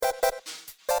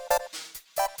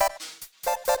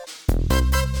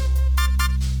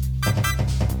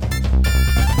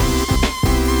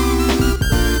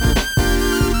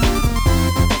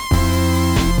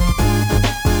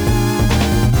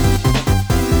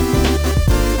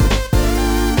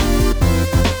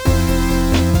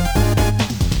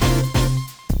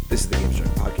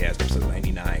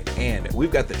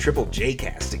we've got the Triple J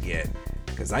cast again.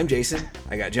 Because I'm Jason,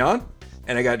 I got John,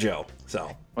 and I got Joe.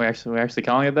 So We're actually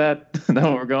calling it that. Is that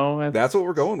what we're going with? that's what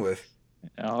we're going with.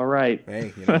 All right. Hey,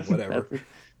 whatever.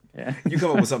 Yeah. You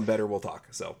come up with something better, we'll talk.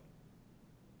 So,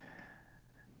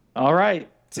 All right.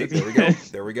 see, there we go.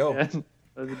 There we go. Yeah,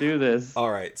 let's do this. All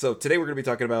right, so today we're going to be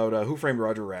talking about Who Framed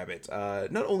Roger Rabbit.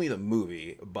 Not only the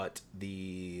movie, but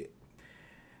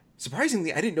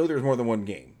surprisingly, I didn't know there was more than one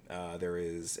game. There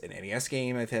is an NES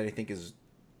game I think is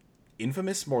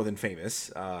infamous more than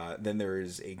famous. Then there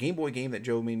is a Game Boy game that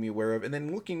Joe made me aware of, and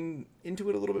then looking into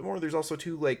it a little bit more, there's also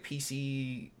two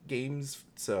PC games.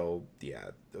 So yeah,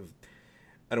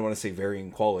 I don't want to say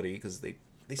varying quality because they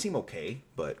seem okay,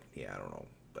 but yeah, I don't know.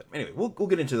 But anyway, we'll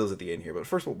get into those at the end here. But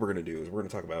first, what we're gonna do is we're gonna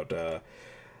talk about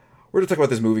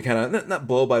this movie, kind of not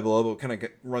blow by blow, but kind of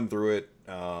run through it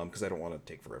because I don't want to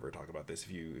take forever to talk about this.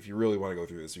 If you really want to go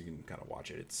through this, you can kind of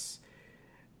watch it.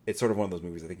 It's sort of one of those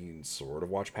movies I think you can sort of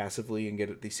watch passively and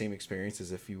get the same experience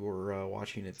as if you were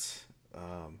watching it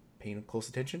paying close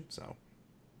attention. So,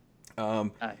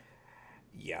 Aye.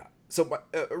 yeah. So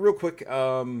real quick,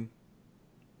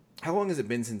 how long has it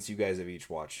been since you guys have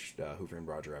each watched Who Framed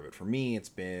Roger Rabbit? For me, it's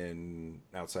been,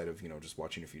 outside of, just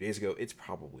watching a few days ago, it's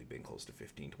probably been close to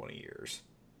 15, 20 years.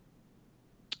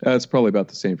 It's probably about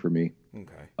the same for me.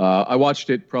 Okay. I watched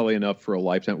it probably enough for a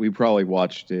lifetime. We probably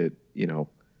watched it,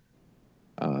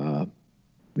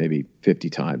 maybe 50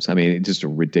 times. I mean, just a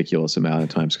ridiculous amount of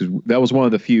times because that was one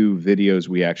of the few videos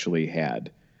we actually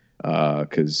had. I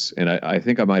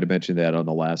think I might have mentioned that on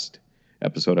the last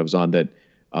episode I was on that.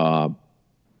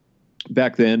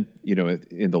 Back then,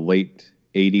 in the late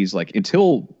 80s, like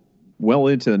until well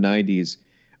into the 90s,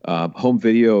 home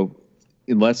video,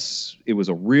 unless it was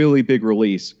a really big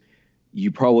release,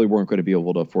 you probably weren't going to be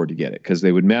able to afford to get it because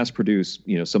they would mass produce,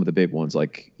 some of the big ones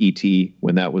like E.T.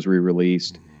 when that was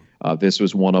re-released. This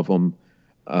was one of them.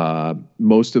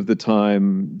 Most of the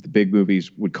time, the big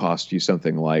movies would cost you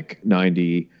something like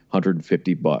 $90,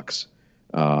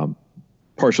 $150.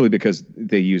 Partially because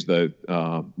they use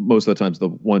most of the times the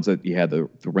ones that you had the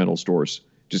rental stores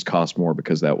just cost more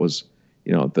because that was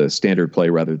the standard play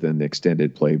rather than the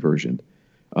extended play version.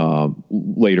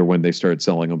 Later when they started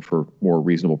selling them for more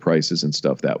reasonable prices and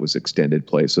stuff, that was extended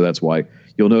play. So that's why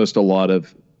you'll notice a lot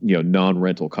of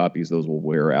non-rental copies. Those will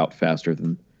wear out faster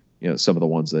than some of the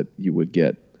ones that you would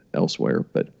get elsewhere.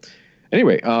 But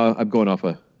anyway, I'm going off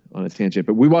on a tangent,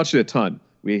 but we watched it a ton.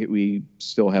 We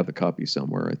still have the copy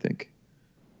somewhere, I think.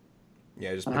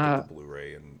 Yeah, I just picked up the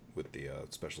Blu-ray and with the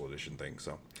special edition thing.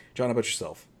 So, John, how about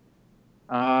yourself?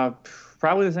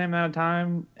 Probably the same amount of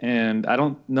time, and I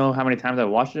don't know how many times I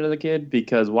watched it as a kid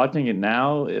because watching it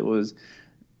now,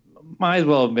 might as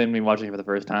well have been me watching it for the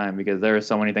first time because there are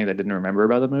so many things I didn't remember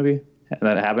about the movie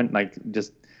that happened, like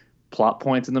just plot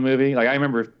points in the movie. Like I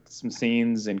remember some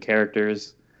scenes and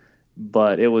characters,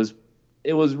 but it was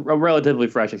a relatively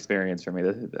fresh experience for me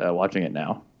watching it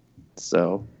now.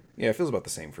 So. Yeah, it feels about the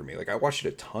same for me. Like I watched it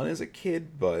a ton as a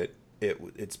kid, but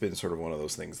it's been sort of one of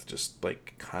those things that just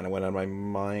like kind of went on my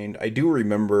mind. I do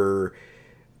remember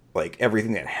like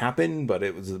everything that happened, but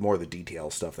it was more the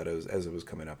detail stuff that as it was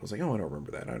coming up. I was like, oh, I don't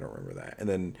remember that. I don't remember that. And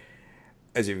then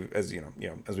as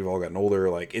we've all gotten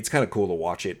older, like it's kind of cool to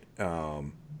watch it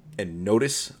and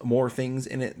notice more things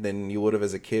in it than you would have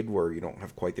as a kid, where you don't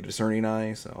have quite the discerning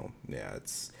eye. So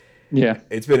yeah,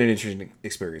 it's been an interesting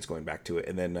experience going back to it,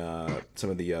 and then some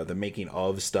of the making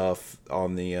of stuff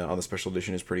on the special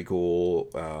edition is pretty cool.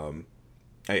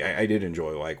 I did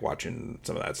enjoy like watching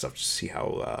some of that stuff just to see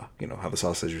how how the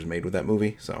sausage was made with that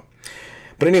movie. So,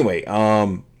 but anyway,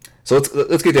 so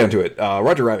let's get down to it.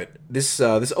 Roger Rabbit. This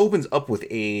opens up with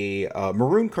a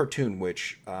maroon cartoon,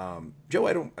 which Joe,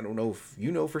 I don't know if you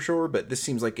know for sure, but this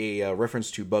seems like a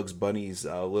reference to Bugs Bunny's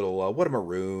little "What a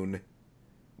Maroon"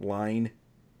 line.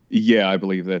 Yeah, I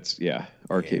believe that's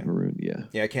Arcade Maroon.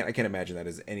 Yeah. I can't imagine that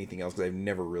as anything else because I've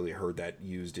never really heard that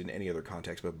used in any other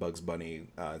context but Bugs Bunny.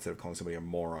 Instead of calling somebody a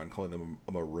moron, calling them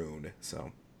a maroon. So,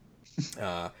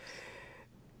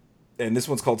 and this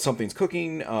one's called Something's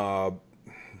Cooking.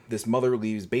 This mother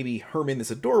leaves baby Herman,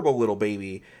 this adorable little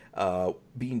baby, to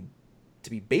be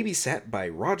babysat by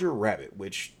Roger Rabbit,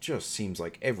 which just seems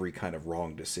like every kind of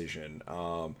wrong decision.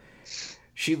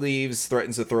 She leaves,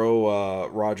 threatens to throw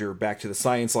Roger back to the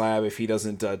science lab if he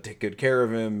doesn't take good care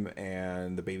of him,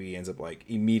 and the baby ends up like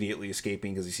immediately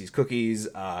escaping because he sees cookies.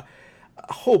 A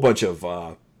whole bunch of,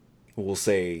 we'll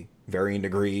say, varying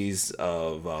degrees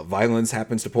of violence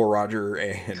happens to poor Roger.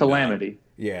 And calamity.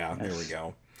 Yeah, there we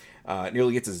go.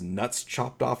 Nearly gets his nuts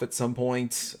chopped off at some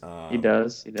point. He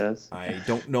does. I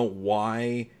don't know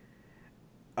why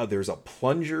there's a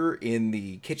plunger in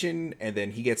the kitchen, and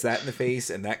then he gets that in the face,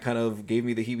 and that kind of gave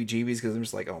me the heebie-jeebies because I'm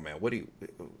just like, oh man,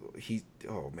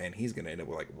 he's gonna end up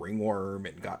with like ringworm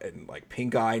and like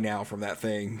pink eye now from that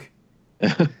thing.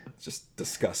 It's just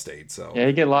disgusting. So yeah,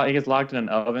 he gets locked in an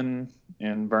oven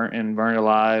and burned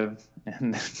alive,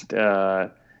 and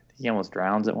he almost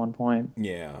drowns at one point.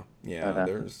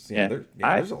 There's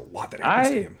a lot that happens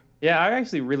to him. Yeah, I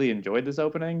actually really enjoyed this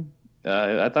opening.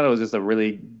 I thought it was just a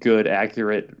really good,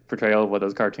 accurate portrayal of what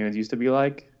those cartoons used to be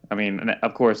like. I mean, and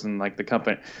of course, in like the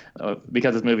company,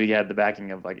 because this movie had the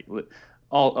backing of like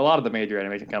a lot of the major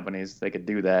animation companies, they could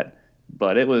do that.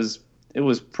 But it was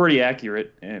pretty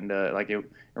accurate, and like it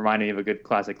reminded me of a good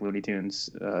classic Looney Tunes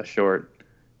short.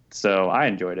 So I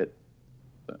enjoyed it.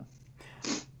 So.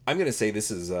 I'm gonna say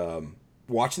this is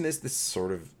watching this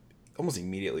sort of almost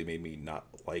immediately made me not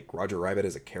like Roger Rabbit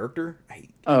as a character. I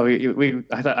thought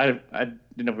I didn't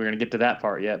know if we were gonna get to that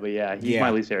part yet, but he's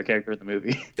my least favorite character in the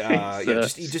movie.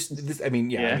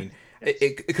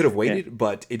 It could have waited,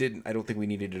 but it didn't. I don't think we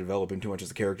needed to develop him too much as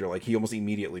a character. Like he almost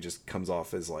immediately just comes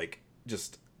off as like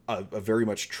just a very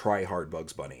much try hard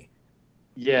Bugs Bunny.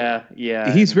 Yeah.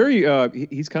 He's very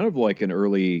he's kind of like an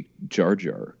early Jar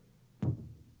Jar.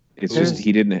 It's just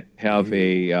he didn't have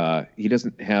he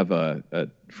doesn't have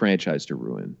a franchise to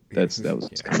ruin. That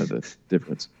was kind of the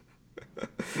difference.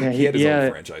 Yeah, he had his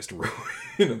own franchise to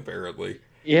ruin, apparently.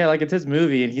 Yeah, like it's his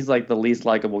movie, and he's like the least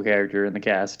likable character in the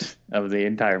cast of the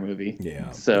entire movie.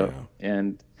 Yeah. So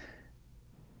and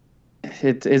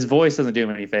his voice doesn't do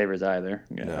him any favors either.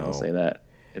 No. I'll say that.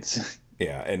 It's.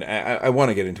 Yeah, and I want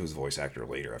to get into his voice actor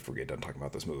later after we get done talking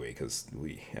about this movie because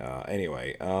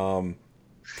anyway.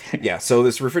 Yeah, so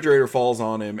this refrigerator falls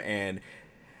on him, and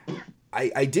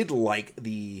I did like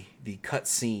the cut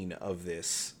scene of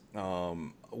this,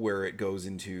 where it goes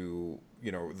into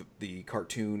the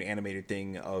cartoon animated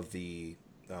thing of the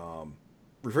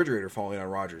refrigerator falling on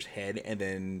Roger's head, and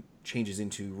then changes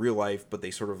into real life. But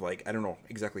they sort of like, I don't know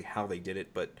exactly how they did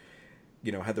it, but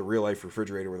had the real life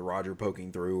refrigerator with Roger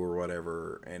poking through or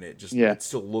whatever, and it just it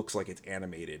still looks like it's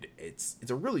animated. It's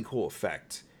a really cool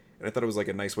effect. And I thought it was like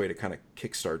a nice way to kind of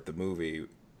kickstart the movie,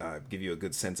 give you a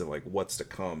good sense of like what's to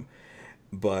come.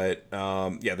 But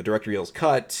the director yells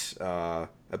cut.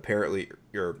 Apparently,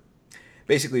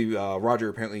 Roger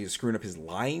apparently is screwing up his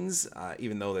lines,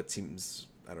 even though that seems,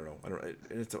 I don't know.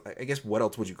 I guess what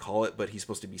else would you call it? But he's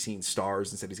supposed to be seeing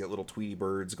stars. Instead, he's got little Tweety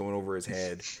birds going over his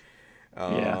head.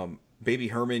 Baby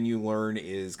Herman, you learn,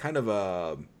 is kind of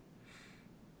a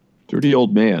dirty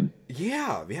old man.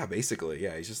 Yeah, basically.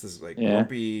 Yeah, he's just this like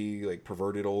grumpy, like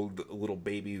perverted old little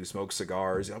baby who smokes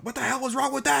cigars. What the hell was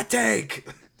wrong with that tank?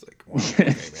 It's like, well, okay,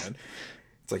 man.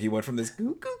 It's like he went from this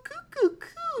goo goo goo goo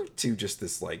goo to just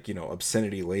this like,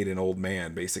 obscenity laden old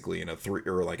man basically in a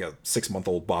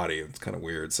 6-month-old body. It's kind of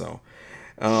weird. So,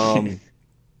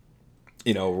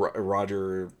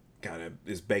 Roger kind of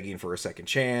is begging for a second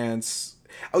chance.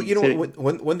 Oh,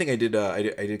 one thing I did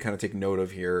kind of take note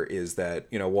of here is that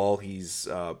while he's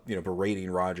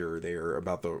berating Roger there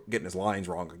about getting his lines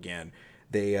wrong again,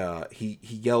 he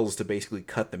yells to basically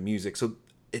cut the music. So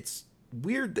it's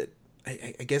weird that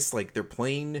I guess like they're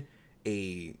playing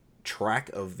a track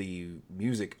of the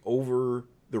music over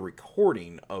the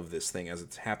recording of this thing as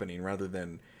it's happening rather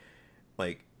than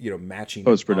like matching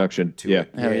post-production to it.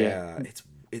 Yeah.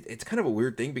 It's kind of a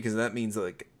weird thing because that means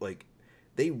like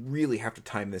they really have to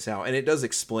time this out, and it does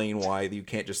explain why you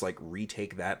can't just like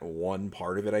retake that one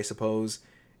part of it, I suppose,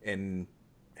 and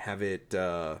have it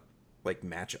like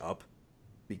match up,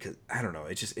 because I don't know,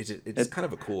 it's kind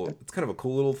of a cool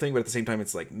little thing, but at the same time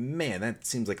it's like, man, that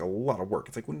seems like a lot of work.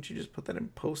 It's like, wouldn't you just put that in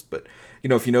post? But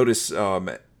if you notice,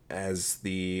 as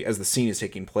the scene is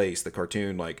taking place, the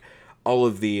cartoon, like all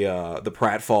of the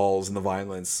pratfalls and the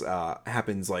violence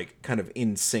happens like kind of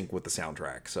in sync with the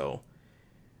soundtrack. So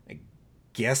I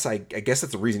guess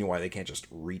that's the reason why they can't just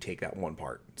retake that one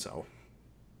part. So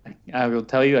I will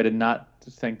tell you, I did not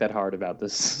think that hard about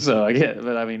this. So I get,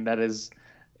 but I mean, that is,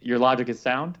 your logic is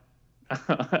sound.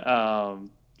 That's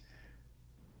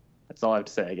all I have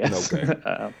to say, I guess.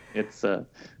 Okay. It's so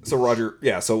Roger.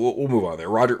 Yeah. So we'll move on there.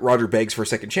 Roger begs for a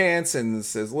second chance and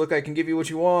says, "Look, I can give you what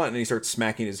you want." And he starts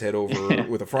smacking his head over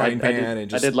with a frying pan. I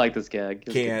did like this gag.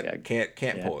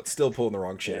 Can't pull it. Still pulling the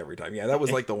wrong shit every time. Yeah, that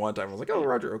was like the one time I was like, "Oh,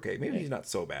 Roger, okay, maybe he's not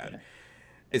so bad."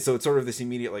 And so it's sort of this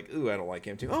immediate like, "Ooh, I don't like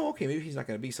him too." Oh, okay, maybe he's not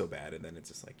going to be so bad. And then it's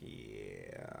just like,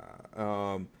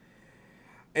 yeah.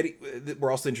 Eddie.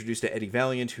 We're also introduced to Eddie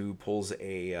Valiant, who pulls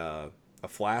a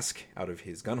flask out of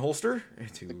his gun holster.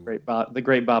 The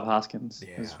great Bob Hoskins.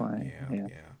 Yeah.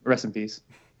 Rest in peace.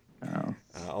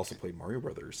 Also played Mario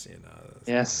Brothers in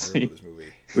yes, Mario Brothers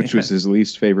movie, which was his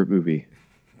least favorite movie.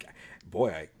 boy,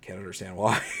 I can't understand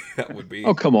why that would be.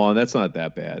 Oh, come on, that's not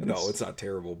that bad. No, it's not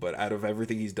terrible, but out of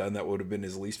everything he's done, that would have been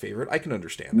his least favorite. I can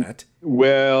understand that.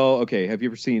 Well, okay. Have you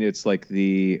ever seen? It's like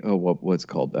the what's it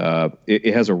called?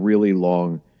 It has a really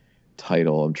long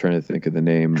title. I'm trying to think of the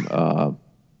name.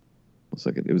 Looks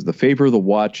like it was The Favor of the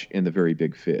Watch and The Very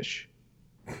Big Fish.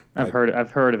 I've heard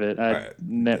of it.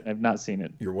 I've not seen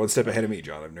it. You're one step ahead of me,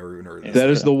 John. I've never even heard of this. That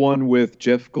is the one with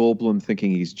Jeff Goldblum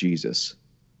thinking he's Jesus,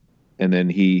 and then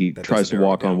he tries to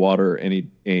walk on water and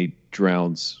he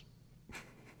drowns.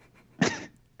 I'm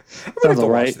gonna have to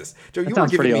right. watch this. Joe, you were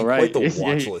giving me quite the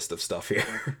watch list of stuff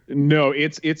here. No,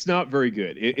 it's not very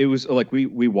good. It was like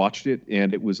we watched it,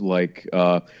 and it was like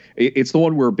it's the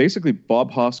one where basically Bob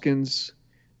Hoskins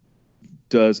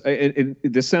does, and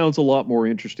this sounds a lot more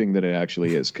interesting than it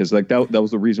actually is, because like that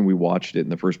was the reason we watched it in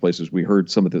the first place, is we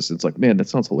heard some of this. It's like, man, that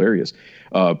sounds hilarious.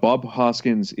 Bob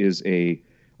Hoskins is a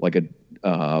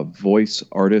voice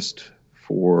artist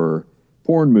for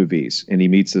porn movies, and he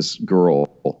meets this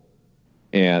girl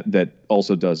and that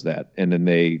also does that, and then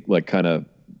they like kind of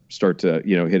start to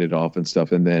hit it off and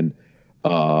stuff, and then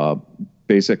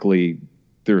basically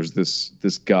there's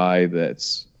this guy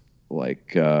that's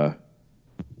like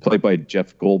played by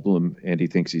Jeff Goldblum, and he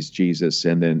thinks he's Jesus,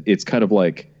 and then it's kind of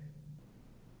like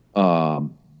I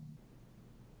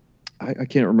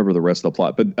can't remember the rest of the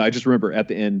plot, but I just remember at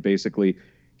the end basically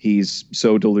he's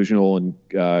so delusional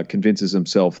and convinces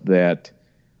himself that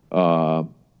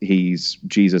he's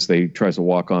Jesus. They tries to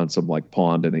walk on some like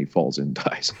pond and he falls in and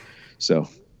dies. So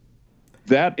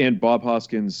that, and Bob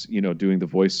Hoskins, doing the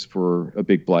voice for a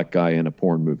big black guy in a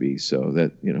porn movie. So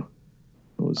that, it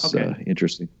was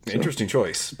interesting. So. Interesting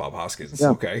choice, Bob Hoskins. Yeah.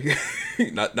 Okay.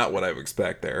 not what I would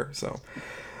expect there. So,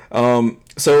 I think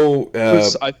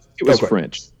it was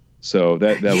French. So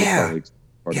that was probably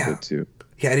part of it too.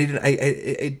 Yeah.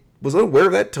 I was unaware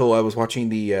of that till I was watching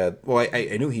the,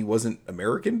 I knew he wasn't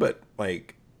American, but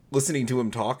like, listening to him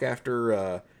talk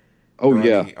after on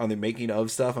the making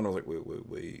of stuff, and I was like,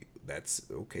 wait, that's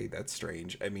okay, that's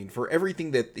strange. I mean, for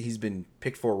everything that he's been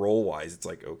picked for role wise, it's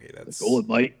like, okay, that's Golden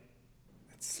Light.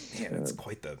 That's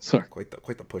quite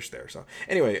the push there. So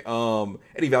anyway,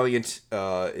 Eddie Valiant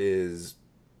is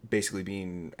basically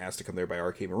being asked to come there by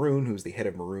R.K. Maroon, who's the head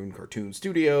of Maroon Cartoon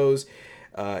Studios.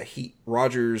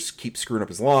 Rogers keeps screwing up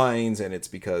his lines, and it's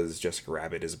because Jessica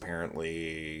Rabbit is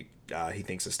apparently he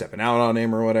thinks is stepping out on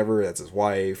him or whatever. That's his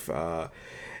wife.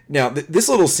 Now this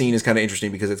little scene is kind of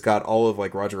interesting because it's got all of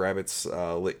like Roger Rabbit's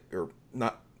or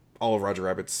not all of Roger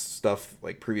Rabbit's stuff,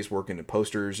 like previous work and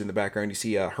posters in the background. You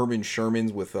see Herman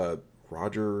Sherman's with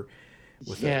Roger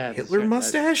with a Hitler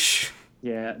mustache.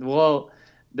 Yeah, well,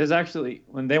 there's actually,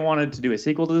 when they wanted to do a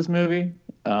sequel to this movie,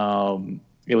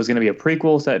 it was going to be a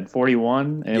prequel set in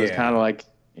 41, and it was kind of like,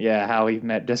 how he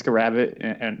met Jessica Rabbit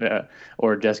and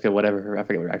or Jessica, whatever, I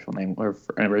forget what her actual name or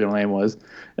original name was,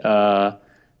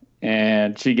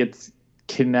 and she gets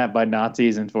kidnapped by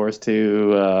Nazis and forced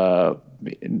to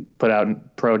put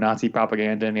out pro-Nazi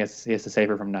propaganda, and he has to save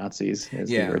her from Nazis.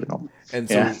 The original. And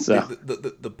so,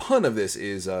 the pun of this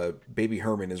is Baby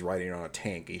Herman is riding on a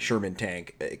tank, a Sherman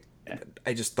tank.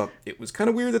 I just thought it was kind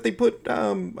of weird that they put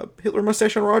a Hitler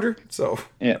mustache on Roger. So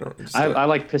I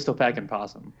like Pistol Pack and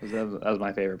Possum. That was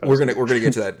my favorite. We're gonna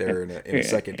get to that there in a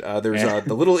second. There's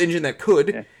the little engine that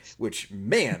could, which,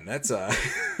 man, that's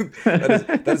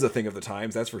that is a thing of the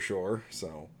times. That's for sure.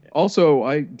 So also,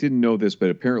 I didn't know this, but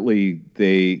apparently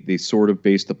they sort of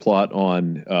based the plot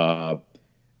on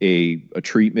a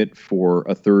treatment for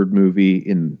a third movie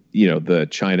in the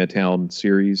Chinatown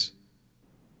series.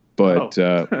 But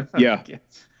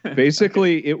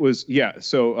basically it was,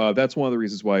 so that's one of the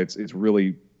reasons why it's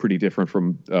really pretty different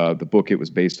from the book it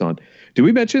was based on. Did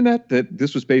we mention that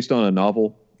this was based on a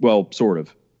novel? Well, sort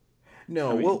of.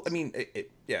 No,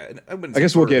 I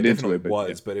guess we'll get into it.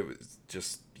 But it was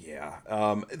just,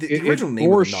 the original name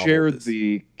or of the novel shared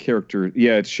the character.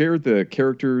 Yeah, it shared the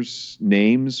characters'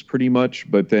 names pretty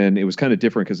much, but then it was kind of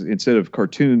different because instead of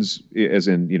cartoons, as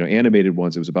in animated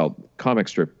ones, it was about comic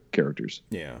strip characters.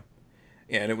 Yeah,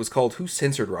 and it was called Who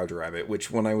Censored Roger Rabbit,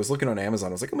 which when I was looking on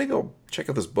Amazon, I was like, oh, maybe I'll check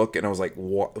out this book, and I was like,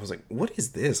 what? I was like, what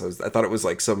is this? I thought it was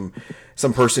like some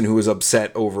person who was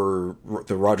upset over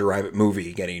the Roger Rabbit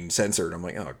movie getting censored. I'm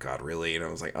like, oh God, really? And I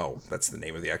was like, oh, that's the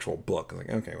name of the actual book. I was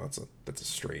like, okay, well, that's a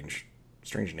strange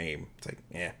name. It's like,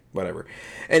 whatever.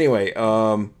 Anyway,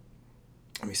 let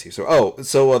me see. So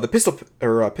the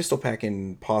Pistol Pack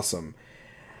and Possum.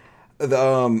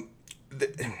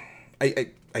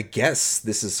 I guess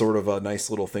this is sort of a nice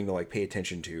little thing to like pay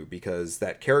attention to, because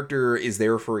that character is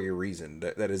there for a reason.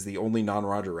 That is the only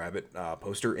non-Roger Rabbit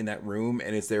poster in that room,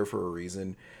 and it's there for a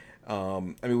reason.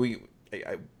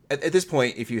 I at this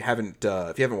point, if you haven't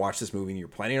watched this movie and you're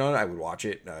planning on it, I would watch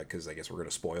it because I guess we're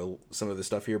gonna spoil some of this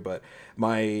stuff here. But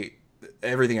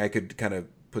everything I could kind of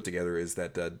put together is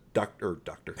that Doctor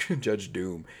Judge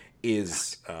Doom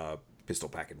is Pistol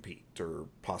Packin' Pete or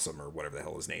Possum or whatever the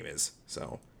hell his name is.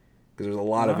 So because there's a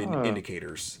lot of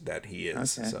indicators that he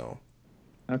is. Okay. So.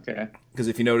 Okay. Because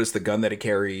if you notice, the gun that he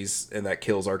carries and that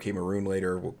kills R.K. Maroon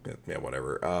later,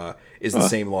 whatever, is the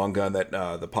same long gun that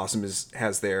the Possum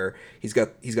has there. He's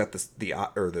got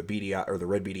the beady eye, or the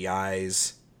red beady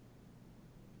eyes.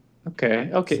 Okay.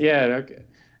 Yeah. Okay.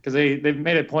 Because they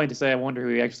made a point to say, I wonder who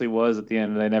he actually was at the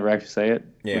end, and they never actually say it.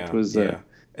 Yeah. Which was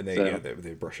and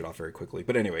they brush it off very quickly.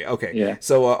 But anyway, okay. Yeah.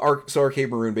 So R.K.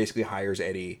 Maroon basically hires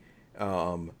Eddie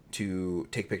to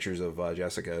take pictures of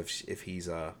Jessica if he's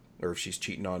or if she's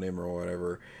cheating on him or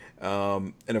whatever.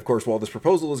 And of course, while this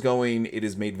proposal is going, it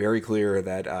is made very clear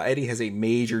that Eddie has a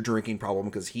major drinking problem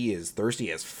because he is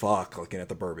thirsty as fuck looking at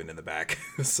the bourbon in the back.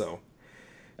 So,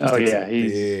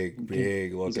 he's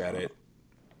big look at it.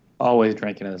 Always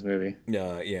drinking in this movie.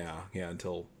 Yeah.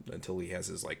 Until he has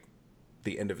his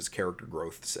the end of his character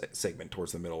growth segment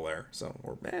towards the middle there.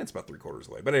 So, it's about 3/4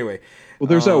 away. But anyway, well,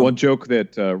 there's that one joke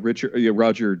that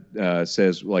Roger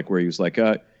says, where he was like,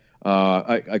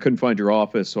 I couldn't find your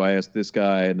office, so I asked this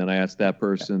guy, and then I asked that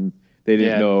person. They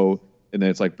didn't know, and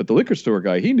then it's like, but the liquor store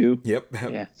guy, he knew. Yep.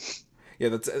 Yeah.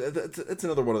 That's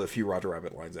another one of the few Roger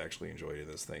Rabbit lines I actually enjoyed in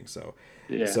this thing. So,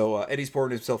 yeah. So Eddie's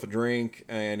pouring himself a drink,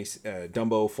 and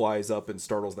Dumbo flies up and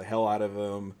startles the hell out of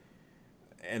him,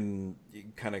 and you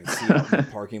kind of see it in the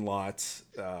parking lot,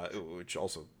 which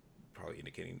also probably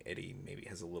indicating Eddie maybe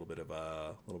has a little bit of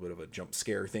a jump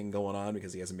scare thing going on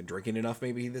because he hasn't been drinking enough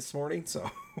maybe this morning.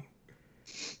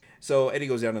 So Eddie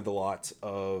goes down to the lot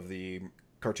of the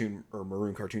cartoon or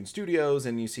Maroon Cartoon Studios,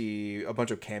 and you see a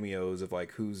bunch of cameos of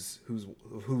who's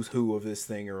who of this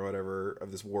thing or whatever,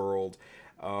 of this world.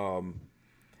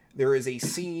 There is a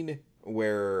scene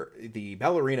where the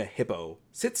ballerina hippo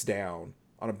sits down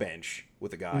on a bench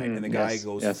with a guy, and the guy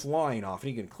goes flying off, and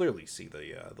you can clearly see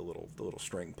the little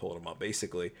string pulling him up,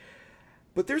 basically.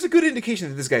 But there's a good indication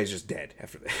that this guy is just dead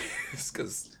after this,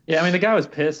 because the guy was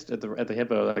pissed at the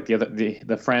hippo.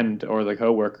 The friend or the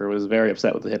coworker was very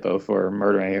upset with the hippo for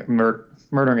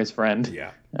murdering his friend.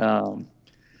 Yeah.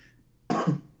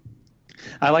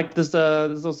 I like this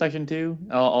little section too.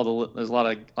 There's a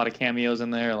lot of cameos in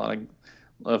there. A lot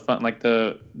of fun, like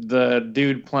the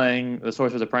dude playing the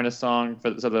Sorcerer's Apprentice song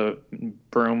so the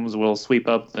brooms will sweep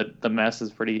up the mess is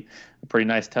a pretty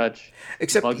nice touch.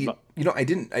 Except I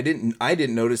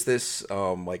didn't notice this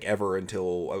ever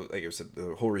until, like I said,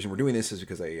 the whole reason we're doing this is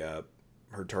because I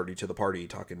heard Tardy to the Party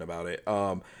talking about it.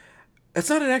 It's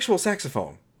not an actual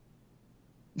saxophone.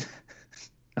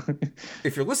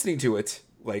 If you're listening to it,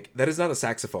 that is not a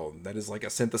saxophone. That is like a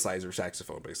synthesizer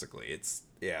saxophone, basically.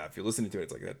 If you're listening to it,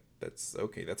 it's like that. That's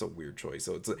okay. That's a weird choice.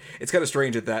 So it's kind of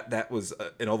strange that was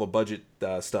in all the budget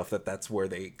stuff that's where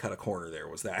they cut a corner there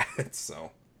was that.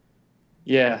 So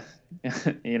yeah, it's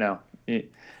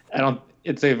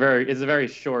a very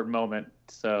short moment.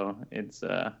 So it's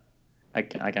I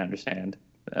can understand.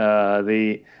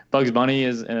 The Bugs Bunny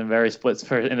is in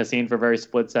a scene for a very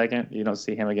split second. You don't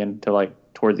see him again until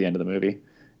towards the end of the movie.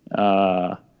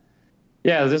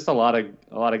 There's just a lot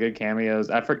of good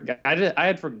cameos. I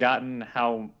had forgotten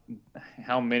how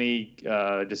many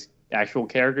just actual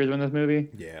characters were in this movie.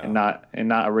 Yeah. And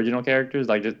not original characters,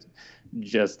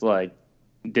 just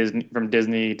Disney, from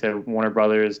Disney to Warner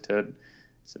Brothers to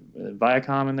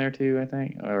Viacom in there too, I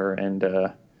think,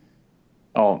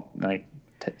 all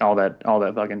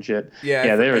that fucking shit.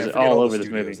 Yeah, there was all over this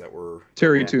movie. That were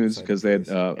Terry Toons, because they had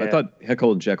I thought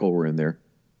Heckle and Jekyll were in there.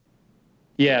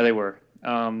 Yeah, they were.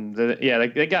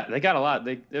 They got a lot.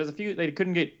 There was a few they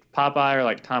couldn't get Popeye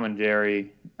or Tom and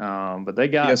Jerry, but they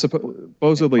got. Yeah,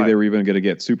 supposedly they were even going to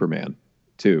get Superman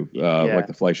too, like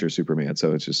the Fleischer Superman.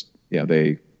 So it's just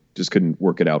they just couldn't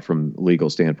work it out from legal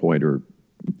standpoint or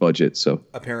budget. So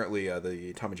apparently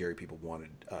the Tom and Jerry people wanted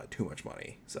too much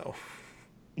money. So.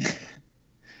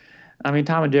 Tom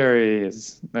and Jerry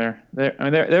is they're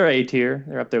A tier.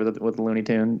 They're up there with the Looney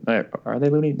Tunes. Are they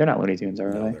Looney? They're not Looney Tunes,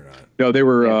 are they? No, they're not. No, they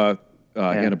were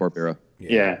Hanna-Barbera.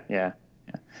 Yeah.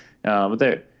 But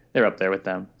they're up there with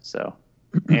them. So,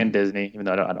 and Disney, even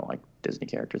though I don't like Disney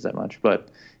characters that much, but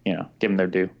give them their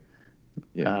due.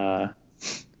 Yeah.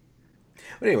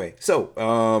 But anyway, so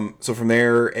from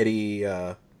there, Eddie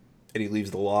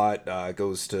leaves the lot,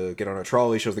 goes to get on a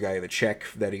trolley, shows the guy the check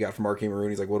that he got from R.K. Maroon.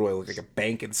 He's like, "What do I look like, a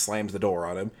bank?" and slams the door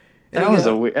on him. And that was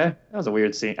a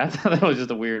weird scene. I thought that was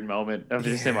just a weird moment of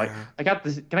just him I got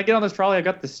this. Can I get on this trolley? I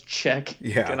got this check.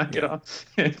 Yeah. Can I get on?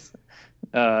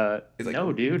 It's like,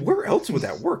 No, dude. where else would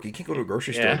that work? You can't go to a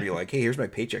grocery store and Yeah. be like, "Hey, here's my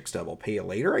paycheck stub. I'll pay you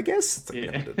later, I guess." It's like,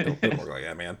 Yeah. no, don't work like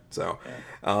that, man. So,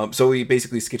 so he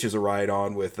basically sketches a ride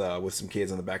on with some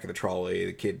kids on the back of the trolley.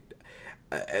 The kid,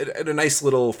 and a nice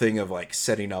little thing of like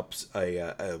setting up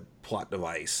a plot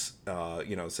device.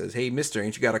 Says, "Hey, Mister,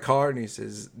 ain't you got a car?" And he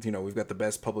says, "We've got the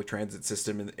best public transit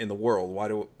system in the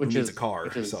world. Who needs a car?"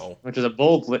 Which is a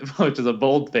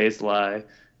bold faced lie,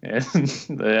 and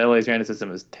the LA transit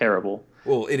system is terrible.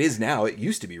 Well, it is now. It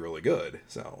used to be really good.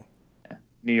 So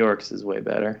New York's is way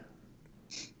better.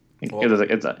 Well,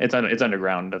 It's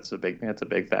underground. That's a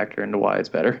big factor into why it's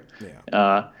better.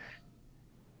 yeah.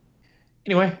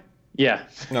 Anyway, yeah.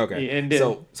 Okay. And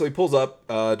So he pulls up,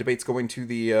 debates going to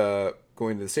the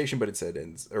station, but instead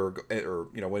ends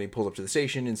when he pulls up to the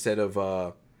station instead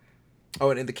of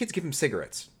and the kids give him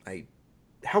cigarettes.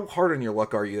 How hard on your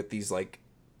luck are you that these like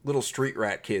little street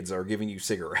rat kids are giving you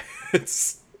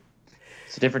cigarettes?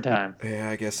 it's a different time. Yeah,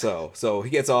 I guess so. So he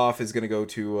gets off, is gonna go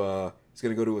to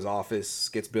his office,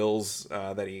 gets bills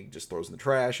that he just throws in the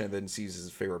trash, and then sees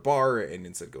his favorite bar, and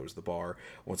instead goes to the bar.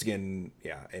 Once again,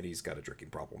 yeah, Eddie's got a drinking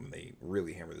problem, and they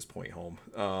really hammer this point home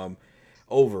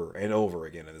over and over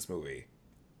again in this movie.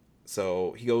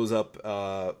 So he goes up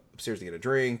upstairs to get a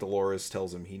drink. Dolores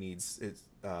tells him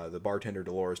the bartender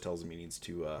Dolores tells him he needs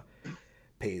to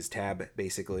pay his tab,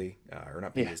 basically, or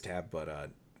not pay his tab, but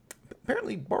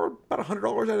apparently borrowed about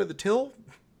 $100 out of the till.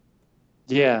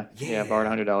 Yeah, Yeah. borrowed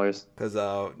 $100. Because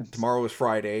tomorrow is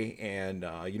Friday, and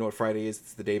you know what Friday is?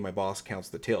 It's the day my boss counts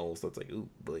the till. So it's like, ooh,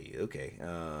 boy, okay.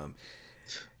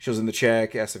 Shows him the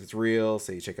check, asks if it's real.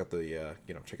 Say check out the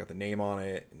check out the name on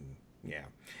it, and yeah,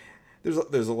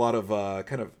 there's a lot of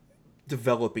kind of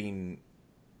developing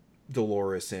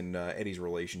Dolores and Eddie's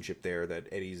relationship there. That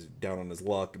Eddie's down on his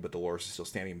luck, but Dolores is still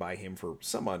standing by him for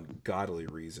some ungodly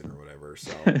reason or whatever.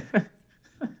 So,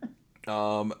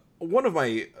 one of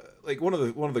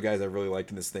the guys I really liked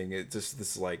in this thing, it just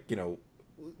this like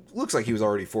looks like he was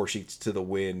already four sheets to the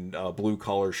wind. Blue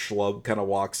collar schlub kind of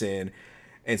walks in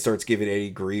and starts giving Eddie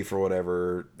grief or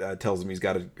whatever. Tells him he's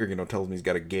got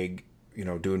a gig,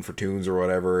 doing for tunes or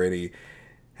whatever. And he,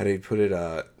 how did he put it?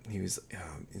 He's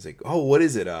like, oh, what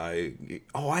is it? I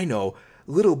know.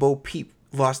 Little Bo Peep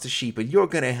lost a sheep, and you're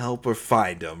gonna help her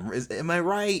find him. Am I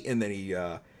right? And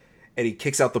then Eddie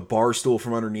kicks out the bar stool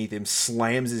from underneath him,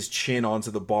 slams his chin onto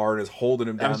the bar, and is holding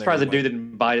him down. I'm surprised the dude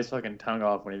didn't bite his fucking tongue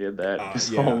off when he did that.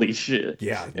 Yeah. Holy shit!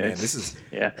 Yeah, man, this is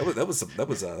that was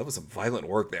some violent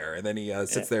work there. And then he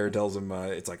sits there and tells him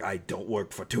it's like, I don't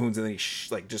work for tunes, and then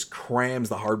he just crams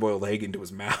the hard boiled egg into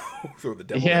his mouth or the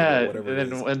devil egg or whatever.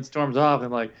 And then when storms off,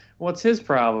 and like, what's his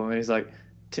problem? And he's like,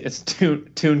 it's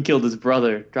Toon killed his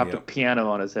brother, dropped a piano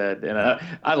on his head, and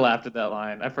I laughed at that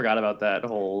line. I forgot about that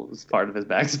whole part of his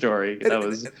backstory.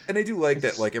 And I do like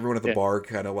that, like everyone at the bar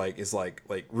kind of like is like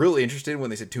really interested when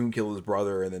they said Toon killed his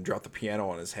brother and then dropped the piano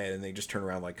on his head, and they just turn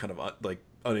around like kind of like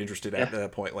uninterested at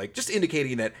that point, like just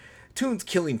indicating that Toon's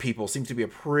killing people seems to be a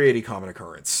pretty common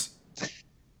occurrence.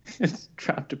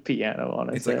 Dropped a piano on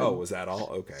his head. It's like, oh, was that all?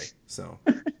 Okay, so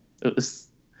it was.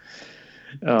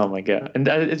 Oh my god! And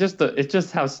it's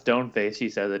just how stone faced she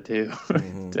says it too.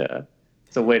 Mm-hmm.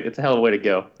 It's a hell of a way to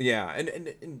go. Yeah,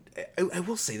 and I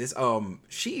will say this.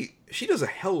 She does a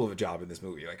hell of a job in this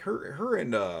movie. Like her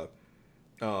and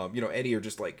Eddie are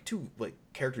just like two like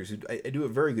characters who I do a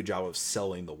very good job of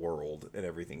selling the world and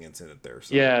everything that's in it there.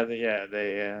 So.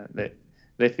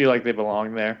 They feel like they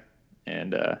belong there,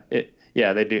 and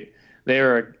they do. They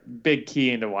are a big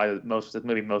key into why the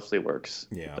movie mostly works.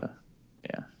 Yeah.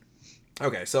 Yeah.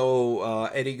 Okay, so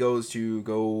Eddie goes to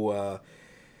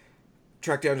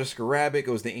track down Jessica Rabbit,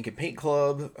 goes to the Ink and Paint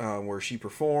Club, where she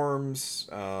performs.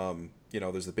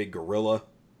 There's the big gorilla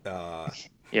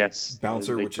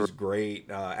bouncer, which is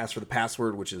great. Asks for the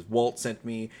password, which is Walt sent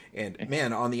me. And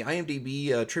man, on the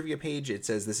IMDb trivia page, it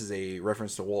says this is a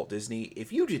reference to Walt Disney.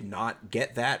 If you did not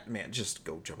get that, man, just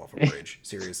go jump off a bridge.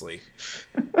 Seriously.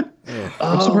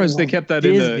 I'm surprised they kept that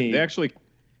Disney.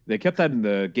 they kept that in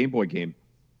the Game Boy game.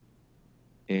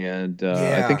 And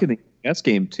I think in the NES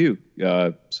game too.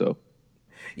 So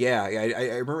yeah,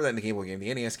 I remember that in the Game Boy game.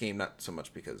 The NES game, not so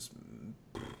much because,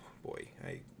 boy,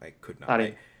 I could not.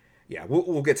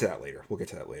 We'll get to that later. I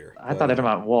thought I was talking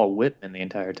about Walt Whitman the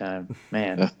entire time.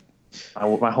 Man,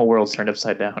 my whole world's turned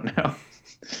upside down now.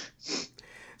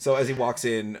 So as he walks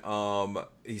in,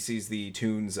 he sees the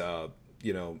tunes.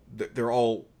 They're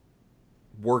all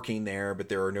working there, but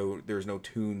there's no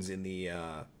tunes in the.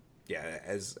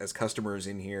 As customers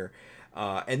in here.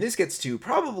 And this gets to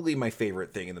probably my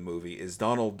favorite thing in the movie is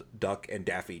Donald Duck and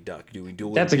Daffy Duck doing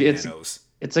dueling pianos.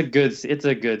 It's a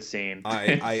good scene.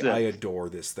 I adore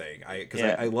this thing. Because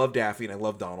Yeah, I love Daffy and I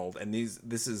love Donald, and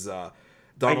this is I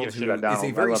give Donald, a shit who about is a Donald.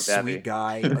 I very love sweet Daffy.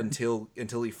 guy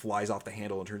until he flies off the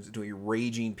handle and turns into a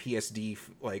raging PSD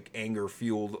like anger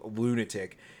fueled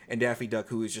lunatic, and Daffy Duck,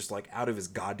 who is just like out of his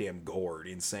goddamn gourd,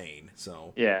 insane.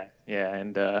 So Yeah, yeah,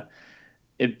 and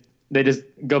it they just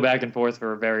go back and forth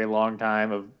for a very long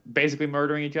time of basically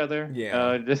murdering each other.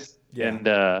 yeah, Just yeah. and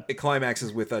It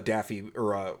climaxes with Daffy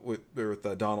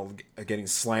with Donald getting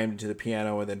slammed into the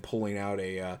piano and then pulling out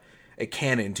a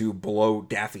cannon to blow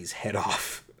Daffy's head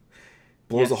off.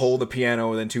 Blows a hole in yes, the piano,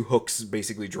 and then two hooks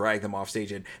basically drag them off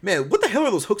stage. And man, what the hell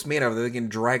are those hooks made out of? They can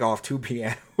drag off two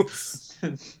pianos.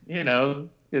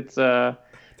 it's They're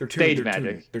stage tune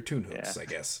magic. they're tune Yeah, hooks, I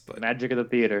guess. But magic of the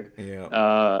theater.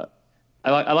 yeah,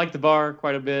 I like the bar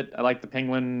quite a bit. I like the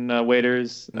penguin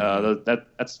waiters. hmm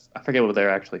That's I forget what they're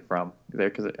actually from there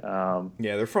because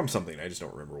yeah, they're from something. I just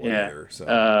don't remember what yeah. either.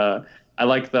 So I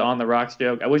like the on the rocks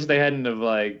joke. I wish they hadn't have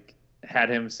like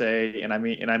had him say and I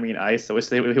mean ice. I wish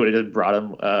they would have just brought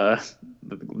him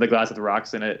the glass with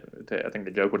rocks in it. I think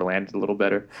the joke would have landed a little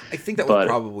better. I think that was But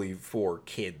probably for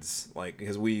kids, like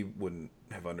because we wouldn't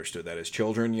have understood that as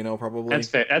children, probably. that's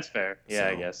fair. That's fair. Yeah,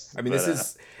 I So, guess. I mean, But,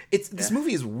 this yeah.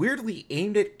 movie is weirdly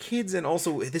aimed at kids, and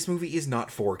also this movie is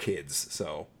not for kids.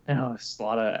 So It's a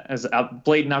lot of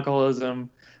blatant alcoholism,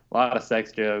 a lot of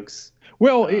sex jokes.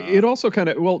 Well, Uh, it also kind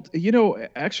of, well,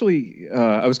 actually,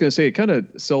 I was going to say it kind of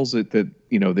sells it that,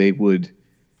 they would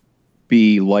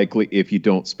be likely, if you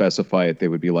don't specify it, they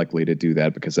would be likely to do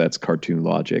that because that's cartoon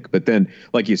logic. But then,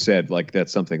 like you said, like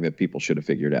that's something that people should have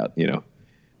figured out,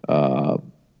 uh,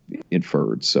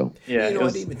 inferred. So, yeah, I it didn't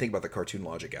was. even think about the cartoon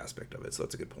logic aspect of it. So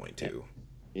that's a good point too.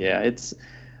 Yeah, it's.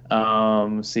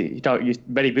 See,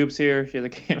 Betty Boop's here. She has a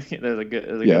there's a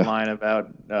yeah. good line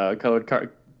about colored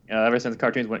car. Ever since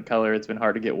cartoons went color, it's been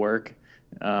hard to get work,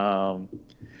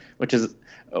 which is,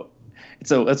 oh,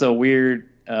 it's a weird.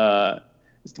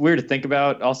 It's weird to think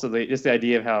about. Also, just the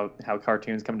idea of how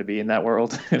cartoons come to be in that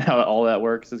world and how all that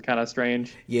works is kind of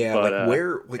strange. Yeah, But like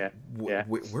where, like yeah, yeah,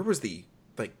 where was the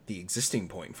existing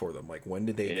point for them? Like when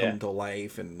did they yeah, come to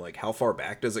life, and like how far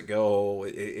back does it go?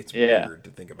 It's yeah. weird to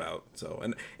think about. So,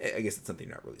 and I guess it's something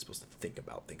you're not really supposed to think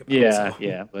about. Yeah, So,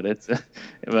 yeah, but it's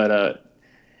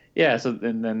yeah. So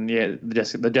and then yeah,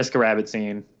 the Jessica Rabbit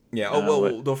scene. yeah. Oh What?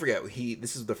 well, don't forget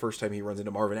this is the first time he runs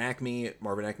into Marvin Acme.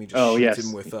 Marvin Acme just Oh shoots him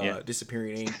yes, with yeah.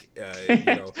 disappearing ink.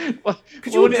 well, Could well,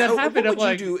 you when that imagine? happened, I'm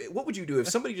like, What would you do if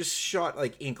somebody just shot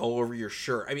like ink all over your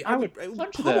shirt? I mean, I would I would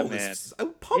punch pummel that man. this. I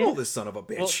would pummel Yeah. this son of a Well,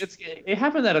 bitch. it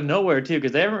happened out of nowhere too,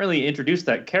 because they haven't really introduced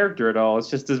that character at all. It's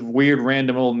just this weird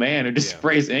random old man who just Yeah.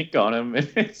 sprays ink on him, and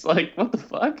it's like, what the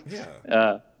fuck?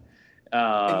 Yeah.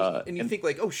 Uh, And you and think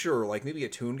like, oh sure, like maybe a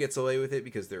tune gets away with it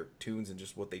because they're tunes and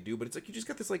just what they do, but it's like you just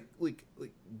got this like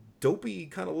dopey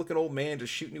kind of looking old man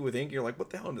just shooting you with ink. And you're like, what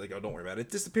the hell? And they're like, oh, don't worry about it.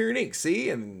 It's disappearing ink. See,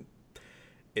 and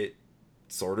it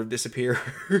sort of disappears.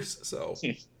 So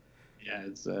yeah,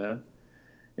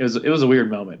 it was a weird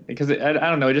moment because I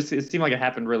don't know, it seemed like it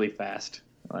happened really fast.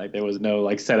 Like there was no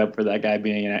like setup for that guy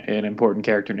being an important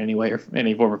character in any way or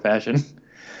any form or fashion.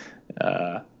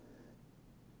 Uh,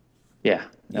 Yeah,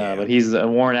 Yeah. but he's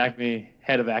Warren Acme,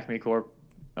 head of Acme Corp,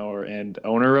 and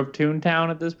owner of Toontown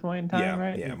at this point in time, yeah,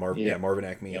 right? yeah, Marvin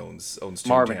Acme Yeah. owns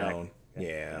Marvin Toontown. Acme.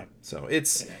 Yeah, so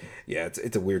it's Yeah.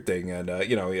 it's a weird thing, and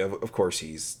of course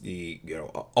he's the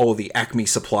all of the Acme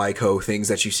Supply Co. things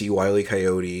that you see Wile E.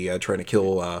 Coyote trying to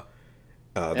kill the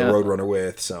Yeah. Roadrunner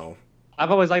with. So I've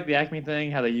always liked the Acme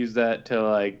thing, how they use that to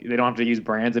like they don't have to use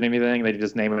brands and anything; they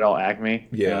just name it all Acme.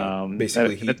 yeah,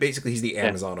 basically he's the yeah.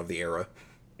 Amazon of the era.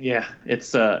 Yeah,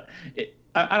 it's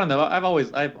I don't know. I've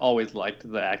always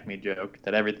liked the Acme joke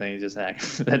that everything is just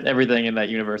Acme, that everything in that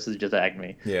universe is just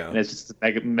Acme, Yeah. and it's just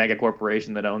a mega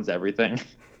corporation that owns everything.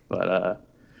 But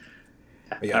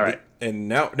Yeah, all right. and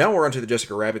now we're onto the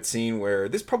Jessica Rabbit scene where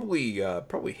this probably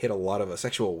hit a lot of a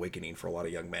sexual awakening for a lot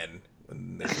of young men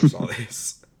when they first saw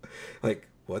this. Like,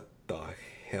 what the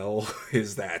hell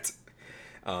is that?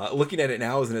 Looking at it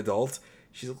now as an adult,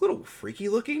 she's a little freaky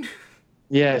looking.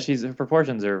 Yeah, her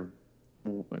proportions are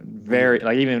very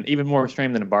like even more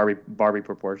extreme than Barbie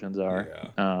proportions are.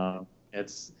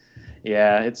 It's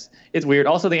it's weird.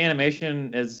 Also, the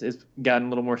animation is gotten a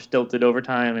little more stilted over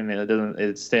time, and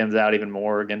it stands out even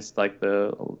more against like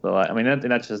the I mean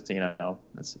that's just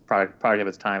it's product of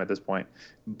its time at this point.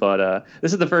 But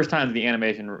this is the first time the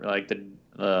animation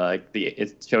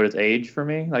it showed its age for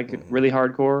me, like really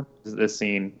hardcore. This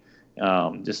scene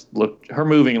just her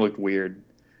moving looked weird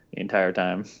the entire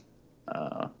time.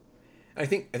 I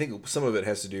think some of it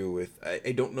has to do with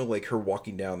I don't know, like her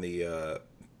walking down the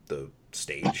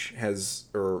stage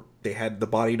or they had the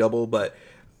body double, but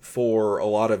for a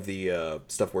lot of the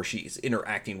stuff where she's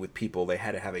interacting with people, they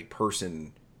had to have a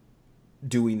person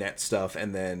doing that stuff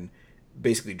and then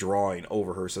basically drawing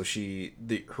over her. So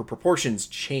her proportions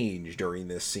change during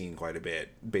this scene quite a bit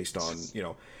based on,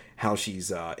 how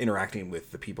she's interacting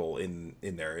with the people in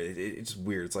there. It's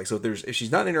weird. It's like, so if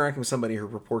she's not interacting with somebody, her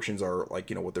proportions are like,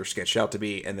 what they're sketched out to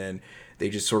be, and then they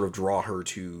just sort of draw her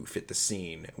to fit the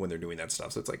scene when they're doing that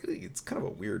stuff. So it's like, it's kind of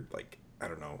a weird, like, I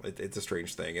don't know, it's a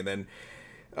strange thing. And then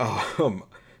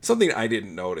something I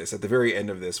didn't notice at the very end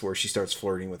of this, where she starts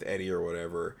flirting with Eddie or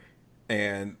whatever,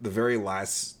 and the very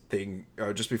last thing,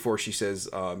 just before she says,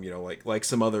 like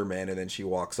some other men, and then she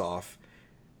walks off,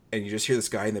 and you just hear this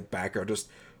guy in the background just,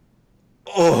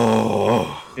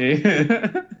 oh,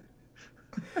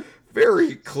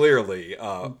 very clearly,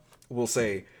 we'll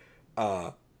say,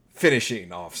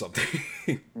 finishing off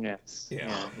something. Yes.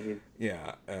 Yeah.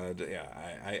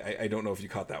 I don't know if you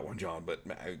caught that one, John, but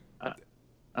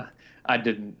I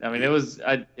didn't. I mean, it was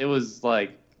like, it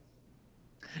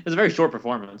was a very short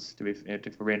performance, for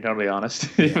being totally honest.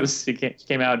 Yeah. She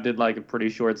came out, did like a pretty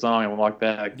short song, and walked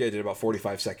back. Yeah, it did about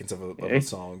 45 seconds of a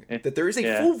song. That there is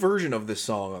a full version of this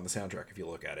song on the soundtrack if you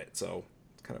look at it. So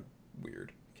it's kind of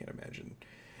weird. Can't imagine.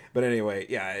 But anyway,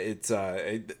 yeah, it's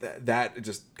that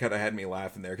just kind of had me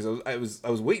laughing there, because I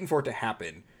was waiting for it to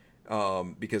happen,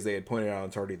 because they had pointed out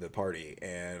it's already the party,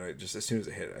 and as soon as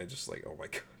it hit, I just like, oh my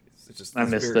god, it's just I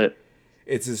missed it.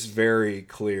 It's this very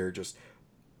clear, just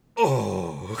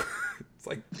it's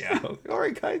like, yeah, all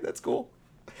right, guys, that's cool.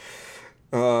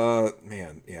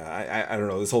 Man, yeah, I don't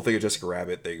know. This whole thing of Jessica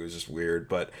Rabbit thing was just weird,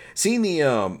 but seeing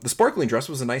the sparkling dress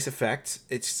was a nice effect,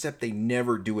 except they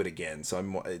never do it again. So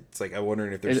I'm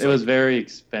wondering if there's. It was very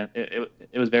expensive.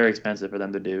 It was very expensive for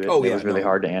them to do it. Oh, yeah, it was really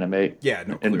hard to animate. Yeah,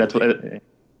 no, and that's what.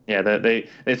 Yeah, I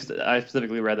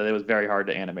specifically read that it was very hard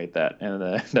to animate that, and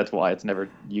that's why it's never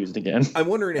used again. I'm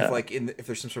wondering if if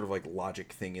there's some sort of like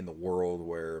logic thing in the world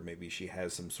where maybe she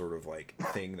has some sort of like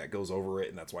thing that goes over it,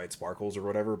 and that's why it sparkles or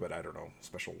whatever. But I don't know,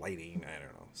 special lighting. I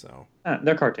don't know. So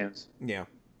they're cartoons. Yeah.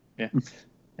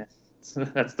 So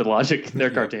that's the logic.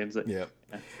 They're cartoons. Yeah.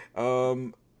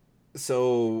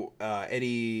 So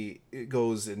Eddie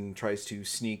goes and tries to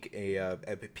sneak a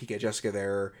peek at Jessica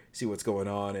there, see what's going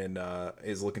on, and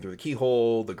is looking through the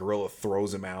keyhole. The gorilla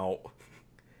throws him out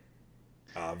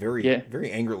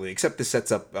very angrily, except this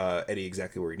sets up Eddie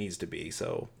exactly where he needs to be.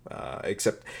 So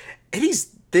except Eddie's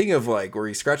thing of like where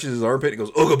he scratches his armpit and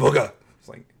goes ooga booga. It's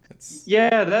like,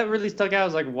 yeah, that really stuck out. I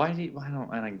was like, I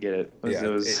don't get it.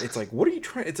 It's like, what are you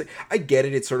trying? It's like, I get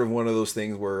it. It's sort of one of those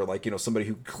things where, like, somebody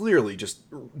who clearly just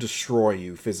destroy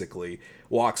you physically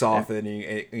walks off, and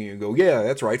you go, yeah,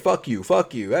 that's right, fuck you,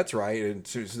 that's right. And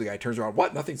as soon as the guy turns around,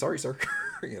 what? Nothing, sorry, sir.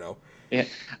 Yeah.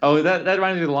 Oh, that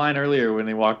reminded me of the line earlier when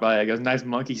he walked by. I goes, "Nice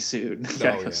monkey suit."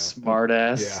 Smart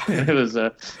ass. Yeah. It was.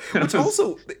 It's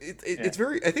also it's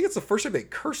very. I think it's the first time they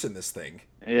curse in this thing.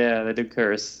 Yeah, they do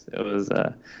curse. It was.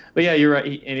 But yeah, you're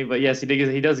right. But yes,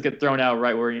 he does get thrown out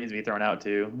right where he needs to be thrown out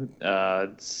to.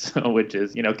 Which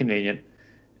is convenient.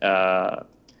 I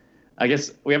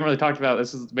guess we haven't really talked about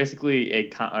this. Is basically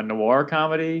a noir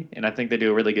comedy, and I think they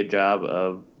do a really good job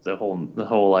of the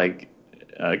whole like.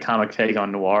 Comic take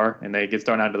on noir, and they get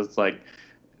thrown out to this like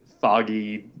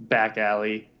foggy back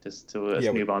alley just to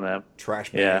snoop on them.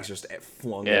 Trash bags just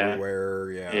flung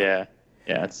everywhere.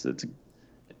 Yeah.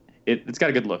 It's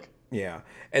got a good look. Yeah,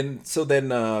 and so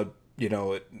then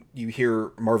you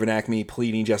hear Marvin Acme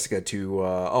pleading Jessica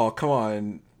to come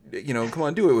on,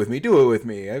 do it with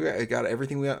me. I got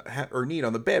everything we or need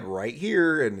on the bed right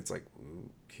here, and it's like,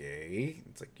 okay,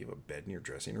 it's like you have a bed in your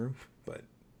dressing room, but.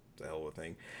 The hell of a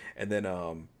thing. And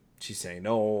then she's saying,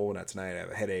 no, not tonight, I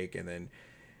have a headache, and then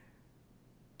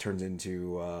turns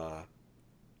into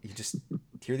you just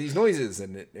hear these noises,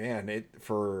 and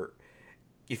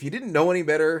if you didn't know any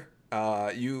better,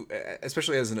 you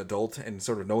especially as an adult and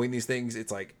sort of knowing these things,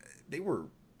 it's like they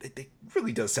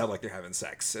really does sound like they're having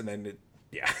sex, and then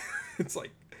it's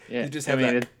like you just have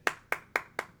that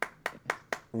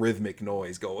rhythmic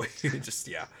noise going.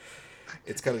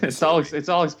 It's kind of it's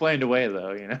all explained away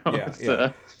though,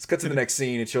 Let's cut to the next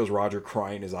scene. It shows Roger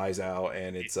crying his eyes out,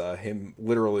 and it's him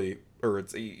literally, or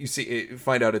it's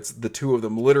find out it's the two of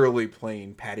them literally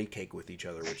playing patty cake with each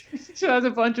other, which shows a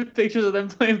bunch of pictures of them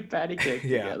playing patty cake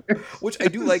together. Which I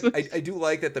do like. I do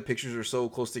like that the pictures are so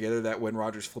close together that when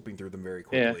Roger's flipping through them very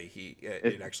quickly,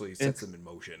 it actually sets them in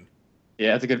motion.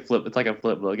 Yeah, it's a good flip. It's like a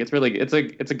flip look. It's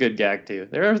a good gag too.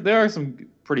 There are some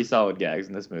pretty solid gags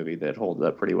in this movie that hold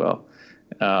up pretty well.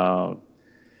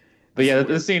 But yeah,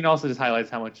 this scene also just highlights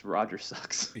how much Roger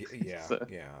sucks. Yeah, So,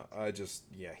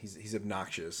 he's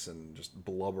obnoxious and just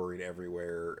blubbering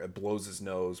everywhere. It blows his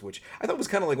nose, which I thought was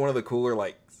kind of like one of the cooler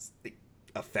like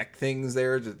effect things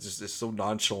there. Just so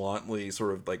nonchalantly,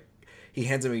 sort of like he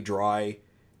hands him a dry,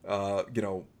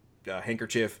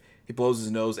 handkerchief. He blows his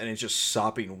nose and it's just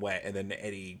sopping wet. And then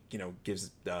Eddie,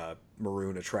 gives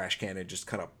Maroon a trash can and just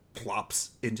kind of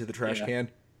plops into the trash can.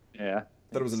 Yeah,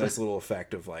 Thought it was a nice little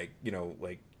effect of like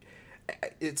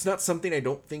it's not something I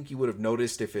don't think you would have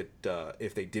noticed if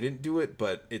they didn't do it,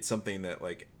 but it's something that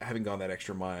like having gone that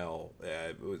extra mile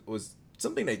was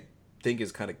something I think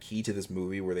is kind of key to this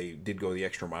movie, where they did go the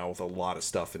extra mile with a lot of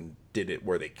stuff and did it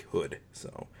where they could.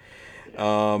 So,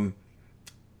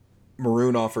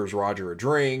 Maroon offers Roger a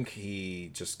drink.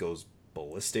 He just goes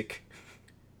ballistic.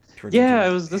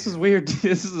 This is weird.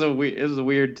 This is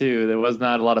weird too. There was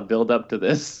not a lot of build up to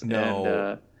this.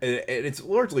 No. And it's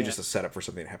largely just a setup for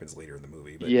something that happens later in the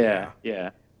movie. But yeah.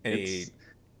 And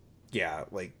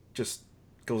just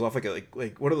goes off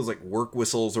like one of those like work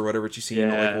whistles or whatever that you see in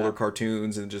like older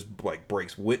cartoons, and just like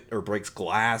breaks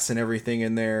glass and everything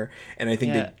in there. And I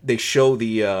think they show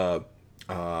the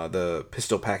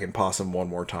pistol packing possum one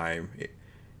more time.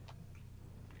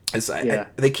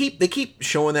 They keep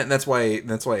showing that, and that's why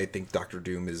I think Doctor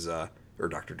Doom is or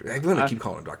Doctor Doom. I'm gonna keep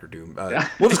calling him Doctor Doom.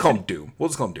 We'll just call him Doom.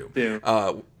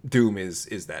 Doom. Doom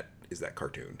is that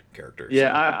cartoon character.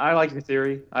 Yeah, so. I like your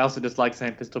theory. I also just like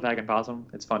saying pistol packing possum.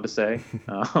 It's fun to say.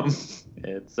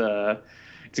 It's a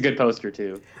good poster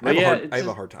too. But I have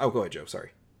a hard time. Oh, go ahead, Joe.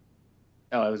 Sorry.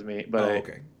 Oh, it was me. But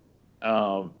okay.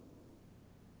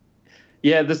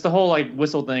 The whole like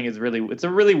whistle thing is it's a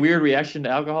really weird reaction to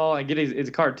alcohol. I get it's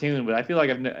a cartoon, but I feel like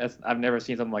I've never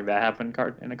seen something like that happen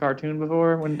in a cartoon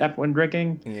before when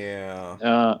drinking.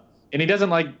 Yeah. And he doesn't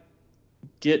like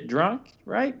get drunk,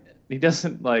 right? He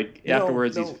doesn't like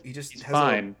afterwards. He's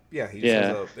fine. He just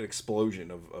has an explosion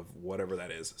of whatever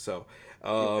that is. So,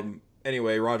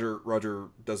 anyway, Roger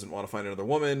doesn't want to find another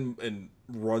woman and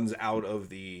runs out of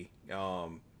the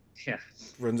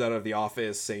runs out of the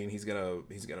office saying he's gonna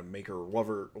make her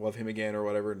love him again or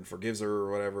whatever, and forgives her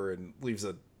or whatever, and leaves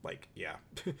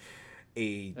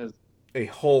a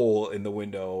hole in the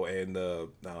window and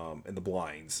the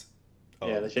blinds.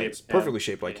 The shape perfectly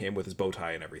shaped like him with his bow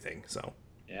tie and everything. So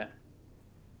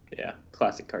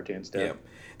classic cartoon stuff. Yeah.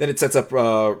 Then it sets up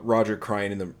Roger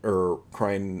crying in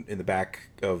the back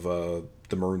of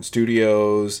the Maroon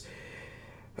Studios.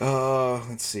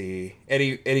 Let's see.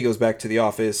 Eddie goes back to the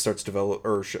office,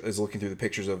 is looking through the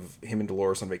pictures of him and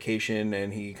Dolores on vacation,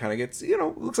 and he kind of gets,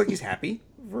 looks like he's happy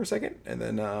for a second, and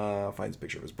then finds a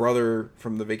picture of his brother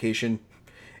from the vacation,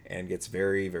 and gets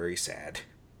very, very sad.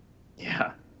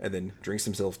 Yeah. And then drinks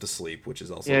himself to sleep, which is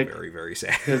also very, very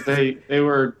sad. Because they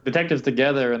were detectives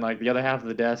together, and like the other half of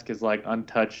the desk is like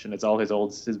untouched, and it's all his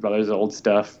brother's old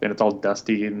stuff, and it's all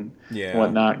dusty and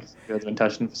whatnot. It has been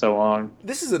touched for so long.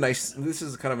 This is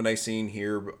kind of a nice scene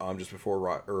here. Just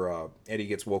before Eddie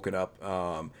gets woken up,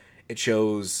 it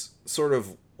shows sort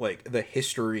of like the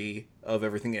history of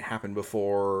everything that happened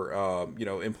before.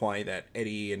 Implying that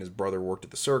Eddie and his brother worked at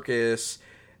the circus.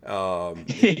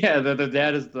 The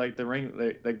dad is like the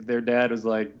ring. Like their dad was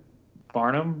like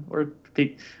Barnum or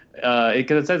Pete.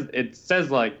 Because it says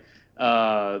like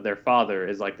their father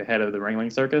is like the head of the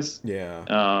Ringling Circus.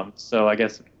 Yeah. So I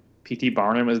guess P.T.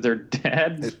 Barnum is their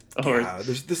dad.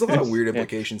 There's a lot of weird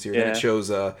implications here. And it shows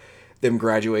them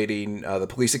graduating the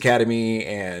police academy,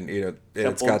 and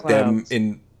it's got clowns.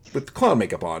 them with clown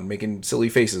makeup on, making silly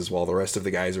faces while the rest of the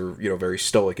guys are very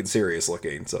stoic and serious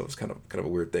looking. So it's kind of a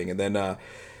weird thing. And then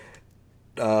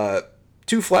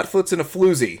two flatfoots and a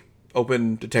floozy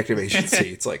open detective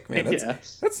agency. It's like, man,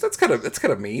 that's kind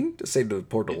of mean to say to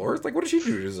poor Dolores. Like, what did she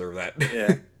do to deserve that?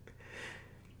 Yeah.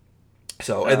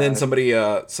 So, and then somebody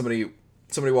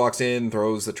walks in,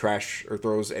 throws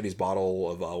Eddie's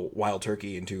bottle of wild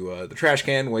turkey into the trash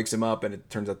can, wakes him up, and it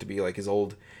turns out to be like his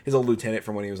old lieutenant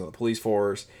from when he was on the police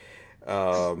force.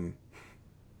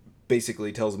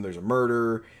 Basically tells him there's a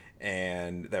murder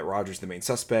and that Roger's the main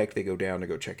suspect. They go down to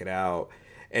go check it out.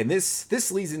 And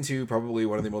this leads into probably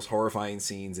one of the most horrifying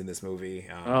scenes in this movie.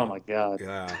 Oh my god.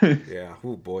 Yeah.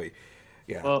 Oh boy.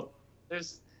 Yeah. Well,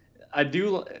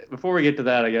 before we get to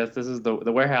that, I guess this is the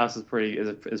warehouse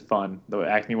is fun. The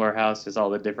Acme warehouse, just all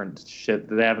the different shit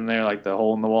that they have in there, like the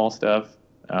hole in the wall stuff.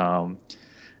 The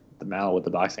mallet with the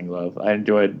boxing glove. I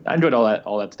enjoyed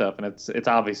all that stuff, and it's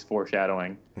obvious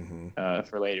foreshadowing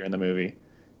for later in the movie.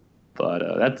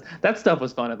 But that stuff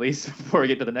was fun, at least before we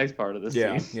get to the next part of this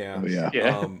scene.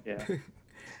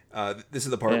 This is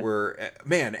the part where,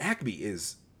 man, Acme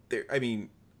is there. I mean,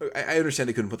 I understand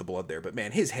they couldn't put the blood there, but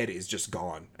man, his head is just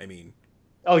gone. I mean,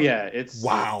 Oh yeah, it's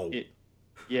wow.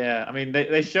 yeah, I mean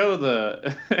they show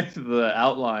the the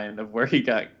outline of where he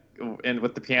got, and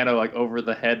with the piano like over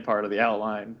the head part of the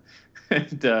outline,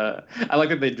 and I like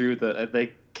that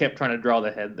they kept trying to draw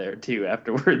the head there too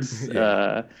afterwards.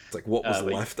 Yeah. It's like what was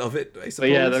left of it, I suppose. But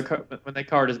yeah, when they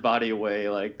carved his body away,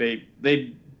 like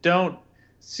they don't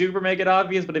super make it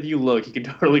obvious, but if you look, you can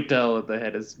totally tell that the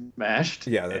head is smashed.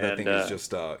 Yeah, that thing is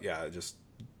just just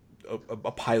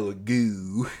a pile of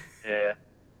goo. Yeah.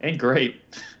 Ain't great.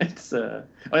 It's it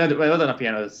wasn't a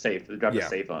piano, it was safe. They dropped a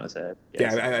safe on his head. Yeah,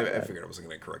 I figured I wasn't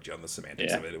going to correct you on the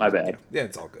semantics of it. My bad. Yeah,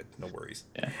 it's all good. No worries.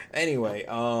 Yeah. Anyway,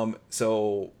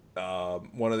 so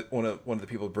one of the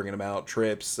people bringing him out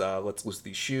trips. Let's list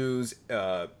these shoes.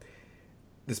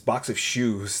 This box of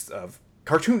shoes of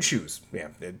cartoon shoes.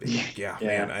 Man, man.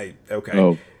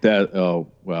 Okay.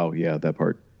 Well, yeah, that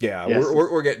part. Yeah, yes.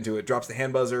 we're getting to it. Drops the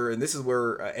hand buzzer, and this is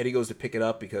where Eddie goes to pick it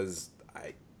up because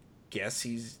I guess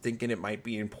he's thinking it might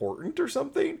be important or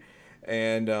something,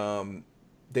 and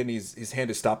then his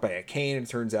hand is stopped by a cane, and it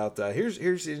turns out here's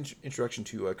the introduction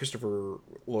to Christopher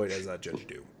Lloyd as Judge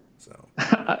Doom. So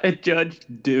Judge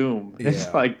Doom. Yeah.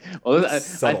 It's like, well, I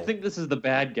think this is the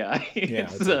bad guy. Yeah,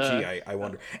 it's gee, I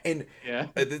wonder. And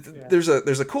there's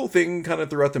a cool thing kind of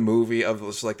throughout the movie of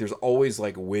just like there's always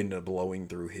like wind blowing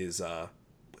through his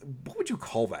what would you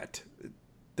call that?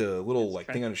 The little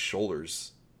thing on his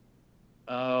shoulders.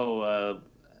 Oh,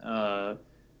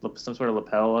 some sort of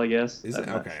lapel, I guess. Is it?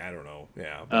 Okay, I don't know.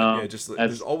 Yeah, but just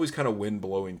there's always kind of wind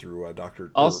blowing through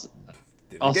Dr.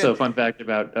 Also, fun fact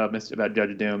about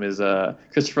Judge Doom is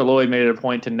Christopher Lloyd made it a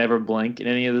point to never blink in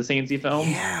any of the scenes he filmed.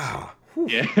 Yeah. Whew.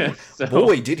 Yeah. So,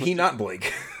 boy, did he not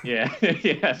blink. Yeah,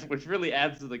 yeah, which really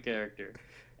adds to the character.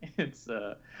 It's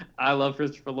I love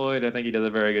Christopher Lloyd. I think he does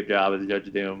a very good job as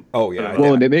Judge Doom. Oh yeah.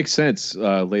 Well, and it makes sense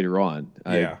later on.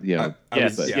 Yes,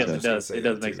 it does. It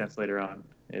does make sense later on.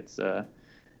 It's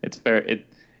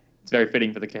very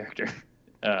fitting for the character.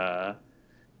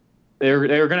 They were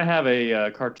going to have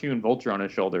a cartoon vulture on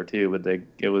his shoulder too, but they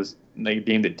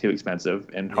deemed it too expensive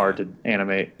and hard to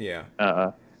animate. Yeah.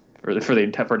 For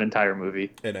an entire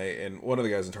movie. And one of the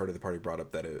guys in Tardy the Party brought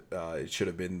up that it should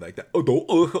have been like the adult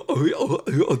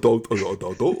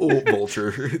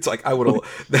vulture. It's like I would have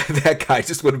that guy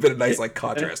just would have been a nice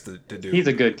contrast to do.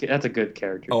 That's a good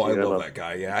character. Oh, I love that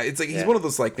guy. Yeah, it's like he's one of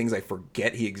those things I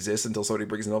forget he exists until somebody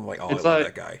brings him up. I'm like, I love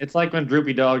that guy. It's like when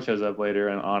Droopy Dog shows up later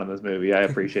on in this movie. I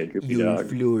appreciate Droopy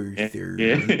Dog.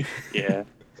 Yeah.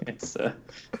 It's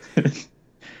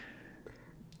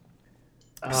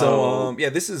So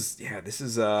this is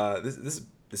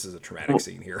a traumatic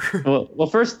scene here. well,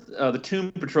 first the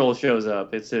Tomb Patrol shows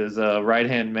up. It's his right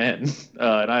hand men,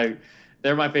 and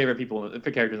they're my favorite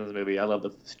characters in this movie. I love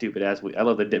the stupid ass. I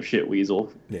love the dipshit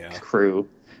weasel crew.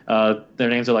 Their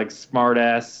names are like smart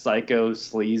ass, psycho,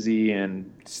 sleazy,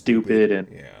 and stupid, and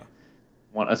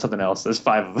something else. There's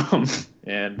 5 of them,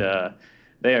 and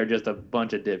they are just a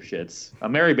bunch of dipshits. A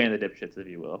merry band of dipshits, if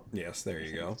you will. Yes, there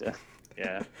you go.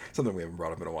 Yeah. Something we haven't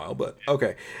brought up in a while, but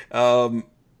okay. So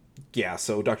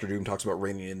Dr. Doom talks about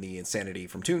reining in the insanity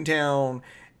from Toontown,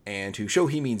 and to show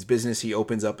he means business, he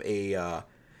opens up a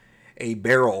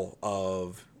barrel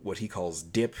of what he calls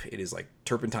dip. It is like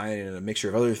turpentine and a mixture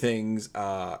of other things,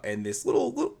 and this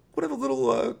little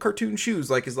cartoon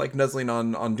shoes is nuzzling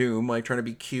on Doom, like trying to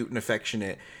be cute and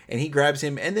affectionate, and he grabs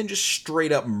him and then just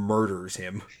straight up murders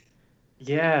him.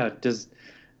 Yeah, just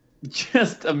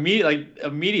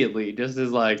immediately just is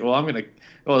like, well,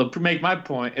 to make my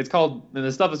point, it's called, and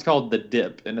the stuff is called the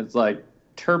dip, and it's like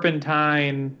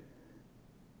turpentine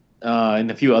and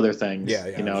a few other things,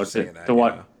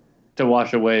 to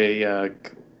wash away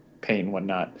paint and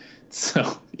whatnot.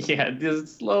 So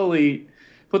just slowly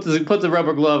puts the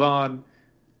rubber glove on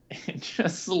and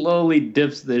just slowly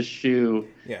dips this shoe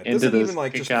into doesn't this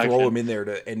even just throw him in there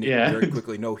to end it very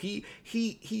quickly. No, he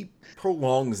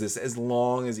prolongs this as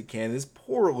long as he can. This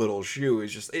poor little shoe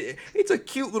is just it's a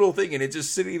cute little thing, and it's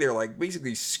just sitting there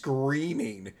basically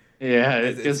screaming.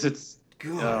 Yeah, because it's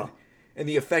good. Oh. And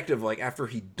the effect of after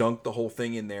he dunked the whole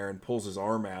thing in there and pulls his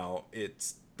arm out,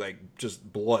 it's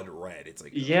just blood red. It's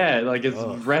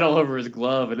it's red all over his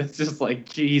glove, and it's just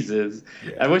Jesus.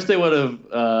 I wish they would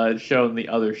have shown the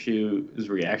other shoe's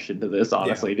reaction to this,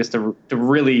 honestly, just to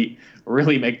really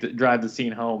drive the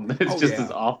scene home. It's just as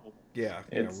awful. Yeah,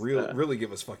 really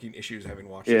give us fucking issues having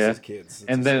watched this as kids.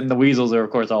 And then the weasels are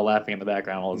of course all laughing in the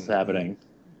background while this is happening.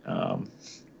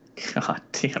 God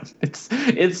damn,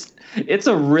 it's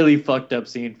a really fucked up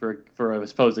scene for a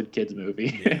supposed kids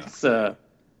movie. Yeah.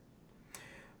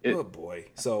 Oh boy.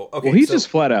 So okay. Well, he so, just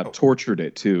flat out tortured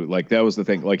it too. Like that was the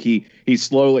thing. Like he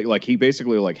slowly, like he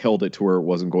basically like held it to where it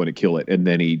wasn't going to kill it, and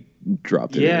then he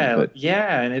dropped it. Yeah, But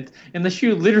yeah, and the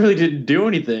shoe literally didn't do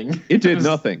anything. it did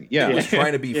nothing. Yeah. It was Yeah.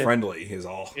 trying to be Yeah. friendly. Is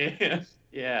all. Yeah,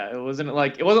 yeah. It wasn't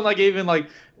like even like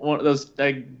one of those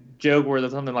like joke where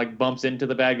there's something like bumps into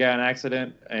the bad guy on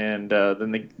accident, and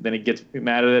then he gets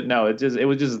mad at it. No, it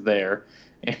was just there,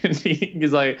 and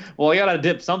he's like, well, I gotta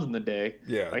dip something today.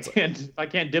 Yeah. If I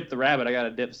can't dip the rabbit, I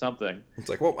gotta dip something. It's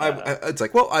like, well,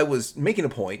 I was making a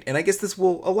point, and I guess this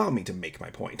will allow me to make my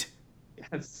point.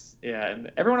 Yes, yeah,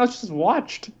 and everyone else just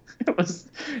watched. It was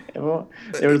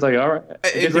like, all right. I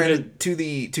guess And it granted, to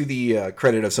the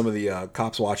credit of some of the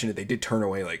cops watching it, they did turn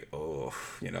away, like, oh,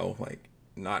 like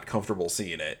not comfortable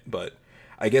seeing it. But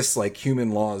I guess like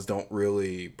human laws don't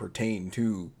really pertain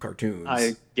to cartoons.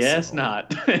 I guess so. not.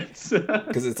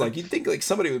 Because it's like you'd think like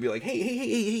somebody would be like,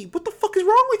 hey, what the fuck is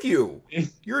wrong with you?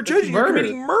 You're a judge. You're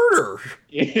committing murder.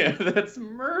 Yeah, that's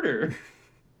murder.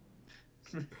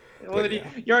 Well, yeah.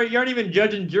 you aren't even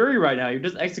judge and jury right now. You're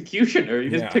just executioner.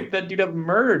 You just Yeah. picked that dude up and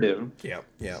murdered him. Yeah.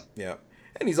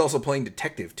 And he's also playing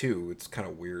detective too. It's kind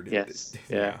of weird. Yes.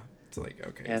 Yeah. It's like,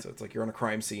 okay, Yeah. so it's like you're on a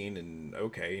crime scene, and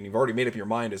you've already made up your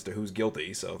mind as to who's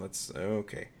guilty, so that's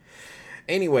okay.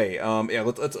 Anyway, yeah,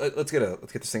 let's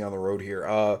get this thing on the road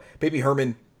here. Baby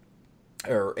Herman,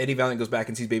 or Eddie Valiant goes back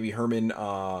and sees Baby Herman.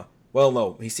 Well,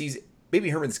 no, he sees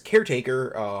Baby Herman's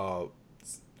caretaker.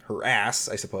 Her ass,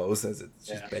 I suppose, as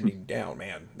she's bending down.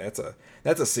 Man, that's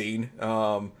a scene.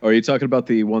 Are you talking about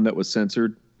the one that was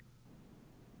censored?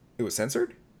 It was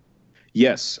censored?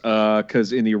 Yes,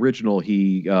 because in the original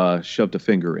he shoved a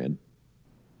finger in.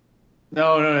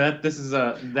 No, this is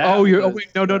that. Oh,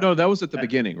 wait, no, that was at the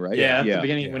beginning, right? Yeah, at the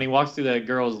beginning when he walks through that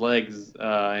girl's legs,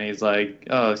 and he's like,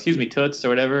 "Oh, excuse me, toots," or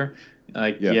whatever.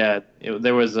 Like,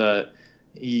 there was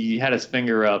he had his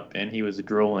finger up and he was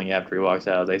drooling after he walks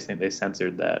out. They think they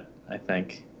censored that, I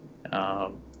think.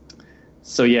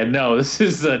 So yeah, no, this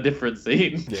is a different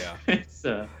scene. Yeah. It's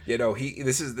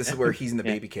this is where he's in the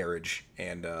baby carriage,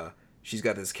 and she's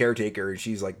got this caretaker, and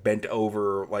she's like bent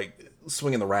over, like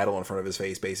swinging the rattle in front of his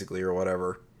face, basically, or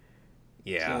whatever.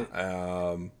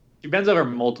 Yeah. She bends over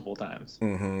multiple times.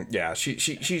 Mm-hmm. Yeah.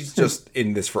 She's just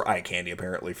in this for eye candy,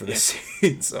 apparently, for this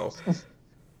scene. So.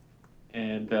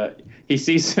 And he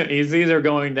sees her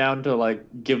going down to like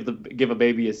give a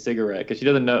baby a cigarette because he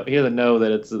doesn't know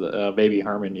that it's Baby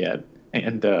Herman yet,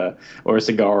 and or a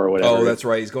cigar or whatever. Oh, that's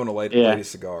right. He's going to light a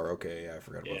cigar. Okay, yeah, I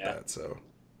forgot about that. So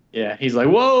yeah, he's like,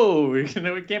 "Whoa, we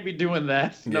can't be doing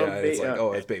that." No, it's like,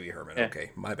 oh, it's Baby Herman. Yeah.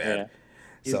 Okay, my bad. Yeah.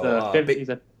 He's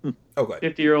a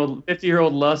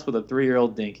 50-year-old lust with a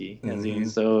 3-year-old dinky, as he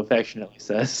so affectionately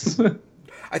says.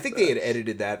 I think they had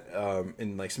edited that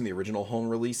in like some of the original home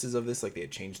releases of this, like they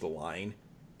had changed the line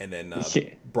and then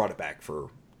brought it back for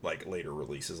like later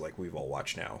releases, like we've all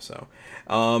watched now. So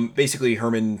basically,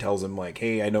 Herman tells him like,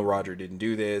 "Hey, I know Roger didn't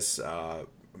do this.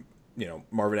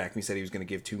 Marvin Acme said he was going to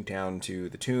give Toontown to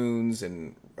the Toons,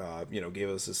 and gave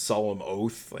us a solemn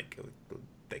oath. Like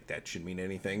that shouldn't mean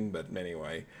anything, but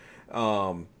anyway."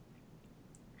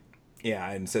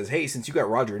 Yeah, and says, "Hey, since you got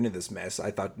Roger into this mess,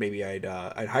 I thought maybe I'd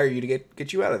hire you to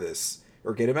get you out of this,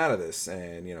 or get him out of this."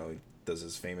 And he does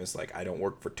his famous like, "I don't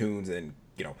work for Toons," and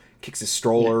kicks his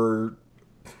stroller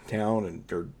down and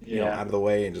out of the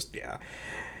way, and just man,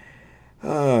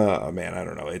 I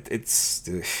don't know. It's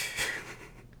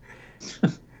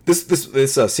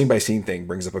this scene by scene thing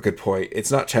brings up a good point.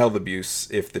 It's not child abuse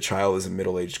if the child is a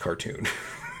middle-aged cartoon.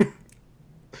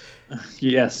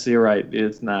 Yes, you're right.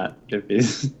 It's not. If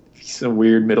he's a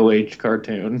weird middle-aged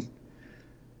cartoon.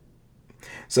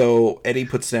 So Eddie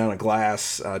puts down a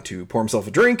glass to pour himself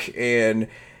a drink, and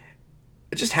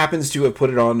it just happens to have put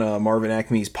it on Marvin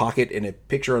Acme's pocket in a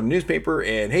picture on a newspaper.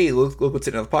 And hey, look what's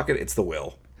in the pocket. It's the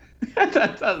will.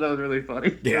 that was really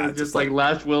funny. Yeah, it was just like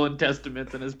last will and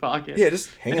testaments in his pocket. Yeah, just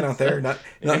hanging out there, not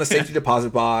in a safety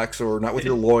deposit box or not with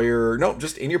your lawyer. No,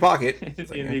 just in your pocket.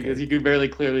 Because you could barely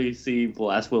clearly see the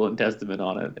last will and testament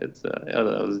on it. It's that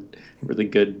was a really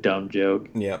good dumb joke.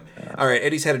 Yep. All right,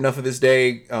 Eddie's had enough of this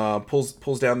day.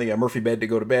 Pulls down the Murphy bed to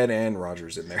go to bed, and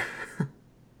Roger's in there.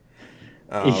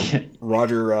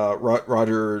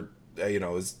 Roger,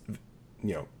 is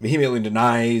vehemently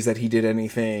denies that he did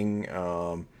anything.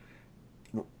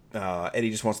 Eddie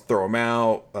just wants to throw him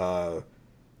out.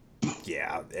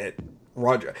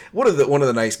 Roger. One of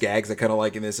the nice gags I kind of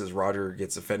like in this is Roger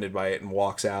gets offended by it and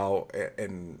walks out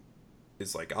and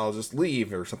is like, "I'll just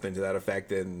leave" or something to that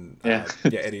effect. And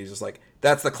Eddie's just like,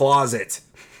 "That's the closet."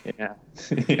 Yeah,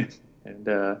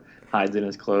 and hides in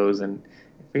his clothes, and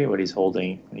I forget what he's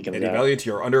holding when he comes Eddie out. Valiant,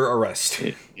 you're under arrest.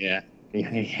 Yeah, He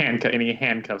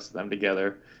handcuffs them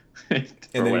together for And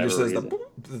then he just whatever says reason.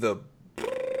 the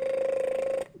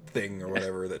thing or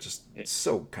whatever that just Yeah.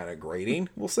 so kind of grating,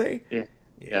 we'll say. Yeah.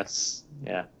 Yeah. Yes.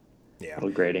 Yeah. Yeah. A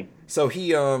little grating. So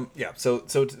he yeah, so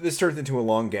this turns into a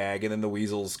long gag, and then the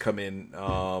weasels come in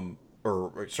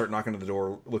or start knocking on the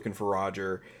door looking for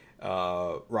Roger.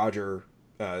 Roger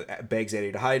begs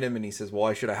Eddie to hide him, and he says, "Well,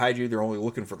 why should I hide you? They're only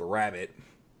looking for the rabbit,"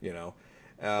 you know.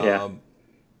 Yeah.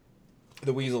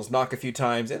 The weasels knock a few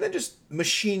times, and then just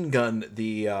machine gun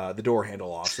the door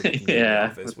handle off so they can get in the Yeah.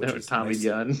 office, With which their is Tommy nice,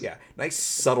 gun. yeah, nice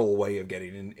subtle way of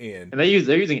getting in. And they're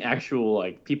using actual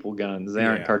like people guns. They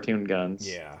aren't Yeah. cartoon guns.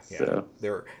 Yeah, yeah.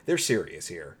 So They're serious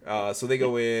here. So they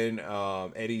go in.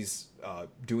 Eddie's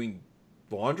doing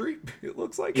laundry. It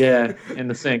looks like. yeah, in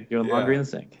the sink, doing Yeah. laundry in the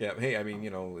sink. Yeah. Hey, I mean, you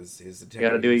know, his detective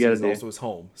gotta do what you gotta agency is do. also his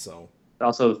home. So.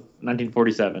 Also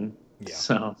 1947. Yeah.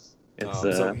 So it's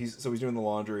So he's doing the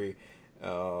laundry.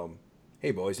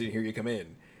 Hey boys, didn't hear you come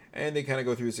in. And they kind of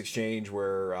go through this exchange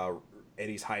where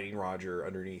Eddie's hiding Roger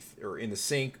underneath or in the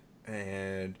sink,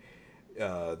 and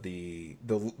the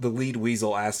lead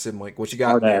weasel asks him like, "What you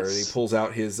got in there?" And he pulls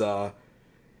out his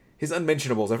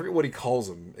unmentionables. I forget what he calls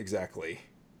them exactly.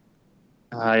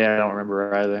 yeah, I don't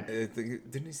remember either.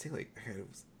 Didn't he say like? Let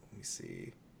me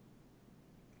see.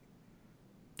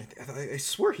 I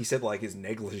swear he said like his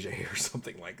negligee or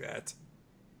something like that.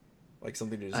 Like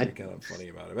something to just be kind of funny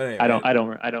about it. But anyway, I don't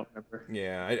remember.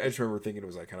 yeah, I just remember thinking it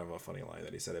was like kind of a funny line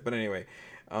that he said it. But anyway,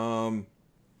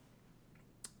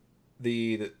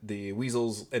 the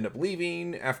weasels end up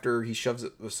leaving after he shoves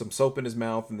some soap in his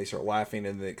mouth, and they start laughing,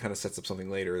 and it kind of sets up something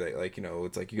later that, like, you know,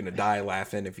 it's like you're gonna die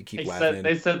laughing if you keep laughing.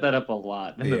 They set that up a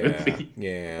lot in the movie.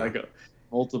 Yeah, like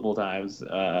multiple times.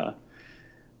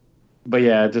 But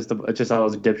yeah, just all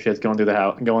those dipshits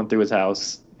going through his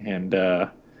house, and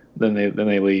then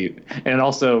they leave, and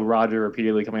also Roger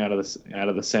repeatedly coming out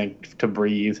of the sink to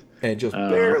breathe, and just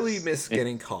barely miss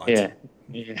getting caught. Yeah,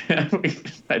 yeah,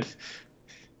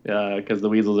 because the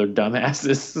weasels are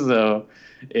dumbasses. So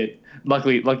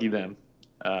lucky them.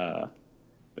 But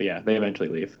yeah, they eventually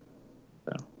leave.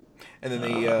 So. And then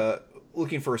they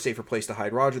looking for a safer place to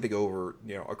hide Roger, they go over,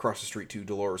 you know, across the street to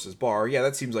Dolores's bar. Yeah,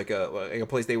 that seems like a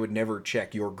place they would never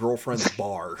check. Your girlfriend's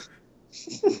bar.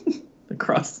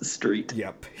 Across the street.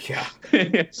 Yep. Yeah.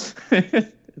 It's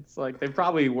like they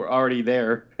probably were already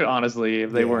there. Honestly,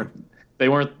 if they weren't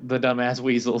the dumbass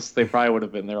weasels, they probably would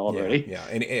have been there already. Yeah.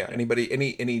 Anybody,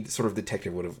 any sort of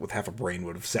detective with half a brain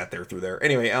would have sat there through there.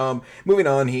 Anyway, moving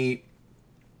on, he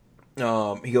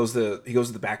goes to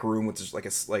the back room, which is like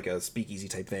a speakeasy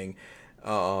type thing,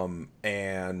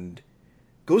 and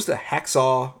goes to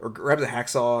hacksaw or grabs a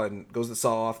hacksaw and goes to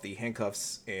saw off the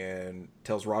handcuffs and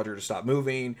tells Roger to stop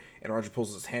moving, and Roger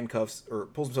pulls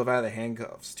himself out of the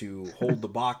handcuffs to hold the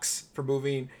box for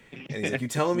moving, and he's like, "You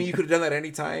telling me you could have done that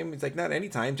any time?" He's like, "Not any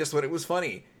time, just when it was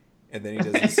funny." And then he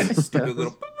does this stupid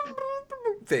little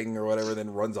thing or whatever,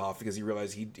 then runs off because he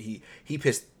realized he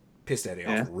pissed Eddie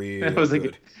off real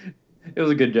good. It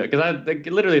was a good joke because I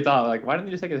literally thought, like, why didn't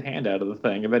he just take his hand out of the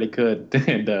thing? I bet he could.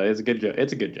 And it's a good joke.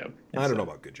 It's a good joke. I don't know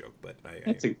about good joke, but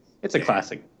it's a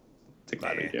classic. It's a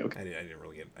classic joke. I didn't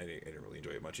really enjoy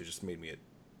it much. It just made me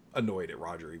annoyed at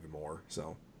Roger even more.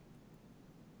 So,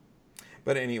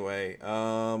 but anyway,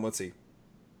 let's see.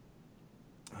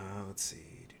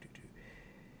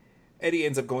 Eddie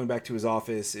ends up going back to his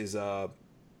office.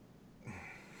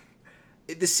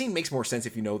 This scene makes more sense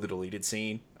if you know the deleted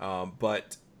scene,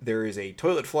 but there is a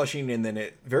toilet flushing, and then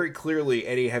it very clearly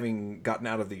Eddie having gotten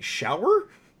out of the shower.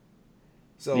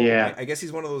 So yeah. I guess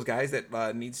he's one of those guys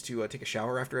that needs to take a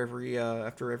shower after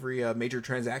every major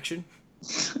transaction.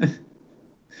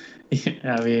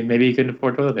 Yeah, I mean, maybe he couldn't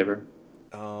afford toilet paper.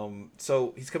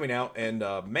 So he's coming out, and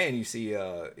man, you see,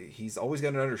 he's always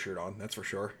got an undershirt on. That's for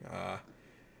sure.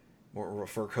 More of a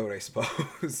fur coat, I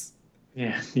suppose.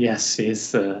 Yeah. Yes,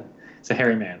 he's a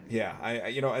hairy man. Yeah, I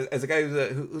you know, as a guy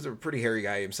who's a pretty hairy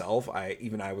guy himself, I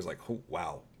was like, oh,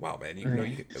 wow, man, you know,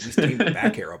 you could at least tame the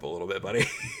back hair up a little bit, buddy.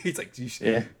 He's like,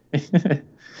 yeah.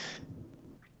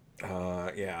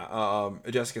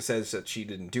 Jessica says that she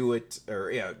didn't do it,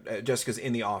 or Jessica's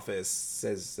in the office,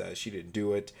 says she didn't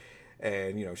do it,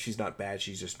 and you know, she's not bad,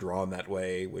 she's just drawn that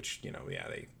way, which, you know,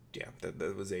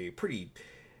 that was a pretty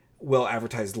well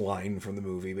advertised line from the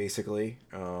movie, basically.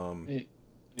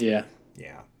 Yeah.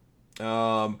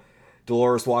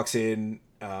 Dolores walks in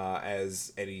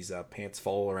as Eddie's pants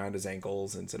fall around his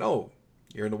ankles and said, "Oh,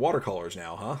 you're into watercolors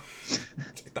now, huh?"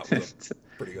 I thought was a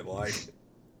pretty good line.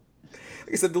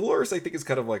 Like I said, Dolores, I think, is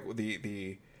kind of like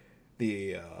the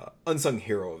unsung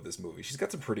hero of this movie. She's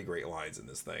got some pretty great lines in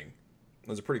this thing.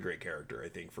 It's a pretty great character, I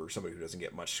think, for somebody who doesn't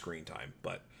get much screen time.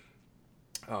 But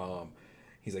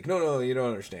He's like, no, you don't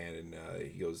understand. And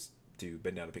he goes to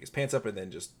bend down to pick his pants up and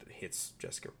then just hits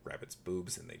Jessica Rabbit's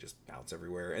boobs and they just bounce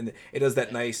everywhere. And it does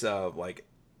that nice, drum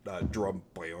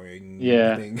boing thing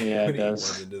yeah, when it he does.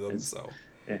 runs into them. So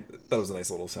Yeah. that was a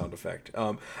nice little sound effect.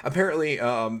 Apparently,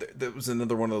 there was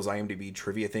another one of those IMDb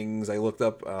trivia things I looked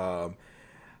up.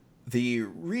 The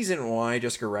reason why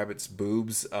Jessica Rabbit's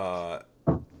boobs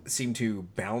seem to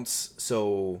bounce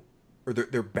so, or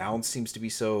their bounce seems to be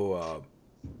so,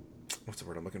 what's the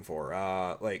word I'm looking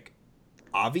for? Like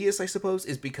obvious, I suppose,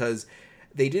 is because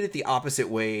they did it the opposite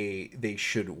way they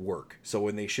should work. So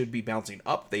when they should be bouncing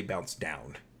up, they bounce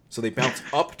down. So they bounce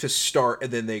up to start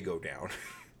and then they go down.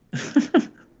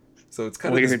 So it's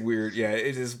kind of this weird, yeah,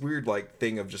 it's this weird like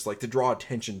thing of just like to draw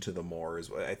attention to them more is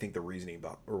what I think the reasoning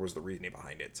was the reasoning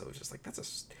behind it. So it's just like that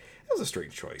was a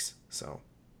strange choice. So,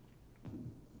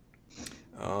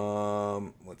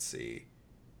 let's see.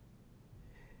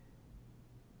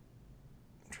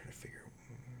 I'm trying to figure.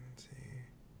 Let's see.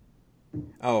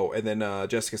 Oh, and then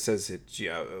Jessica says it.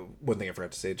 Yeah, one thing I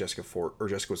forgot to say. Jessica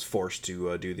was forced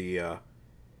to do the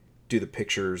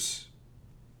pictures.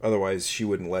 Otherwise, she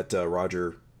wouldn't let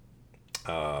Roger.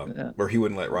 Or he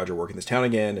wouldn't let Roger work in this town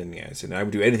again, and yeah, so I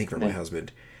would do anything for my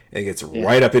husband, and it gets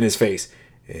right up in his face,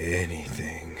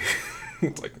 anything.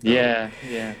 It's like, no.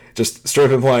 Yeah. Just straight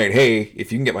up implying, hey,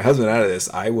 if you can get my husband out of this,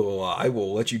 I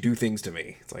will let you do things to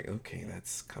me. It's like, okay,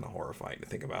 that's kind of horrifying to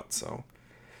think about. So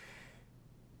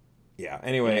yeah.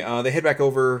 Anyway, they head back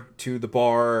over to the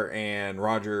bar, and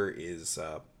Roger is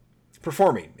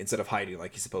performing instead of hiding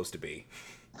like he's supposed to be.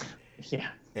 Yeah.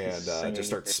 And just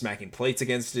starts smacking plates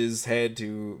against his head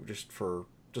just for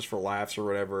laughs or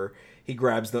whatever. He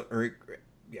grabs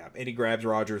and he grabs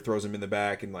Roger, throws him in the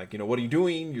back, and like, what are you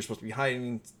doing? You're supposed to be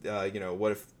hiding.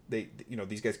 What if they,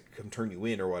 these guys come turn you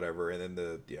in or whatever? And then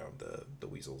the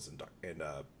weasels and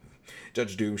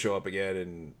Judge Doom show up again,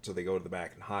 and so they go to the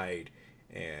back and hide.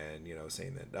 And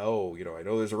saying that, I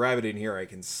know there's a rabbit in here. I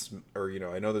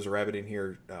know there's a rabbit in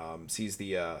here. Sees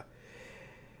the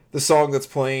song that's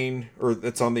playing, or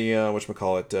that's on the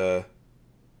whatchamacallit,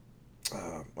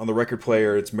 on the record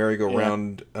player. It's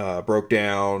merry-go-round broke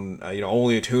down.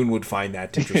 Only a tune would find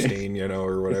that interesting,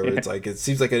 or whatever. It's like, it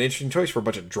seems like an interesting choice for a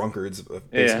bunch of drunkards,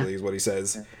 basically, is what he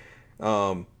says.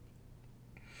 And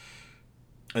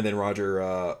then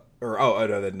Roger,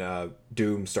 then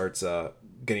Doom starts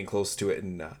getting close to it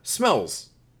and smells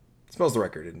the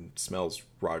record and smells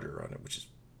Roger on it, which is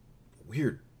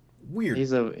weird.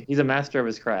 He's a master of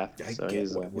his craft.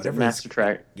 He's a master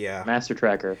tracker.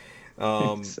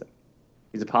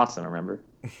 He's a possum, remember?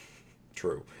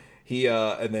 True. He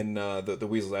and then the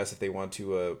weasels asked if they want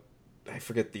to. I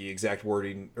forget the exact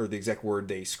wording or the exact word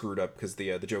they screwed up, because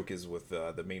the joke is with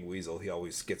the main weasel. He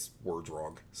always gets words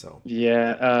wrong. So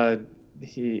yeah,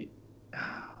 he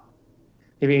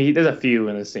does a few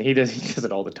in this scene. He does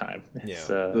it all the time.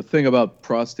 The thing about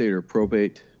prostate or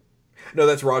probate. No,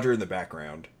 that's Roger in the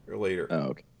background or later. Oh,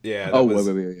 okay. Yeah. Wait.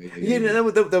 Yeah,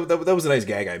 that was a nice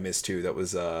gag I missed too. That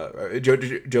was Joe.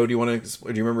 Do you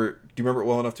remember it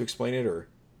well enough to explain it, or?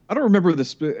 I don't remember the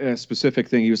specific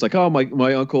thing. He was like, "Oh,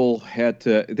 my uncle had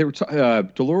to."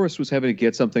 Dolores was having to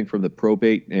get something from the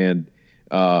probate, and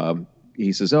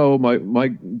he says, "Oh,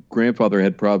 my grandfather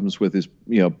had problems with his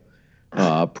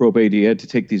probate. He had to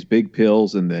take these big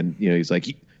pills, and then he's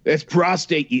like." That's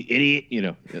prostate, you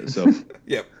idiot. So.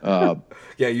 Yep.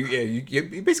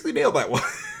 You basically nailed that one.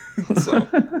 So,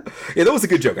 yeah, that was a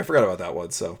good joke. I forgot about that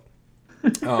one. So,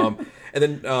 and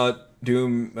then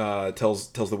Doom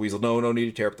tells the weasel, no need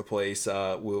to tear up the place.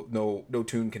 No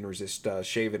tune can resist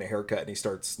shaving a haircut, and he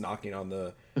starts knocking on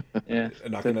the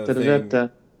knocking on the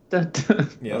thing.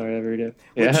 Yeah. Whatever you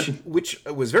do. Which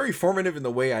was very formative in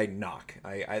the way I knock.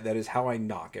 I that is how I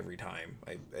knock every time.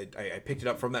 I picked it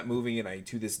up from that movie, and I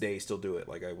to this day still do it.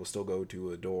 Like, I will still go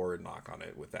to a door and knock on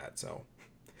it with that. So,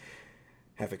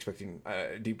 half expecting,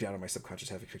 deep down in my subconscious,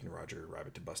 half expecting Roger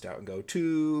Rabbit to bust out and go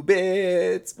 2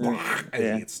 bits, as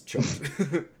he gets choked.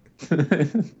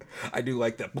 I do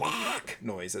like that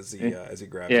noise as he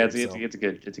grabs. Yeah, it's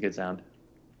a good sound.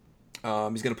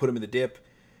 He's gonna put him in the dip.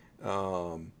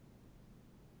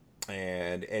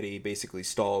 And Eddie basically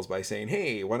stalls by saying,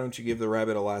 "Hey, why don't you give the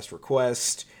rabbit a last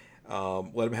request?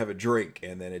 Let him have a drink."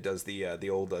 And then it does the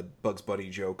old Bugs Bunny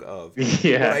joke of, "But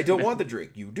I don't want the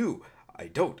drink. You do. I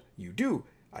don't. You do.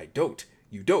 I don't.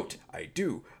 You don't. I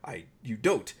do. You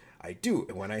don't. I do.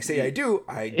 And when I say I do,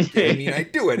 I mean I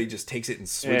do." And he just takes it and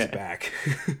swings back,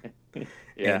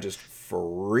 and just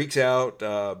freaks out,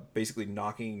 basically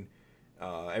knocking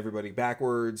everybody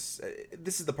backwards.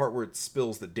 This is the part where it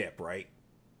spills the dip, right?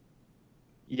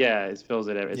 Yeah, it spills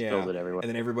it. It Yeah, spills it everywhere. and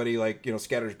then everybody like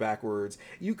scatters backwards.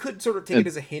 You could sort of take it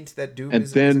as a hint that Doom and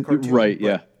is a then cartoon, right, but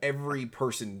yeah. every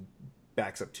person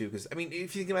backs up too. Because I mean,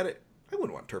 if you think about it, I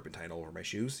wouldn't want turpentine all over my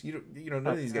shoes. None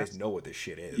of these guys know what this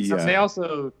shit is. Yeah. They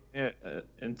also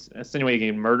insinuate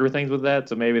you can murder things with that,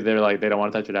 so maybe they're like they don't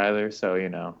want to touch it either. So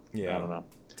Yeah. I don't know.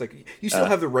 It's like you still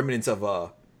have the remnants of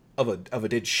a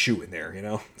dead shoe in there.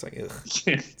 It's like ugh.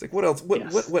 It's like what else?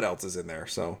 What else is in there?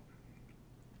 So,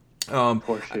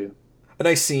 Poor shoe. a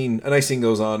nice scene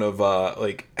goes on of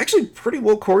like actually pretty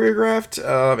well choreographed,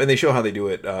 and they show how they do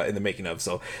it in the making of.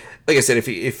 So, like I said, if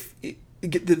you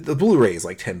get the Blu-ray is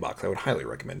like $10, I would highly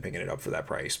recommend picking it up for that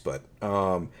price. But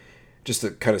just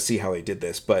to kind of see how they did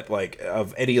this, but like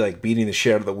of Eddie like beating the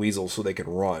shit out of the weasel so they can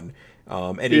run.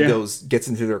 Eddie gets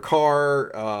into their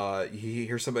car. He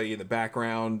hears somebody in the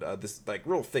background. This like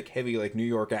real thick, heavy like New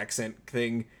York accent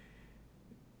thing.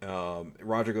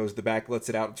 Roger goes to the back, lets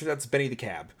it out. It turns out it's Benny the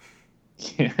Cab.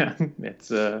 Yeah,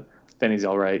 it's Benny's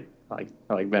all right. I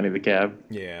like Benny the Cab.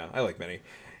 Yeah, I like Benny.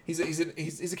 He's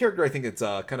a character I think that's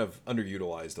kind of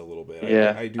underutilized a little bit.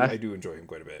 Yeah, I do enjoy him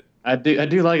quite a bit. I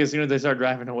do like as soon as they start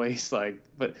driving away, it's like,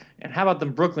 and how about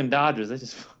them Brooklyn Dodgers? It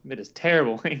is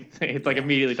terrible. It's like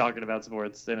immediately talking about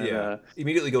sports. And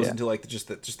immediately goes into like just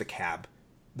the cab,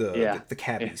 the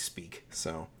cabbie speak.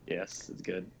 So yes, it's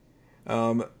good.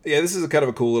 This is a kind of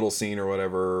a cool little scene or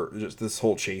whatever. Just this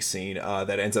whole chase scene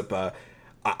that ends up.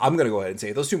 I'm gonna go ahead and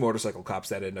say those two motorcycle cops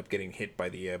that end up getting hit by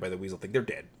the weasel thing, they're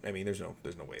dead. I mean, there's no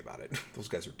way about it. Those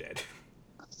guys are dead.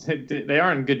 They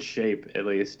are in good shape, at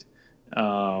least.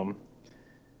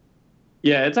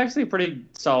 It's actually a pretty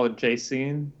solid chase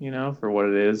scene, for what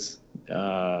it is.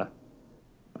 I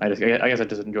guess I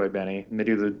just enjoy Benny. And they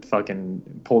do the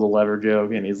fucking pull the lever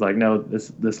joke, and he's like, "No,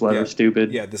 this lever's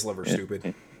stupid." Yeah, this lever's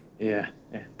stupid. Yeah,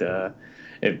 and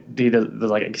he does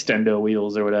like extendo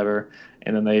wheels or whatever,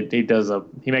 and then he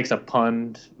makes a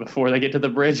pun before they get to the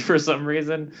bridge for some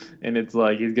reason, and it's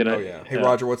like he's gonna. Oh yeah. Hey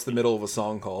Roger, what's the middle of a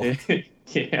song called?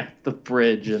 Yeah, the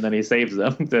bridge, and then he saves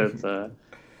them. That's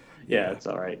it's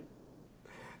all right.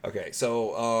 Okay,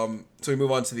 so we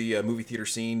move on to the movie theater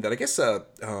scene that I guess I'm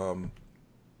trying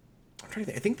to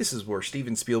think. I think this is where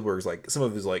Steven Spielberg's like some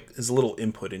of his little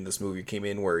input in this movie came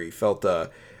in, where he felt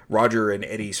Roger and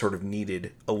Eddie sort of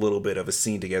needed a little bit of a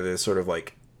scene together to sort of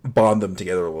like bond them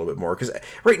together a little bit more, because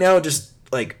right now just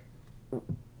like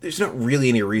there's not really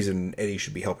any reason Eddie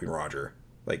should be helping Roger,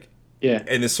 like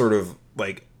and this sort of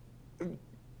like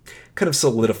kind of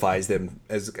solidifies them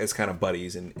as kind of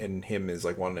buddies, and him is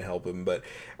like wanting to help him, but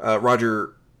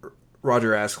Roger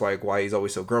asks like why he's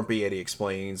always so grumpy. Eddie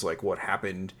explains like what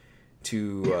happened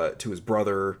to his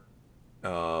brother.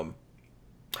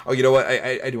 Oh, you know what?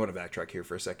 I do want to backtrack here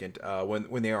for a second.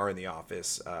 When they are in the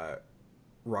office,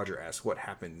 Roger asks what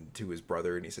happened to his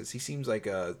brother, and he says he seems like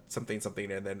something,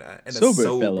 and then and a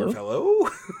sober fellow.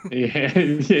 Yeah,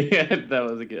 that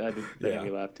was a good. I did make me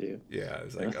laugh too. Yeah, I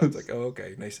was like, oh,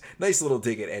 okay, nice little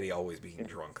dig at Eddie always being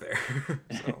drunk there.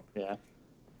 So. Yeah.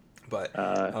 But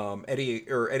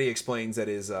Eddie explains that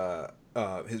his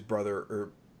brother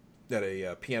or that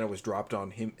a piano was dropped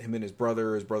on him and his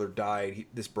brother. His brother died.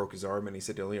 This broke his arm, and he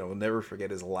said he'll never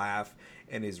forget his laugh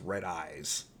and his red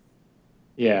eyes.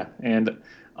 Yeah, and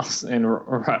also,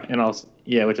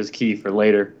 which is key for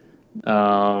later.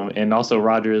 And also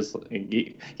Roger he's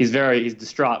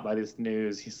distraught by this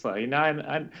news. He's like,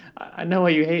 I know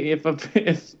why you hate me. If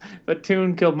a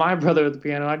tune killed my brother at the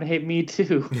piano, I'd hate me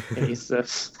too. And he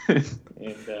says, I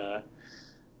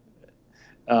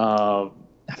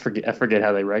forget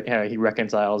how he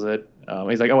reconciles it.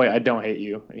 He's like, oh wait, I don't hate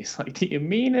you. And he's like, do you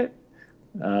mean it?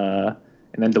 And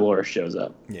then Dolores shows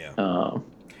up. Yeah.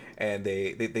 And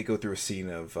they go through a scene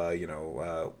of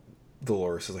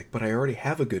Dolores is like, but I already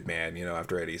have a good man,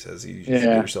 after Eddie says you should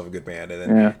get yourself a good man, and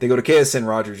then they go to kiss, and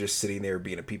Roger's just sitting there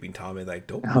being a peeping Tom and like,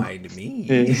 don't mind me.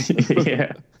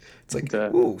 Yeah. It's like,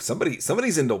 ooh,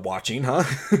 somebody's into watching, huh?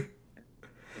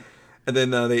 And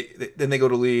then they go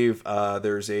to leave.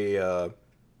 There's a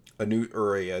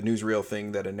newsreel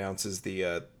thing that announces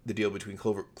the deal between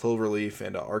Cloverleaf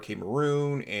and Arcade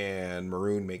Maroon, and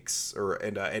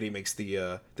Eddie makes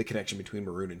the connection between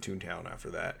Maroon and Toontown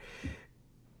after that.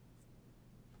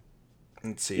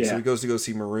 Let's see. Yeah. So he goes to go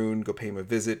see Maroon, go pay him a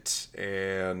visit,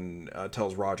 and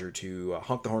tells Roger to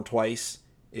honk the horn twice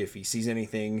if he sees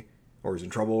anything or is in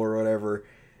trouble or whatever.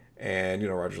 And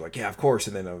Roger's like, yeah, of course.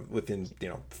 And then within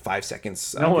 5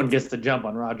 seconds, no one gets to jump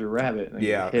on Roger Rabbit. And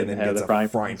and then gets a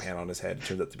frying pan on his head. It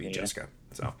turns out to be Jessica.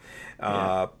 So,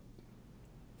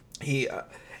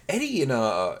 Eddie in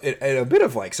a bit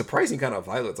of like surprising kind of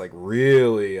violence, like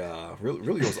really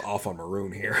goes off on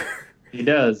Maroon here. He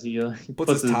does. He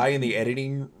Puts his tie in the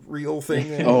editing reel thing.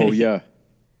 There. Oh yeah.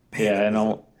 Man, yeah, and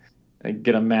I'll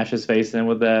get him mash his face in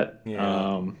with that.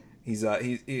 Yeah. He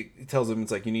tells him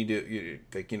it's like you need to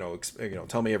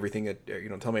tell me everything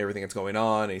that's going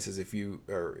on. And he says if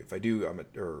I do I'm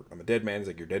a dead man. He's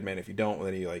like, you're a dead man if you don't. And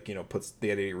then he puts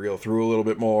the editing reel through a little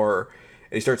bit more,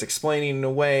 and he starts explaining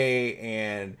away,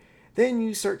 and then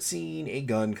you start seeing a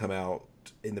gun come out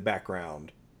in the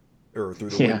background or through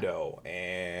the window.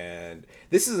 And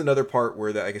this is another part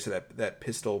where like I said, that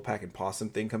pistol packing possum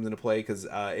thing comes into play, because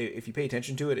if you pay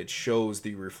attention to it, it shows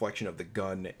the reflection of the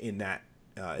gun in that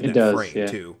frame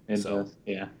too. It does.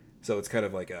 Yeah. So it's kind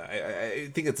of like I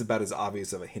think it's about as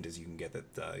obvious of a hint as you can get that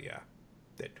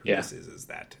who this is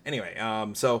that. Anyway,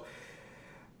 so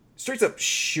straight up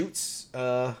shoots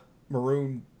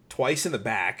Maroon twice in the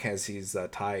back as his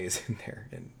tie is in there,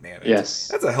 and man,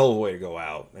 that's a hell of a way to go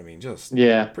out. I mean, just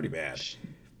pretty bad.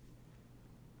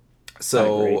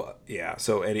 So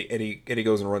so Eddie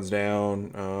goes and runs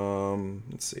down.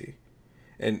 Let's see,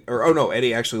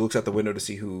 Eddie actually looks out the window to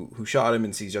see who shot him,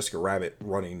 and sees Jessica Rabbit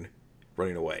running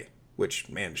away. Which,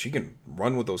 man, she can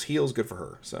run with those heels. Good for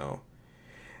her. So,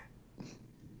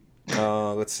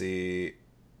 let's see.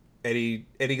 Eddie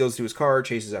goes to his car,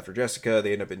 chases after Jessica.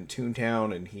 They end up in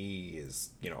Toontown, and he is,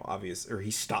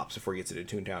 he stops before he gets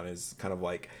into Toontown. Is kind of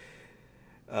like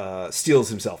steals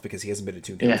himself because he hasn't been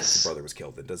to Toontown since his brother was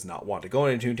killed, and does not want to go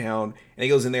into Toontown. And he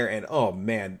goes in there, and oh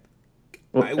man,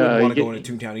 I wouldn't want to go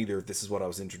into Toontown either if this is what I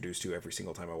was introduced to every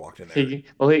single time I walked in there.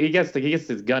 He gets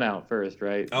his gun out first,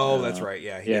 right? Oh, that's right.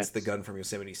 Yeah, he gets the gun from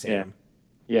Yosemite Sam.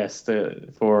 Yeah. Yes,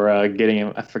 for getting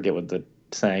him. I forget what the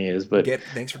saying is, but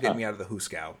thanks for getting me out of the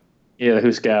Hooskow. Yeah, the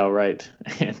Hooskow, right?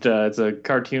 And it's a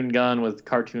cartoon gun with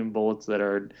cartoon bullets that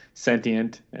are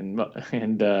sentient,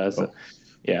 so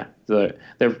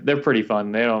they're pretty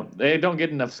fun. They don't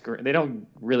get enough screen. They don't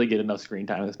really get enough screen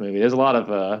time in this movie. There's a lot of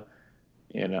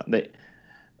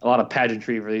a lot of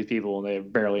pageantry for these people, and they're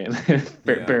barely in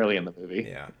the movie.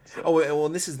 Yeah. So. Oh well,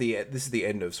 and this is the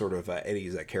end of sort of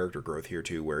Eddie's character growth here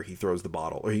too, where he throws the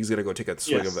bottle, or he's gonna go take a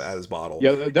swig at his bottle.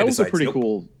 Yeah, that was a pretty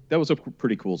cool. That was a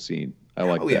pretty cool scene. I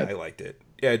liked that. Yeah, I liked it.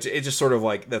 Yeah, it just sort of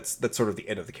like that's sort of the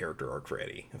end of the character arc for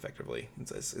Eddie. Effectively,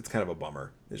 it's kind of a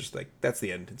bummer. It's just like that's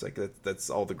the end. It's like that's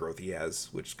all the growth he has,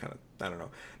 which kind of I don't know.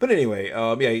 But anyway,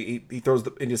 he throws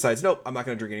and decides, nope, I'm not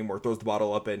going to drink anymore. Throws the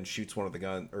bottle up and shoots one of the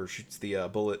gun or shoots the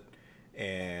bullet.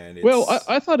 And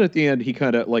I thought at the end he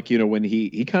kind of when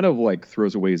he kind of like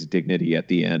throws away his dignity at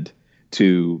the end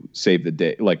to save the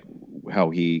day, like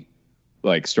how he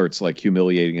like starts like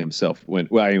humiliating himself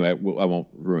anyway, I won't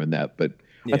ruin that, but.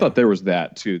 Yeah. I thought there was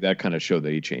that too. That kind of showed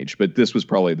that he changed, but this was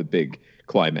probably the big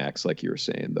climax, like you were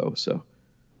saying, though. So,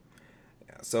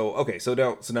 yeah. So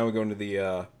now we go into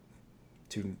the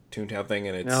Toontown thing,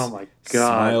 and it's oh my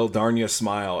god, Smile Darnya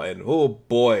Smile, and oh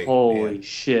boy, holy man.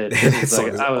 shit!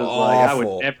 I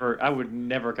would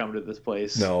never come to this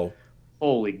place. No.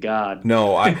 Holy God!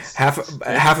 No, half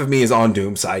of me is on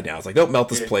Doom's side now. It's like, don't melt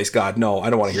this place, God. No, I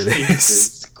don't want to hear this.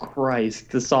 Jesus Christ,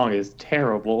 this song is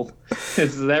terrible.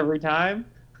 This is every time.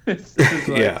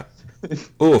 Yeah.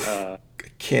 Oof. I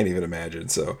can't even imagine.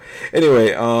 So,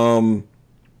 anyway,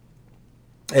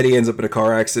 Eddie ends up in a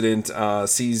car accident.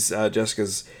 Sees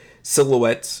Jessica's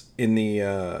silhouette in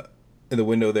the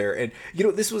window there, and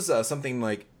this was something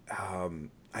like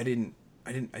I didn't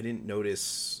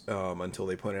notice until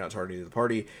they pointed out to the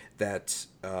party that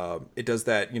it does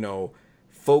that,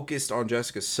 focused on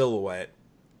Jessica's silhouette,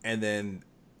 and then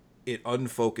it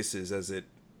unfocuses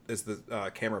as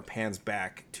the camera pans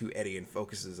back to Eddie and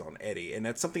focuses on Eddie. And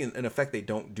that's something, in effect, they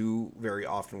don't do very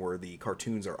often, where the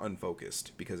cartoons are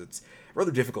unfocused, because it's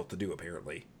rather difficult to do,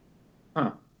 apparently.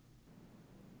 Huh.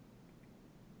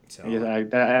 So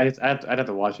I'd have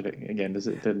to watch it again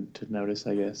to notice,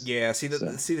 I guess. Yeah, see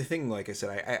the thing, like I said,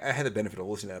 I had the benefit of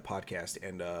listening to that podcast,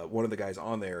 and one of the guys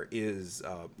on there is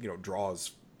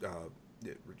draws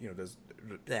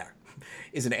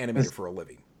is an animator for a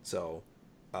living. So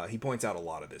he points out a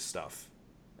lot of this stuff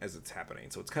as it's happening.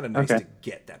 So it's kind of nice to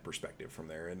get that perspective from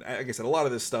there. And like I said, a lot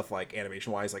of this stuff, like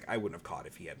animation wise, like I wouldn't have caught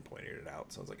if he hadn't pointed it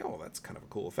out. So I was like, oh, that's kind of a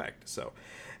cool effect. So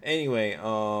anyway,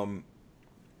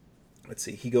 let's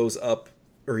see. He goes to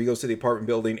the apartment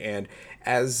building, and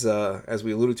as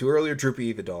we alluded to earlier,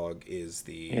 Droopy the dog is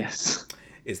the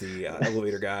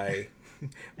elevator guy.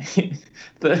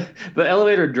 the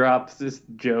elevator drops. This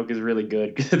joke is really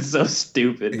good because it's so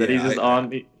stupid that he's just on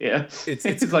the It's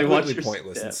like completely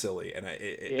pointless and silly, and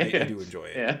I do enjoy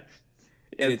it. Yeah.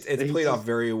 And it's played off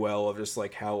very well, of just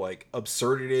like how like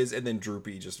absurd it is, and then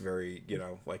Droopy just very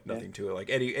like nothing to it.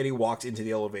 Like Eddie walks into the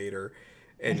elevator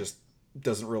and just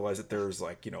doesn't realize that there's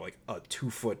like like a 2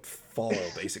 foot fall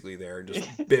basically there, and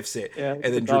just biffs it, Yeah, and the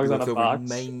then Droopy dog's on looks a over, box.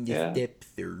 mind your Yeah. step,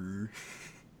 sir.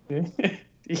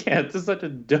 Yeah, it's just such a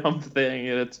dumb thing,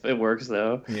 and it works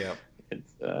though. Yeah.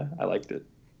 It's I liked it.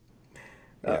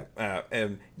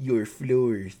 And your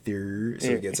floor, sir.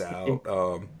 So he gets out,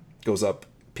 goes up,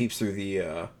 peeps through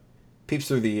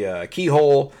the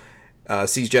keyhole,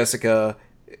 sees Jessica,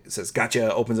 says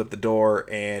 "Gotcha," opens up the door,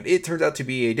 and it turns out to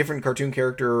be a different cartoon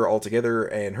character altogether,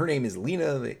 and her name is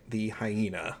Lena the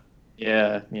hyena.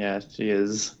 Yeah, she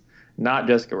is not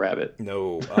Jessica Rabbit.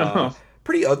 No,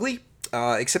 pretty ugly.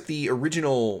 Except the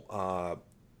original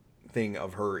thing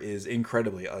of her is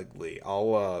incredibly ugly.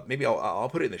 I'll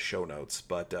put it in the show notes,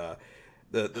 but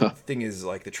the thing is,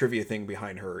 like, the trivia thing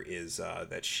behind her is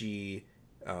that she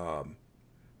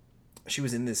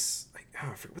was in this, like,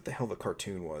 I forget what the hell the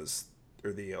cartoon was,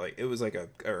 or the it was like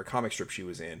a comic strip she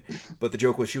was in, but the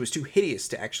joke was she was too hideous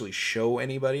to actually show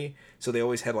anybody, so they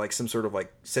always had like some sort of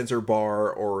like censor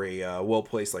bar or a well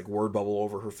placed like word bubble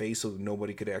over her face so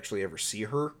nobody could actually ever see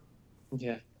her.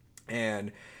 Yeah.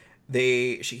 And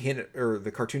the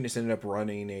cartoonist ended up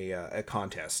running a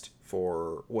contest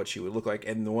for what she would look like,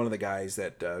 and one of the guys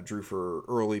that drew for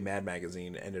early Mad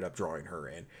Magazine ended up drawing her.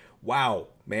 And wow,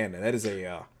 man, that is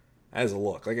a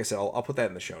look. Like I said, I'll put that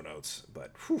in the show notes.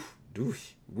 But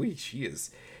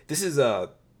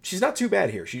she's not too bad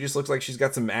here. She just looks like she's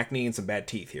got some acne and some bad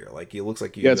teeth here. Like, it looks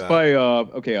like you. Yeah, it's by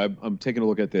okay. I'm taking a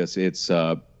look at this. It's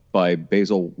by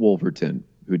Basil Wolverton,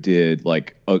 who did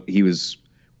he was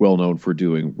well known for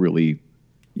doing really,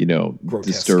 grotesque,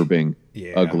 disturbing,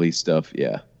 ugly stuff.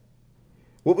 Yeah.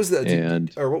 What was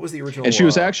what was the original? And she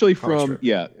was actually from she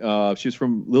was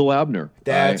from Lil Abner.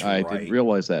 That's I right. didn't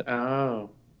realize that. Oh,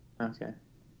 okay.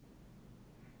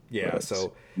 Yeah. But,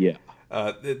 so yeah.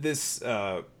 This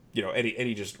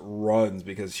Eddie just runs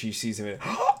because she sees him.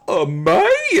 A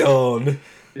man.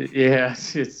 Yeah,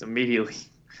 it's immediately.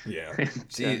 Yeah,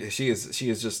 she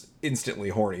is just instantly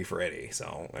horny for Eddie.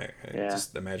 So I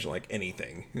just imagine like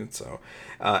anything. And so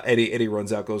Eddie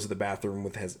runs out, goes to the bathroom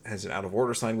has an out of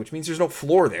order sign, which means there's no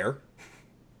floor there.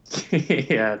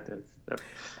 Yeah.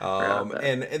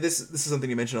 And this is something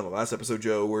you mentioned on the last episode,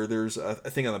 Joe, where there's a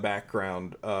thing on the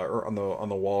background or on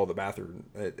the wall of the bathroom.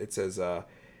 It says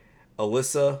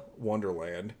Alyssa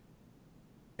Wonderland,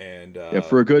 and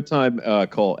for a good time,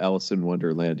 call Alice in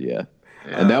Wonderland. Yeah.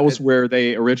 And that was where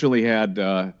they originally had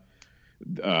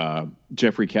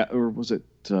Jeffrey or was it?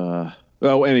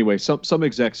 Anyway, some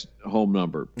exec's home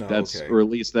number. That's or at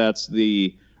least that's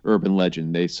the urban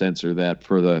legend. They censor that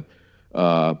for the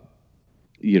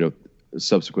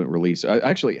subsequent release.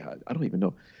 I don't even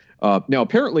know. Now,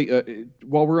 apparently,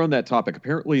 while we're on that topic,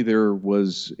 apparently there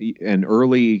was an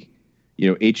early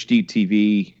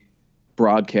HDTV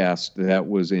broadcast that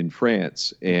was in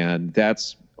France, and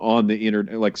that's on the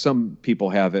internet. Like, some people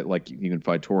have it, like you can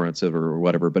find torrents of it or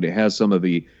whatever, but it has some of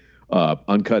the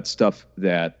uncut stuff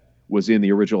that was in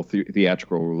the original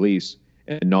theatrical release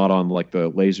and not on like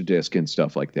the Laserdisc and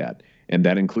stuff like that. And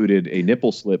that included a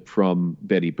nipple slip from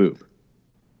Betty Boop.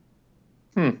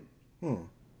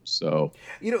 So,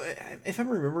 if I'm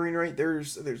remembering right,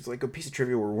 there's like a piece of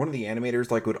trivia where one of the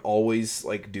animators like would always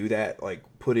like do that, like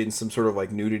put in some sort of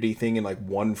like nudity thing in like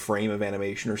one frame of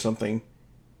animation or something.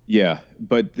 Yeah,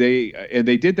 but they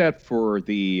did that for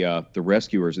the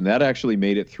Rescuers, and that actually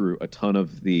made it through a ton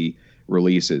of the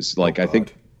releases. Like, I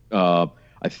think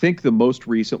the most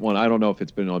recent one, I don't know if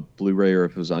it's been on Blu-ray or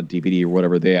if it was on DVD or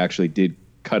whatever, they actually did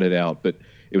cut it out. But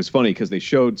it was funny because they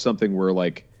showed something where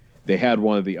like they had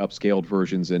one of the upscaled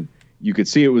versions, and you could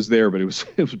see it was there, but it was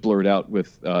blurred out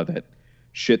with that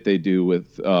shit they do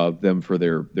with them for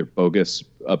their bogus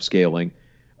upscaling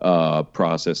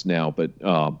process now. But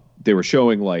they were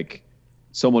showing like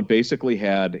someone basically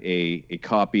had a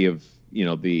copy of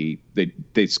they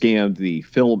scanned the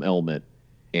film element,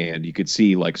 and you could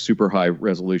see like super high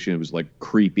resolution. It was like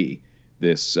creepy,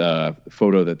 this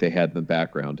photo that they had in the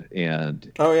background.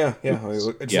 And I just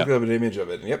looked up an image of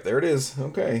it, and yep, there it is.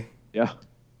 Okay. Yeah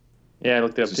I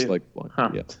looked it up too. Like,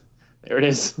 yeah, there it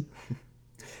is.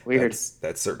 Weird.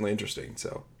 That's certainly interesting.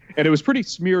 So, and it was pretty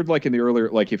smeared, like in the earlier,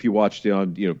 like if you watched it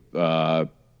on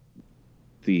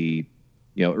the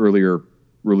earlier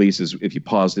releases, if you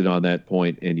paused it on that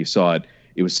point and you saw it,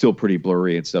 it was still pretty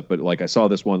blurry and stuff. But like I saw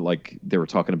this one, like they were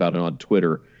talking about it on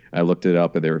Twitter. I looked it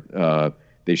up, and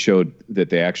they showed that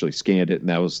they actually scanned it, and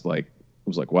that was like, I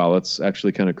was like, wow, that's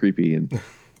actually kind of creepy. And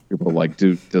people were like,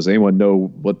 does anyone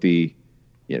know what the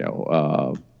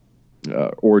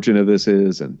origin of this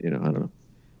is? And I don't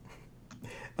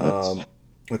know.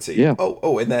 Let's see. Yeah.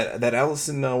 Oh, and that Alice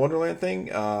in Wonderland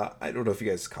thing. I don't know if you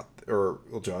guys caught or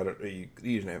well, Joe, you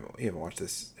haven't watched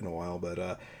this in a while,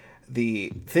 but the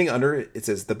thing under it, it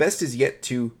says the best is yet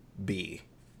to be.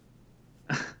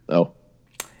 Oh,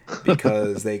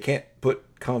 because they can't put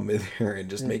cum in there and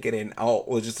just make it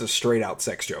just a straight out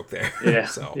sex joke there. Yeah.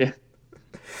 So yeah.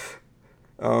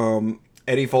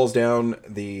 Eddie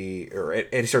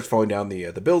Eddie starts falling down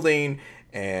the building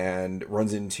and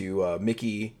runs into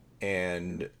Mickey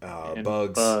and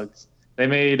Bugs. They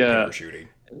made parachuting.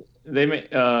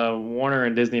 Warner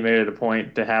and Disney made it a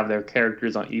point to have their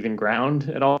characters on even ground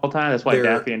at all times. That's why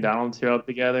Daffy and Donald show up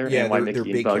together. Yeah, and why they're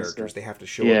Mickey big and Bugs characters. They have to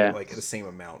show up like at the same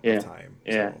amount of time.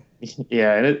 Yeah, so.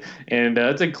 yeah, and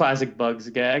it's a classic Bugs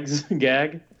gag.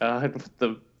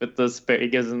 With the spare, he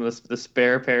gives them the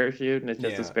spare parachute, and it's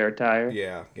just a spare tire.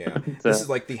 Yeah. This is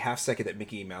like the half second that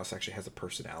Mickey Mouse actually has a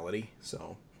personality.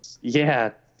 So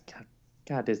yeah.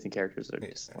 God, Disney characters are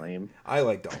just lame. I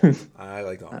like Donald. I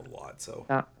like Donald a lot. So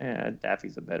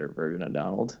Daffy's a better version of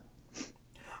Donald.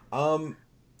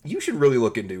 You should really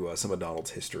look into some of Donald's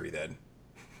history then.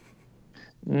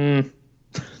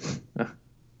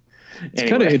 It's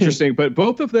kind of interesting, but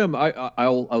both of them,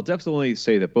 I'll definitely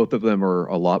say that both of them are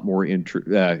a lot more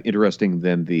interesting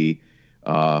than the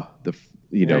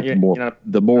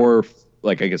more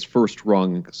like I guess first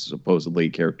rung supposedly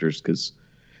characters, because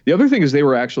the other thing is they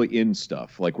were actually in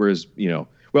stuff, like whereas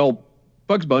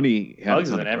Bugs Bunny had Bugs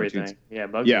is in everything. Cartoons. Yeah,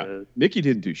 Bugs. Yeah, Mickey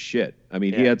didn't do shit. I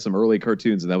mean, he had some early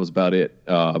cartoons, and that was about it.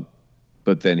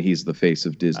 But then he's the face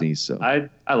of Disney. So I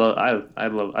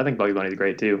think Bugs Bunny is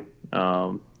great too.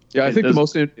 Yeah, I think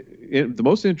the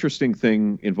most interesting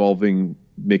thing involving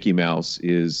Mickey Mouse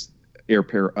is Air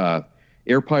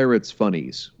Pirates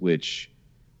Funnies, which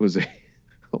was a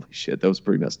holy shit, that was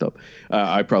pretty messed up.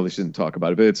 I probably shouldn't talk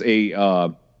about it, but it's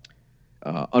a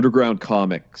underground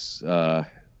comics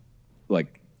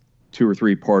like 2 or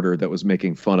 3 parter that was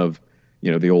making fun of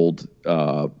the old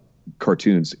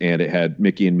cartoons, and it had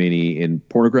Mickey and Minnie in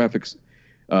pornographic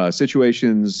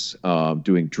situations,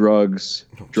 doing drug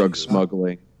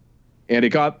smuggling. And it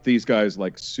got these guys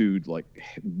like sued like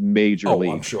majorly.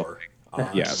 Oh, I'm sure.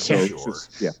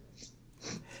 Sure.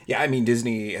 Yeah, I mean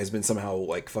Disney has been somehow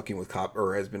like fucking with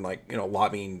has been like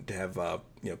lobbying to have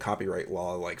copyright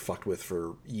law like fucked with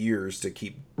for years to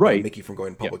keep Mickey from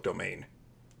going public domain.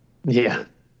 Yeah.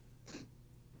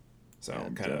 So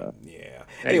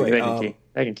Anyway,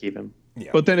 they can keep him.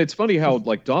 Yeah. But then it's funny how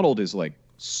like Donald is like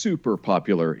super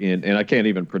popular and I can't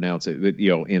even pronounce it.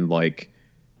 In like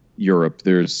Europe,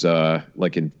 there's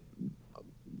like in.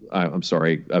 I'm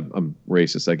sorry, I'm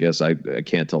racist. I guess I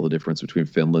can't tell the difference between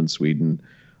Finland, Sweden,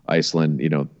 Iceland.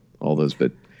 All those.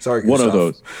 But sorry, one of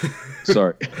those.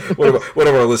 Sorry. one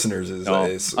of our listeners is.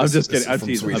 I'm just kidding. I'm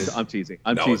teasing.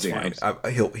 I'm teasing. It's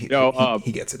fine.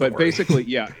 He gets it. But basically,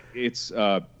 it's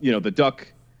the Duck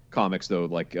comics though,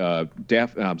 like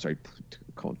I'm sorry,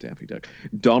 call him Daffy Duck,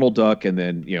 Donald Duck, and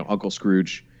then Uncle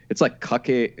Scrooge. It's like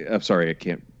I'm sorry, I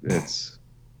can't.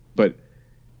 But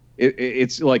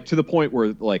it's like to the point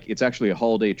where like it's actually a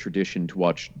holiday tradition to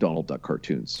watch Donald Duck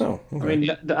cartoons. Oh, okay. I mean,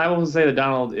 I will say that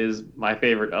Donald is my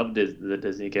favorite of the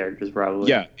Disney characters, probably.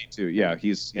 Yeah, me too. Yeah,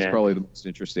 he's probably the most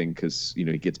interesting because he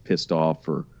gets pissed off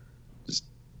or just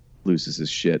loses his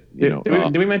shit.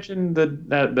 Did we mention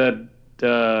that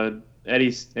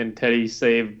Eddie and Teddy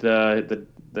saved the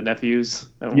nephews?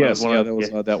 Yes, that was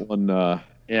that one.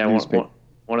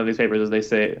 One of these papers is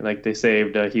they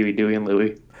saved Huey, Dewey, and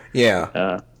Louie.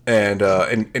 Yeah.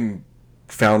 And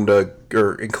found or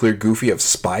cleared Goofy of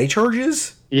spy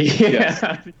charges.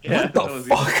 Yeah. What the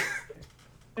fuck?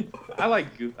 I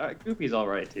like Goofy. Goofy's all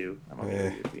right too. I'm okay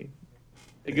with Goofy.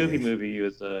 The Goofy movie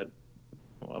was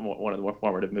one of the more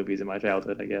formative movies in my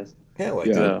childhood, I guess. Yeah, I liked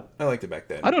it. I liked it back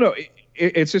then. I don't know.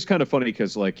 It's just kind of funny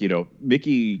because, like,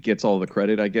 Mickey gets all the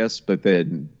credit, I guess, but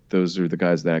then those are the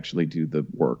guys that actually do the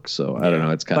work. So I don't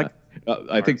know. It's kind of.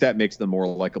 I think that makes them more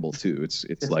likable too.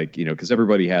 It's like because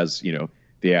everybody has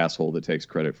the asshole that takes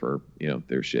credit for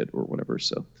their shit or whatever.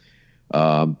 So,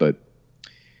 but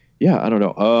yeah, I don't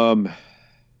know.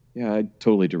 Yeah, I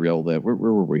totally derailed that. Where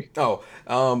were we? Oh,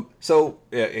 so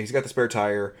yeah, he's got the spare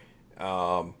tire.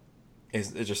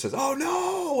 It just says, "Oh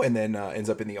no!" and then ends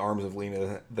up in the arms of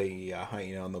Lena, the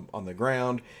hyena on the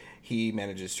ground. He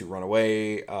manages to run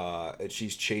away.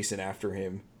 She's chasing after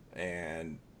him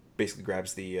and basically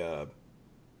grabs the.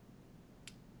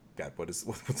 God, what's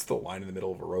the line in the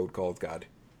middle of a road called? God.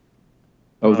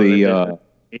 Oh, the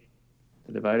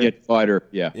divider. Yeah, divider.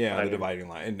 Yeah. Yeah, the dividing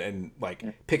line, and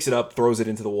picks it up, throws it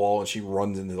into the wall, and she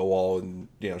runs into the wall, and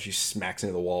she smacks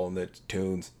into the wall, and the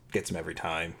tunes gets him every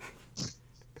time.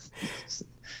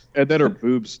 And then her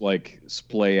boobs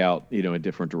splay out, in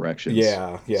different directions.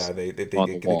 Yeah, they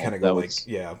kind of go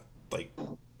like,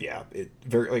 yeah, it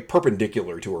very like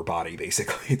perpendicular to her body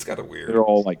basically. It's kind of weird. They're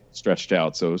all like stretched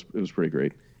out, so it was pretty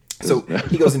great. So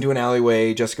he goes into an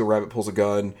alleyway. Jessica Rabbit pulls a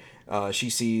gun. She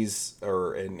sees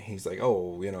her, and he's like,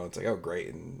 "Oh, it's like, oh,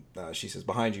 great." And she says,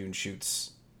 "Behind you," and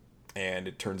shoots. And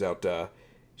it turns out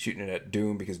shooting it at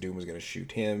Doom because Doom was going to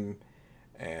shoot him.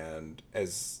 And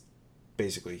as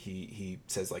basically he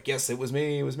says like, "Yes, it was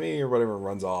me," or whatever, and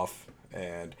runs off.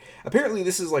 And apparently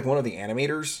this is like one of the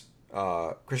animators.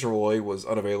 Christopher Lloyd was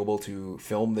unavailable to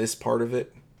film this part of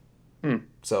it.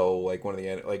 So like one of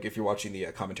the like if you're watching the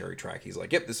commentary track, he's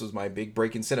like, "Yep, this was my big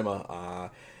break in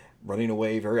cinema." Running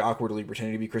away very awkwardly,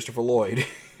 pretending to be Christopher Lloyd.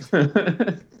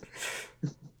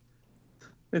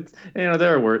 It's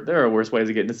there are worse ways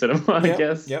to get into cinema, I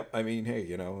guess. Yep. I mean, hey,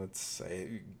 it's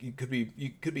you could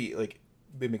be like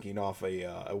mimicking off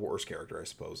a worse character, I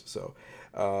suppose. So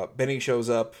Benny shows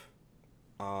up.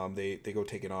 They go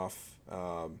taking off.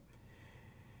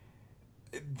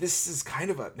 This is kind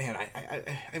of a man.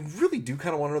 I really do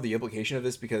kind of want to know the implication of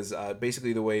this because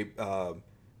basically the way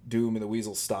Doom and the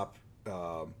Weasel stop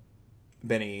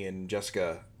Benny and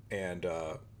Jessica and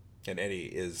Eddie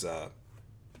is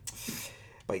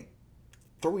by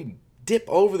throwing dip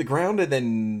over the ground and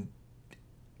then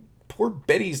poor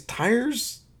Benny's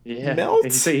tires melt.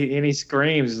 And he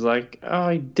screams like, "Oh,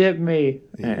 he dipped me!"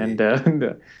 And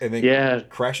then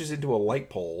crashes into a light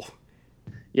pole.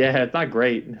 Yeah, it's not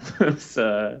great.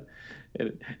 It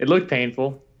looked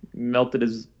painful. Melted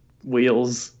his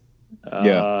wheels.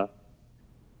 Yeah.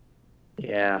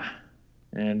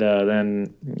 And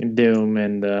then Doom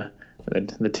and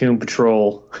the Toon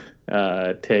Patrol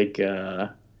take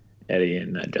Eddie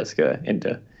and Jessica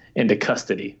into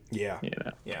custody. Yeah.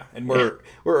 Yeah. And we're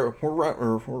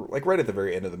like right at the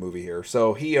very end of the movie here.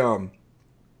 So he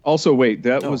also wait,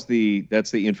 that's the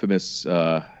infamous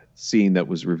scene that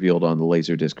was revealed on the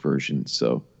Laserdisc version.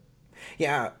 So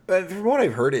yeah, but from what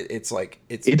I've heard, it's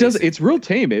real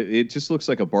tame. It just looks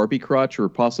like a Barbie crotch or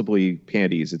possibly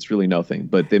panties. It's really nothing,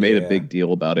 but they made a big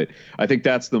deal about it. I think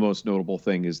that's the most notable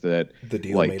thing is that the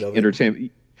deal like made of entertainment.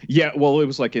 It. Yeah, well, it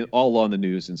was like all on the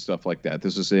news and stuff like that.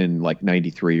 This was in like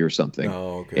 '93 or something.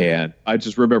 Oh, okay. And I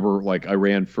just remember like I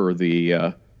ran for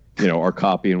the our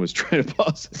copy and was trying to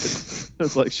pause it. I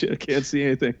was like, shit, I can't see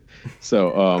anything.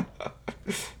 So.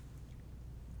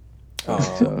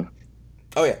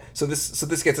 Oh yeah, so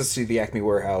this gets us to the Acme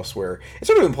warehouse where it's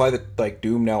sort of implied that like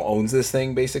Doom now owns this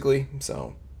thing basically,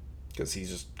 so because he's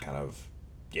just kind of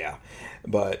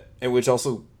which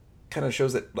also kind of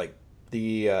shows that like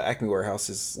the Acme warehouse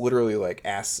is literally like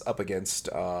ass up against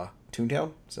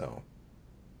Toontown, so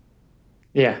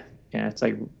yeah, it's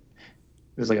like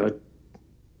there's like a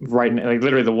right like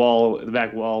literally the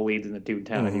back wall leads into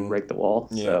Toontown and you break the wall,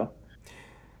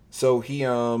 so he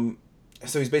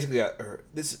So he's basically got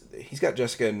this. He's got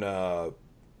Jessica and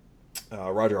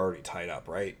Roger already tied up,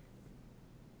 right?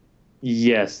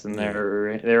 Yes, and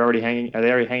they're already hanging. Are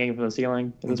they already hanging from the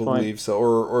ceiling at this point? I believe so,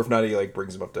 or if not, he like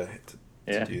brings them up to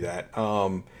do that.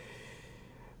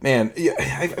 Man,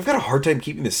 I've got a hard time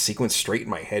keeping this sequence straight in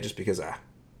my head just because of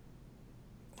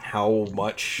how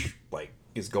much like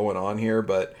is going on here.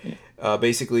 But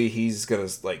basically, he's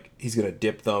gonna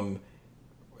dip them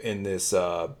in this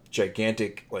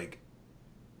gigantic like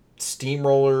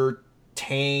steamroller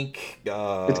tank.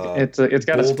 It's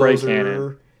got a spray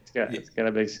cannon. It's got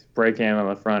a big spray cannon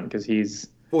on the front because he's.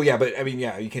 Well, yeah, but I mean,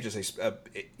 yeah, you can't just say,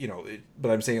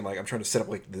 but I'm saying like I'm trying to set up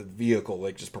like the vehicle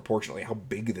like just proportionally how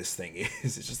big this thing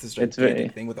is. It's just this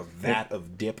gigantic thing with a vat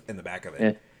of dip in the back of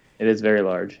it. It is very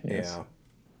large. Yes.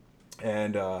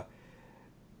 Yeah,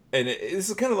 and this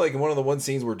is kind of like one of the one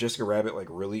scenes where Jessica Rabbit like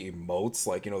really emotes,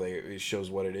 like it shows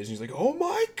what it is. And he's like, "Oh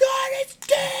my god, it's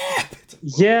dip!"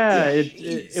 It's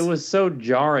like, it was so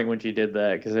jarring when she did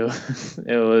that because it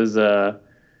was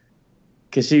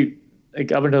because she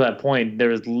like up until that point there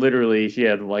was literally she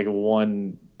had like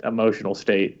one emotional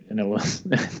state and it was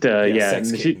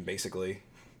sex kitten, basically.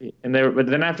 And but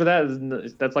then after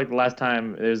that's like the last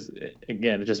time it was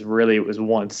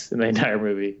once in the entire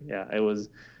movie. Yeah, it was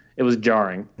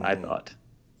jarring, I thought.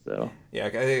 So yeah,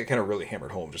 it kind of really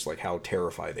hammered home just like how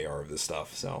terrified they are of this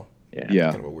stuff. So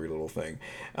yeah. Kind of a weird little thing.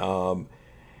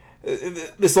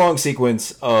 This long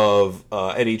sequence of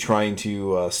Eddie trying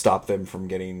to stop them from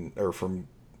from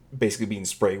basically being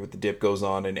sprayed with the dip goes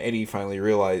on, and Eddie finally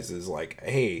realizes like,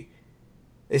 hey,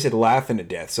 they said laughing to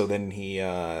death. So then he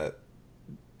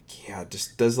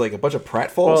just does like a bunch of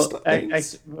pratfall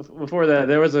things. Before that,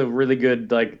 there was a really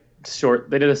good like short.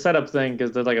 They did a setup thing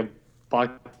because there's like a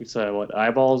box,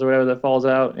 eyeballs or whatever that falls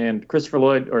out, and Christopher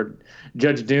Lloyd or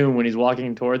Judge Doom when he's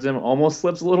walking towards him almost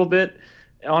slips a little bit,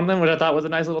 on them, which I thought was a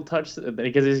nice little touch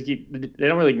because they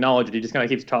don't really acknowledge it. He just kind of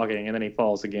keeps talking and then he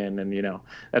falls again, and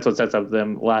that's what sets up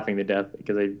them laughing to death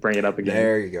because they bring it up again.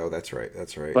 There you go. That's right.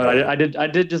 That's right. But I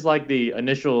did just like the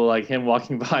initial like him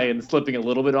walking by and slipping a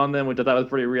little bit on them, which I thought was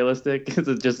pretty realistic because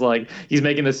it's just like he's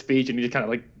making this speech and he just kind of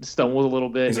like stumbles a little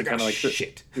bit. He's and like, kind oh, of like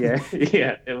shit. Yeah,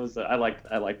 yeah. It was I liked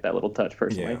that little touch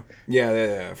personally.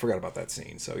 Yeah. I forgot about that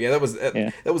scene. So yeah, that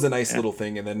was a nice Yeah. little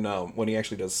thing. And then when he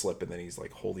actually does slip, and then he's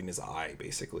like holding his eye,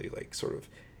 basically, like sort of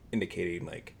indicating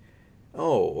like,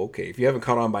 oh, okay, if you haven't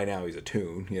caught on by now, he's a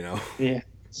tune. Yeah,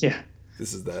 yeah.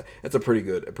 That's a pretty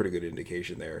good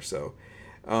indication there. So,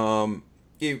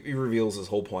 he reveals his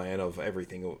whole plan of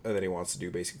everything that he wants to do,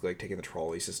 basically like taking the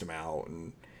trolley system out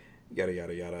and yada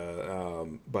yada yada.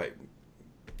 But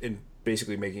in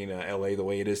basically making LA the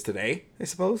way it is today, I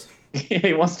suppose.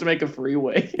 He wants to make a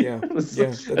freeway. Yeah, that's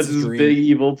his his dream. big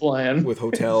evil plan With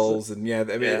hotels and I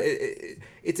mean, Yeah.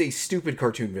 it's a stupid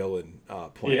cartoon villain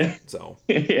plan. Yeah. So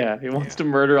Yeah, he wants to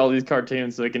murder all these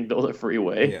cartoons so he can build a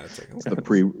freeway. yeah, it's like It's the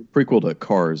prequel to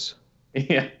Cars.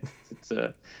 Yeah,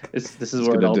 this is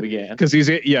where it all began. Because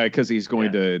he's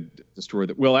going to destroy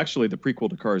the. Well, actually, the prequel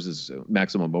to Cars is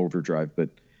Maximum Overdrive, but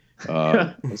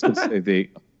I was going to say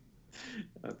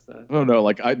I don't know.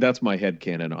 Like that's my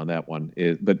headcanon on that one.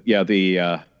 But yeah,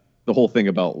 the whole thing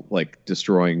about like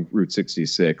destroying Route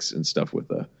 66 and stuff with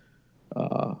the.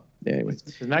 Anyway,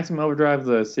 Is Maximum Overdrive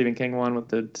the Stephen King one with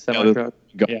the semi truck?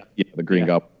 the Green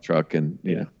Goblin truck and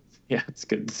Yeah, it's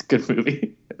good. It's a good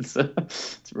movie. It's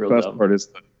real The best dumb. part is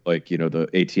like the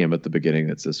ATM at the beginning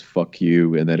that says "fuck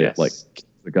you" and then Yes. it like kills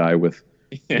the guy with.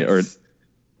 Yes.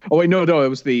 Oh wait, no, it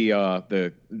was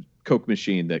the Coke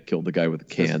machine that killed the guy with the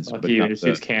cans. Fuck but you, not and just the-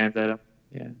 shoots cans at him.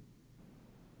 Yeah,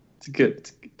 it's good.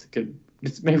 It's good.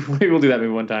 Maybe we'll do that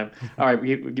maybe one time. All right,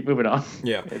 we keep moving on.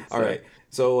 Yeah. It's, All right.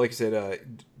 So, like I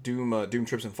said, Doom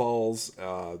trips and falls.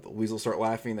 The weasels start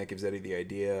laughing. That gives Eddie the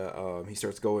idea. He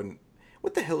starts going.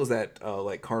 What the hell is that?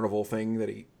 Like carnival thing that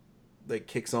he like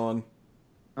kicks on.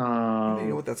 You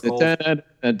know what that's called? Yeah.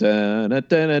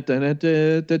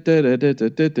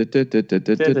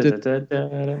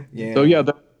 So yeah,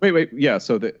 wait, yeah.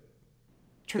 So the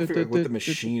trying to figure out what the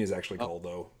machine is actually called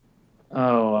though. I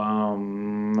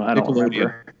don't Nickelodeon.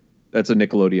 remember. That's a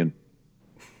Nickelodeon.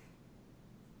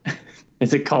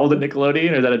 Is it called a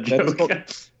Nickelodeon or is that a That is joke? called-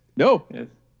 No,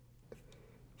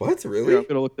 What Here, really? I'm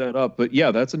gonna look that up. But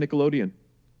yeah, that's a Nickelodeon.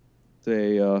 It's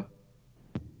a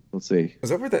let's see. Is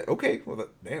that where that? Okay. Well,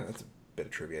 man, that's a bit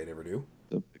of trivia I never knew.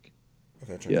 If that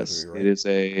turns out to Yes, be right. it is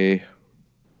a.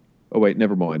 Oh wait,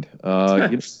 never mind.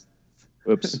 Oops,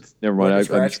 never mind. Like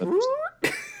a I scratch.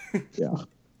 yeah.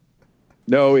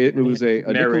 No, it was a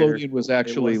Narrator. Nickelodeon was It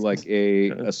actually was- like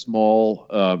a small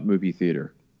movie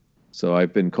theater. So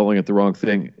I've been calling it the wrong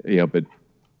thing. Yeah, but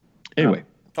anyway.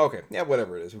 Okay, yeah,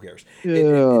 whatever it is, who cares?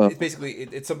 Yeah. It's basically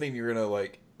it's something you're gonna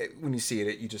like when you see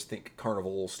it, you just think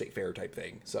carnival, state fair type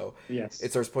thing. So Yes.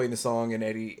 it starts playing the song, and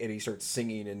Eddie starts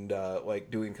singing and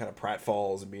like doing kind of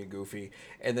pratfalls and being goofy,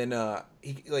 and then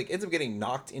he like ends up getting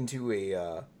knocked into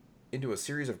a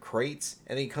series of crates,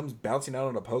 and then he comes bouncing out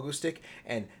on a pogo stick.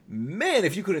 And man,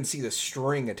 if you couldn't see the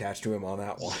string attached to him on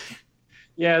that one.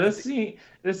 Yeah, this scene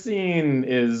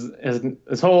is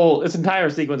this entire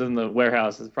sequence in the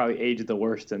warehouse is probably aged the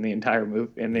worst in the entire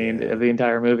movie. Of the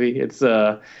entire movie, it's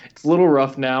a little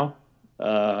rough now.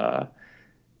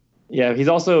 Yeah, he's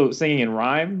also singing in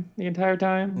rhyme the entire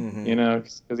time, Mhm.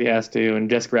 because he has to, and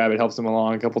Jessica Rabbit helps him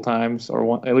along a couple times,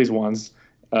 or at least once.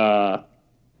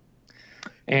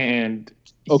 And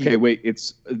Okay, wait.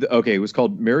 It was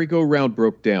called "Merry-Go-Round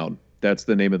Broke Down." That's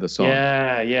the name of the song.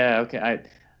 yeah, okay.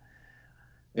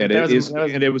 And That it was- is, that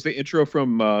was- and it was the intro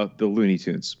from the Looney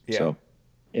Tunes. Yeah. So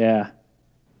Yeah,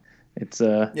 it's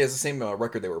Yeah, it's the same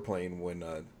record they were playing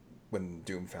when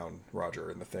Doom found Roger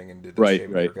in the thing and did the Right,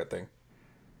 shaving right. haircut thing.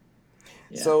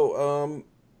 Yeah. So,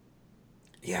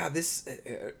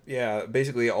 yeah,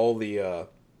 basically all the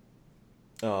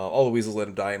weasels let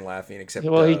him die and laughing except he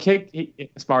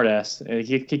smartass.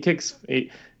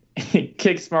 He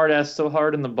kicks smartass so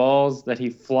hard in the balls that he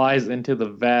flies into the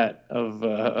vat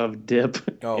of dip.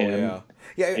 Oh and- yeah.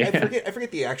 Yeah. I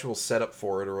forget the actual setup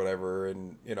for it or whatever,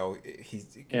 and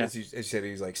he's Yeah. as you said,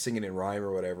 he's like singing in rhyme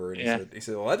or whatever, and Yeah. he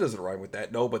said, well, that doesn't rhyme with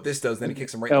that. No, but this does. Then he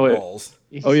kicks him right Oh, in the it- balls.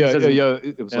 he oh yeah, says yeah.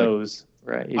 It was like nose,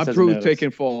 right? He I'm says through nose.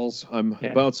 taking falls. I'm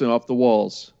Yeah. bouncing off the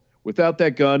walls. Without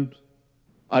that gun,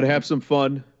 I'd have some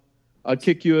fun. I'd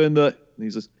kick you in the. And he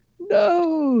says,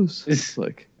 nose. It's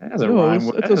like, That doesn't no, rhyme.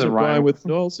 that doesn't rhyme with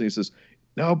nose. And he says,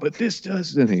 no, but this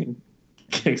does. And he,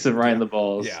 Kicks him right in the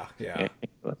balls. Yeah.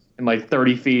 And like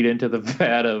 30 feet into the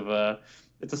vat of.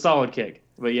 It's a solid kick,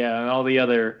 but yeah, and all the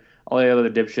all the other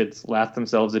dipshits laugh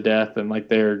themselves to death, and like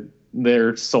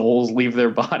their souls leave their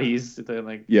bodies. They're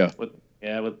like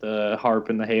with the harp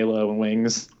and the halo and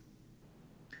wings.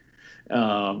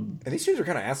 And these dudes are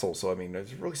kind of assholes, so I mean,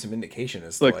 there's really some indication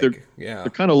as to Like they're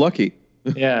kind of lucky.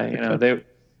 Yeah, they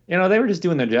were just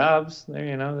doing their jobs.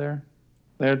 They're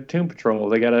Tomb Patrol.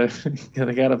 They gotta play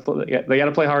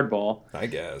hardball. I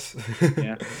guess.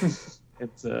 Yeah,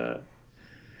 it's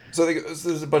So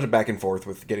there's a bunch of back and forth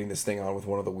with getting this thing on with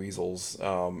one of the weasels,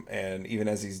 and even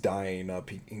as he's dying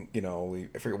up, I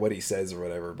forget what he says or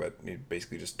whatever, but he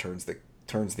basically just turns the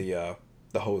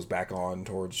hose back on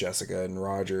towards Jessica and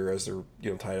Roger as they're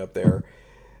tied up there.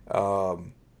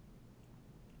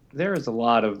 There is a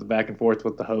lot of the back and forth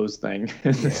with the hose thing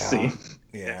in this scene.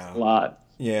 Yeah, a lot.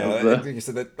 Yeah, like you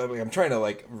said that. I mean, I'm trying to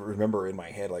like remember in my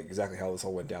head like exactly how this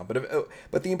all went down,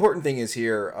 but the important thing is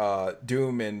here,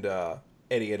 Doom and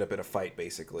Eddie end up in a fight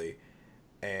basically,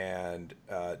 and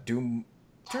Doom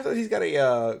turns out he's got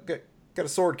a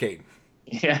sword cane.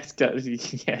 Yeah,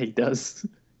 he does.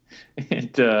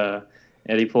 And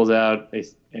Eddie pulls out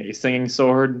a singing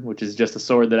sword, which is just a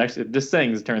sword that actually just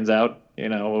sings. Turns out,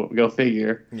 go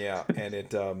figure. Yeah, and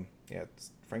it's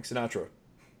Frank Sinatra,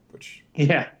 which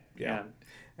yeah.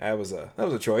 that was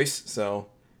a choice. So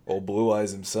old Blue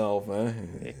Eyes himself.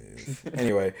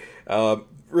 Anyway,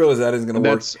 realize that isn't going to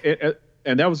work.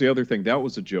 And that was the other thing. That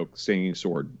was a joke. Singing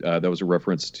sword. That was a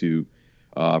reference to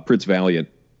Prince Valiant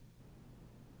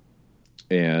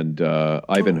and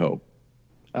Ivanhoe.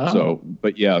 Oh. So,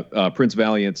 but yeah, Prince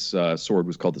Valiant's sword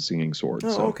was called the Singing Sword. Oh,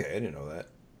 so. Okay, I didn't know that.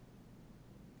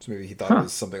 So maybe he thought it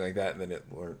was something like that, and then it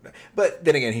learned. But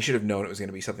then again, he should have known it was going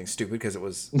to be something stupid because it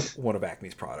was one of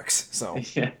Acme's products. So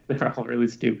yeah, they're all really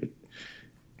stupid.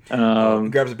 He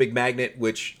grabs a big magnet,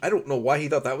 which I don't know why he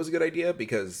thought that was a good idea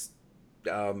because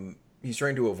he's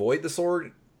trying to avoid the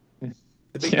sword, the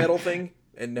big metal thing,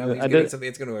 and now he's getting something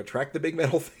that's going to attract the big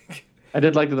metal thing. I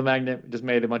did like that the magnet just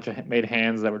made made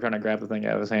hands that were trying to grab the thing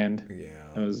out of his hand.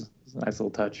 Yeah, it was a nice little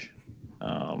touch.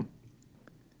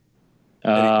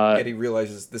 Eddie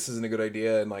realizes this isn't a good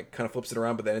idea and like kind of flips it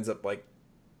around, but then ends up like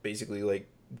basically like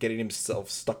getting himself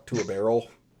stuck to a barrel.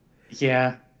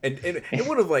 Yeah, and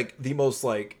one of like the most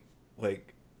like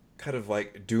kind of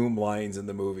like Doom lines in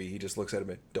the movie. He just looks at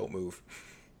him and don't move.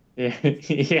 Yeah,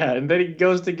 yeah, and then he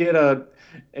goes to get a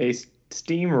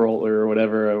steamroller or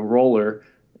whatever, a roller,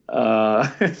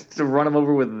 to run him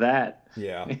over with that.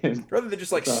 Yeah, rather than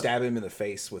just like stab him in the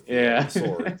face with the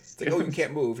sword. It's like, oh, you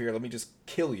can't move here. Let me just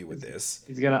kill you with this.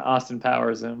 He's gonna Austin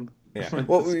Powers him. Yeah.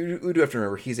 Well, we do have to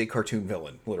remember he's a cartoon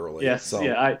villain, literally. Yes. So.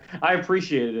 Yeah. I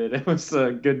appreciated it. It was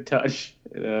a good touch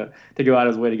to go out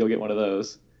his way to go get one of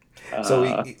those.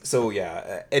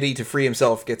 Eddie, to free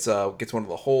himself, gets one of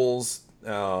the holes,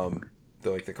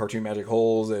 the cartoon magic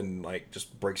holes, and like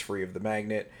just breaks free of the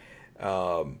magnet.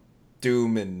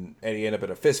 Doom and Eddie end up in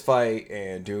a fist fight,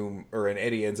 and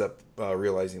Eddie ends up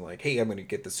realizing like, hey, I'm going to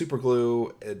get the super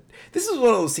glue. And this is one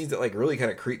of those scenes that like really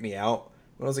kind of creeped me out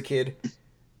when I was a kid.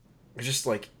 It's just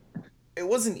like, it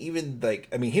wasn't even like,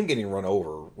 I mean, him getting run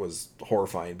over was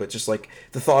horrifying, but just like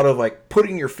the thought of like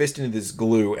putting your fist into this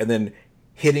glue and then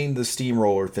hitting the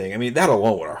steamroller thing. I mean, that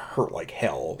alone would have hurt like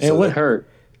hell. It would hurt.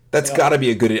 That's got to be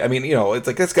a good. I mean, it's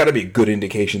like that's got to be a good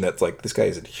indication that's like this guy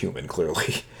isn't human,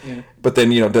 clearly. Yeah. But then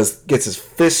gets his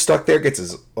fist stuck there, gets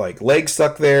his like leg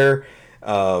stuck there.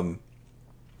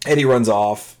 Eddie runs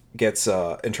off, gets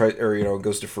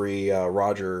goes to free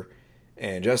Roger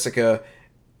and Jessica,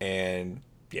 and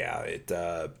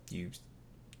you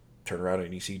turn around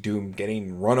and you see Doom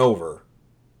getting run over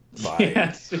by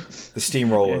the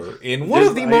steamroller in one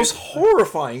of the most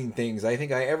horrifying things I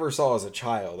think I ever saw as a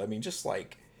child. I mean, just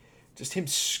him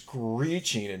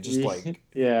screeching and just like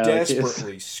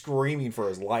desperately screaming for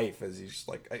his life as he's just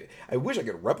like, I wish I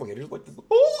could replicate it. Just like,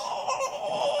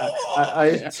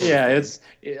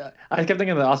 I kept thinking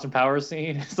of the Austin Powers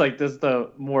scene. It's like this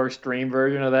the more extreme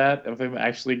version of that, of him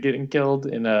actually getting killed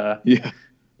in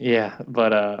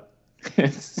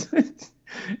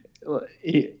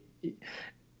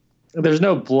there's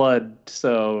no blood,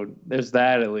 so there's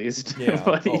that at least. Yeah.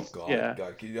 But God.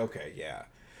 Okay. Yeah.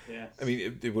 Yeah. I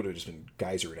mean, it would have just been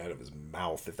geysering out of his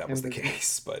mouth if that was the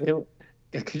case. But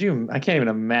could you? I can't even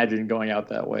imagine going out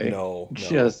that way. No.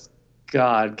 Just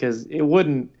God, because it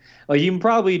wouldn't. Like, you can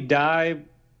probably die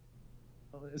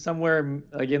somewhere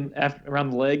like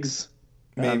around the legs,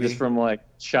 maybe just from like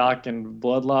shock and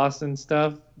blood loss and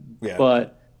stuff. Yeah.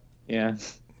 But yeah.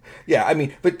 Yeah, I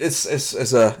mean, but it's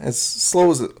as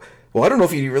slow as it. Well, I don't know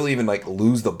if you really even like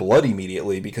lose the blood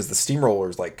immediately because the steamroller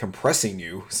is like compressing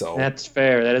you. So that's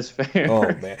fair. That is fair. Oh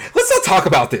man, let's not talk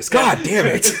about this. God damn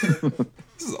it,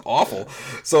 this is awful.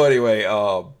 So anyway,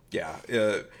 Yeah.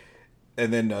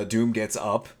 And then Doom gets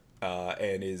up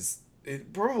and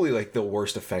probably like the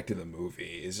worst effect in the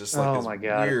movie is just like Oh this my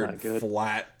God, it's weird not good.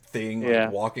 flat thing Yeah.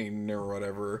 like walking or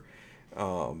whatever.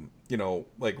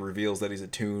 Like reveals that he's a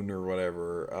Toon or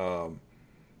whatever.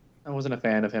 I wasn't a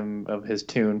fan of him, of his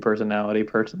Toon personality.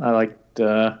 I liked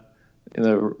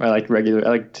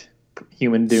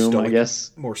human Doom, I Stoic,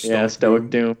 guess. more Yeah, stoic stoic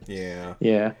Doom. Yeah.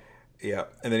 Yeah. Yeah,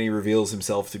 and then he reveals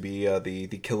himself to be the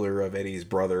killer of Eddie's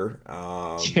brother.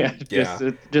 Yeah,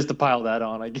 Yeah, just to pile that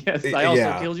on, I guess. I also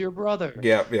yeah, killed your brother.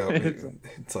 yeah, yeah. It's-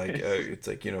 It's like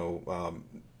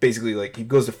basically like he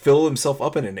goes to fill himself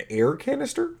up in an air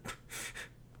canister,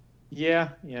 yeah,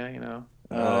 you know.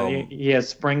 um, He has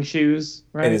spring shoes,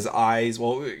 right? and his eyes.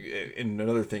 Well, and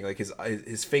another thing, like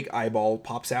his fake eyeball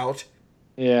pops out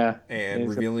Yeah. and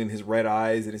It's- revealing his red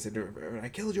eyes, and he said, "I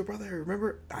killed your brother.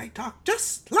 Remember, I talk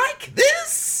just like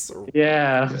this."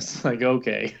 yeah, it's like,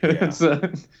 okay. Yeah.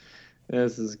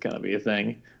 This is gonna be a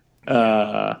thing.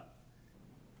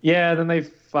 Yeah, then they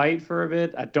fight for a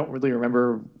bit. I don't really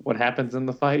remember what happens in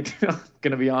the fight,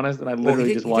 gonna be honest, and I Well, literally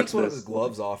he just takes watched one of this. his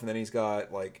gloves off, and then he's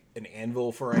got like an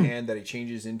anvil for a hand that he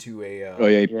changes into a Oh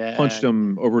yeah, he Yeah. punched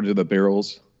him over to the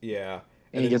barrels. yeah,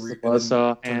 And he then gets the and then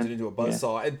buzzsaw turns it hand. into a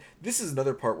buzzsaw. And this is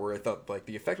another part where I thought like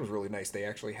the effect was really nice. They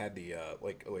actually had the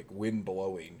like wind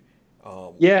blowing.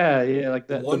 Yeah, like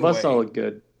the One buzzsaw way. looked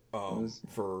good.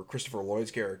 For Christopher Lloyd's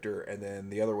character, and then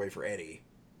the other way for Eddie.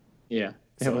 Yeah,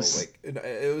 it So was. like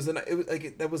it was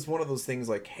like that was one of those things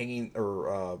like hanging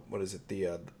or what is it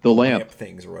the lamp.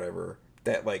 things or whatever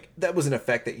that like that was an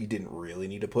effect that you didn't really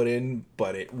need to put in,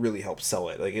 but it really helped sell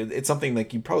it. Like it's something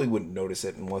like you probably wouldn't notice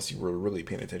it unless you were really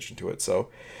paying attention to it. So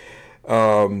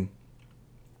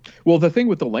Well, the thing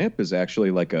with the lamp is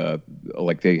actually like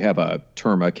they have a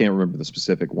term. I can't remember the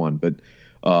specific one, but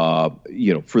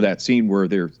for that scene where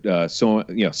they're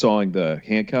sawing the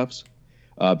handcuffs,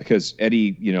 because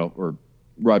Eddie, or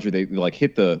Roger, they like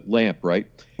hit the lamp, right?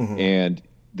 Mm-hmm. And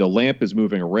the lamp is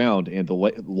moving around, and the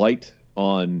light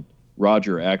on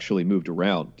Roger actually moved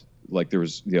around. Like there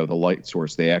was, the light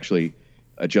source. They actually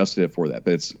adjusted it for that,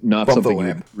 but it's not Bump the something you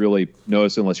lamp. really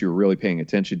notice unless you're really paying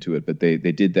attention to it. But they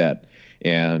did that,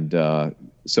 and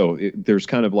so there's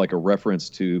kind of like a reference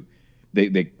to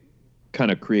they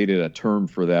kind of created a term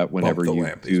for that whenever the you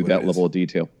lamp is do what that it level is. of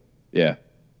detail. Yeah.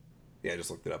 yeah, I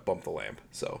just looked it up. Bump the lamp.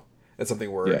 So that's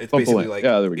something where Yeah, it's bump the basically lamp. like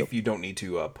Yeah, there we go. if you don't need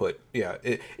to put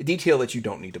a detail that you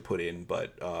don't need to put in,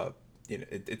 but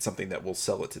it's something that will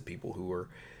sell it to people who are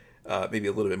maybe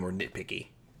a little bit more nitpicky.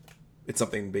 It's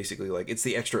something basically like it's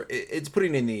the extra. It's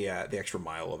putting in the extra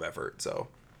mile of effort. So,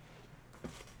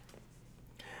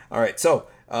 all right. So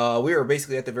we are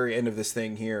basically at the very end of this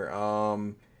thing here.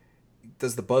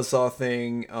 Does the buzzsaw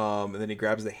thing, and then he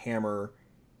grabs the hammer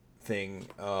thing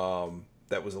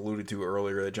that was alluded to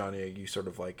earlier. That Johnny, you sort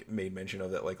of like made mention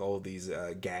of that. Like all of these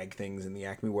gag things in the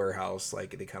Acme warehouse,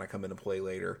 like they kind of come into play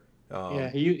later. Yeah,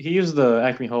 he used the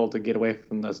Acme hole to get away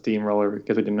from the steamroller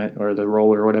because we didn't, or the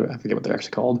roller or whatever. I forget what they're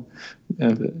actually called.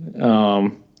 Yeah,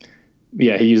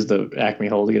 he used the Acme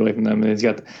hole to get away from them,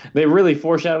 and they really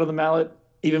foreshadow the mallet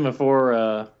even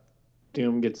before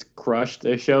Doom gets crushed.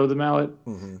 They show the mallet.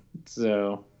 Mm-hmm.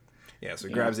 So Yeah, so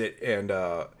he grabs it, and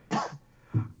I'm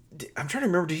trying to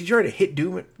remember. Did he try to hit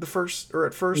Doom at first, or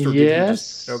did he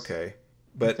Yes. just okay?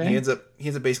 But think. he ends up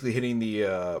basically hitting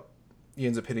the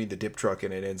dip truck,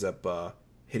 and it ends up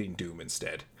hitting Doom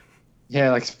instead. yeah,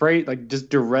 like spray, like just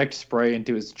direct spray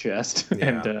into his chest,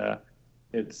 Yeah.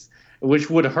 and which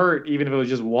would hurt even if it was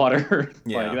just water.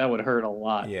 Yeah. Like that would hurt a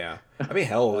lot. Yeah, I mean,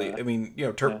 hell, I mean,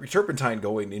 turpentine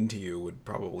going into you would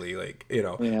probably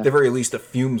Yeah. at the very least, the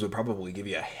fumes would probably give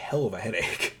you a hell of a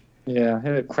headache. Yeah,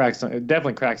 it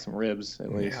definitely cracks some ribs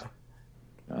at least.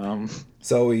 Yeah.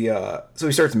 So he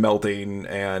starts melting,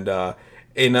 and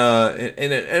in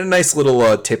a nice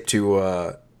little tip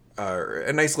to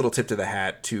the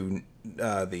hat to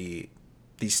the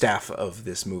staff of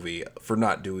this movie for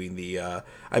not doing the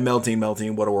I'm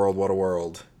melting, what a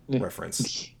world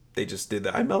reference. They just did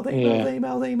the I'm melting.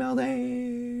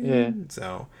 Yeah.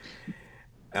 So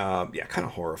kind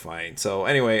of horrifying. So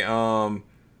anyway,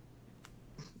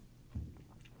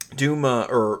 Doom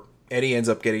or Eddie ends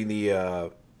up getting the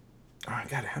oh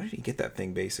god, how did he get that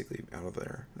thing basically out of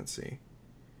there? Let's see.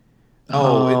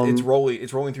 Oh, it's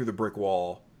rolling through the brick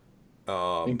wall.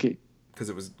 Okay. Because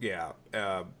it was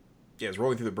it's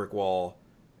rolling through the brick wall,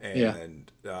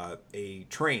 and a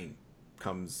train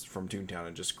comes from Toontown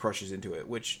and just crushes into it.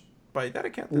 Which, by that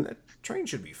account, then that train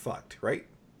should be fucked, right?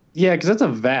 Yeah, because that's a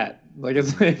vat. Like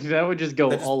it's like, that would just go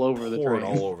That just all over the pour it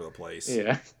train. all over the place.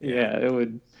 Yeah, it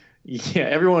would. Yeah,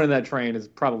 everyone in that train is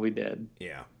probably dead.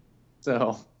 Yeah.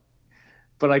 So,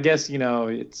 but I guess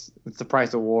it's the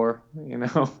price of war.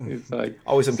 It's like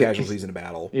Always some casualties in a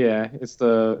battle. yeah, it's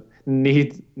the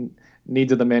needs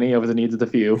of the many over the needs of the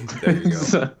few. There you go.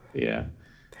 So, yeah.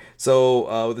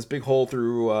 So with this big hole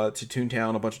through to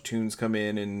Toontown, a bunch of Toons come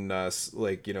in and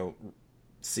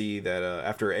see that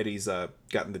after Eddie's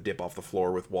gotten the dip off the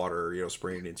floor with water,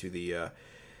 spraying into the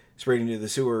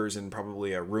sewers and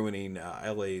probably ruining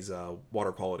LA's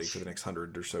water quality for the next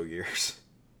 100 or so years.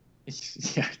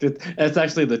 Yeah, that's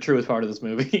actually the truest part of this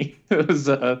movie. It was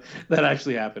that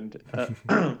actually happened.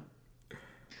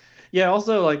 Yeah.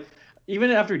 Also, like,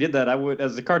 even after he did that, I would,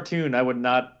 as a cartoon, I would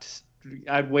not.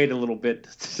 I'd wait a little bit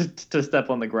to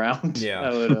step on the ground. Yeah. I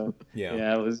would, Yeah.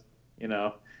 Yeah. It was,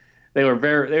 they were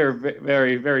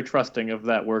very, very trusting of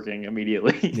that working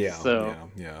immediately. Yeah. So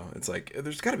Yeah. It's like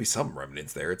there's got to be some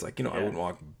remnants there. It's like I Yeah. wouldn't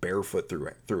walk barefoot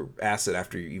through acid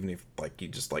after you, even if like you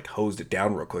just like hosed it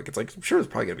down real quick. It's like I'm sure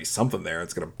there's probably gonna be something there.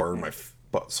 It's gonna burn my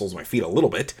soles of my feet a little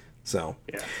bit. So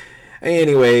yeah.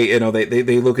 anyway,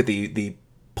 they look at the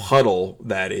puddle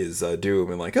that is Doom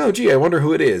and like, oh gee, I wonder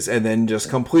who it is, and then just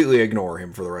completely ignore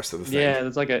him for the rest of the thing. Yeah,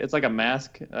 it's like a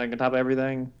mask on top of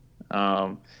everything.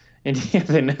 And yeah,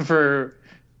 they never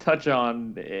touch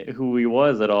on who he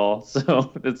was at all.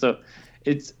 So it's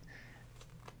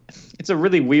a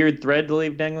really weird thread to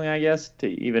leave dangling, I guess, to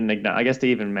even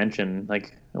mention,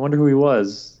 like, I wonder who he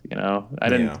was. I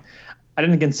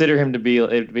didn't consider him to be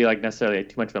like necessarily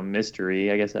too much of a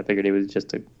mystery. I guess I figured he was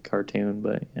just a cartoon,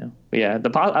 but yeah.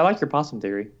 I like your possum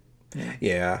theory.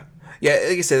 Yeah. Like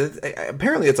I said,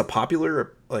 apparently it's a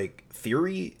popular like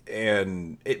theory,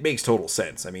 and it makes total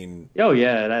sense. I mean, Oh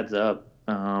yeah, it adds up.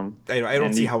 I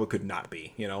don't see how it could not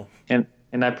be. And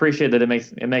I appreciate that it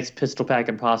makes Pistol Pack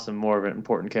and Possum more of an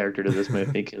important character to this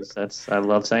movie, because I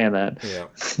love saying that. Yeah.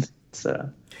 So.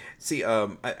 See, I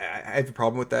have a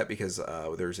problem with that because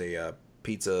there's a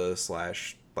pizza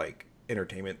 / like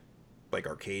entertainment like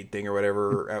arcade thing or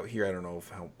whatever out here. I don't know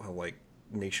how like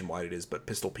nationwide it is, but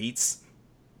Pistol Pete's.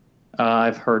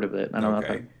 I've heard of it. I don't know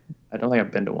Okay. I don't think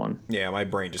I've been to one. Yeah, my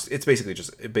brain it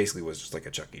basically was just like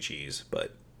a Chuck E. Cheese,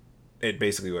 but it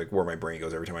basically like where my brain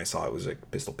goes every time I saw it was like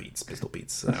Pistol Pete's.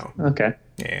 So Okay.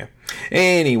 yeah.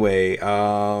 Anyway,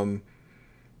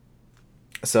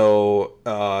 so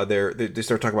they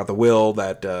start talking about the will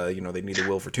that they need a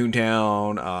will for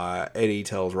Toontown. Eddie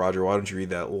tells Roger, "Why don't you read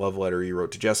that love letter you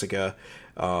wrote to Jessica?"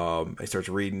 He starts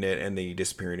reading it, and the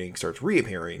disappearing ink starts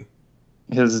reappearing.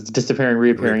 Because it's disappearing,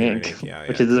 reappearing ink, yeah,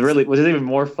 which is even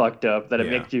more fucked up. That it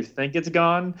Yeah. makes you think it's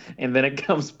gone, and then it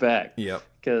comes back. Yep.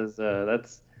 Because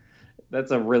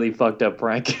that's a really fucked up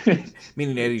prank.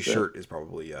 Meaning Eddie's shirt is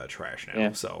probably trash now.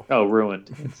 Yeah. So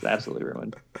ruined. It's absolutely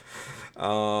ruined.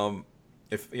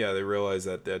 they realize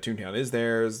that Toontown is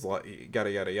theirs, yada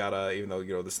yada yada. Even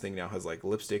though this thing now has like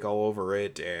lipstick all over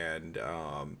it, and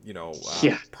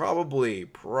probably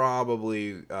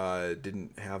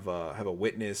didn't have a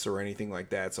witness or anything like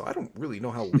that. So I don't really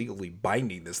know how legally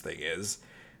binding this thing is.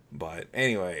 But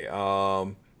anyway,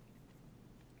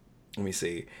 let me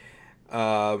see.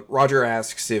 Roger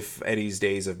asks if Eddie's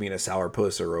days of being a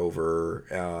sourpuss are over,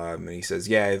 and he says,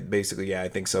 "Yeah, basically, yeah, I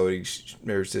think so." He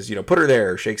says, "Put her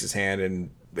there." Shakes his hand, and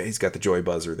he's got the joy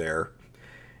buzzer there,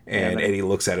 and Eddie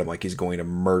looks at him like he's going to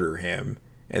murder him,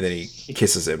 and then he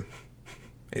kisses him.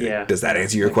 Yeah. Does that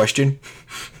answer your question?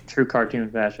 True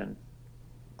cartoon fashion.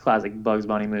 Classic Bugs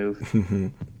Bunny move.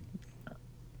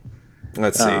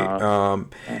 Let's see.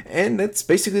 And that's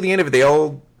basically the end of it. They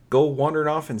all go wandering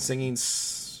off and singing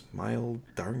 "Smile,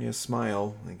 Darn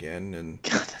Smile" again, and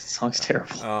God, that song's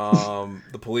terrible.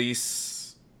 the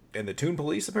police and the Toon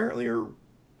Police apparently are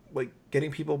like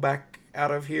getting people back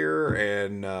out of here,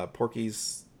 and Porky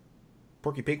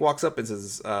Pig walks up and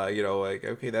says, like,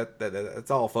 "Okay,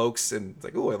 that's all, folks," and it's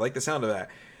like, "Oh, I like the sound of that."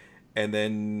 And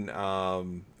then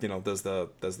does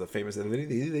the famous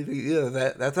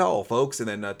 "That's all, folks," and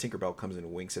then Tinkerbell comes in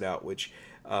and winks it out, which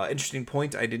interesting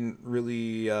point. I didn't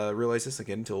really realize this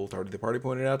again until Tardy the Party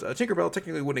pointed out. Tinkerbell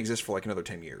technically wouldn't exist for like another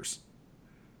 10 years.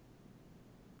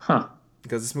 Huh.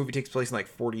 Because this movie takes place in like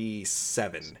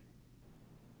 47.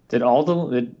 Would all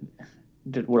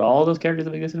those characters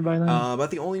have existed by then?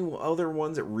 But the only other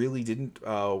ones that really didn't,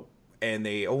 and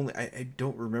they only, I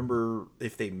don't remember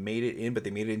if they made it in, but they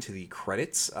made it into the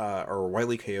credits, are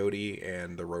Wile E. Coyote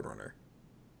and the Roadrunner.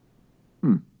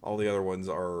 All the other ones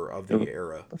are of the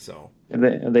era, so.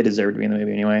 They deserve to be in the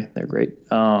movie anyway. They're great.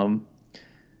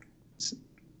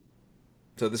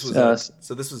 So this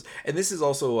was, and this is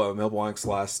also Mel Blanc's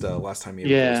last time he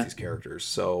voiced these characters.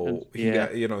 So he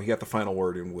got the final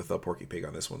word in with Porky Pig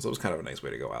on this one. So it was kind of a nice way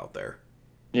to go out there.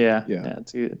 Yeah.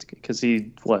 It's good because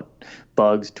he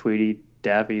Bugs, Tweety,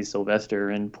 Daffy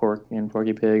Sylvester in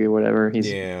Porky Pig or whatever.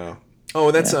 Yeah.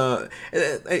 Oh, that's I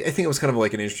think it was kind of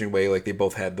like an interesting way. Like they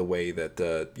both had the way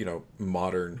that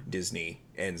modern Disney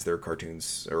ends their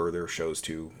cartoons or their shows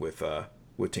too, with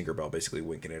Tinkerbell basically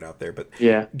winking it out there, but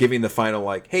yeah, giving the final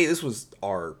like, hey, this was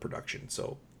our production,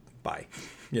 so bye.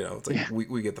 It's like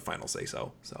we get the final say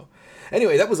so. So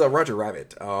anyway, that was Roger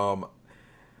Rabbit.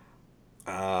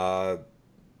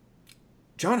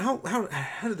 John, how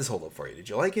did this hold up for you? Did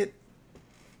you like it?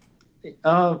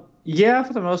 Yeah,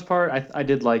 for the most part, I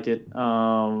did like it. There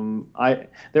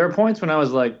were points when I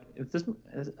was like,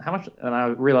 how much? And I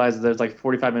realized there's like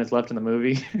 45 minutes left in the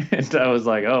movie, and I was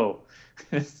like, oh,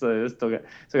 it's still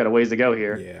got a ways to go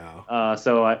here. Yeah.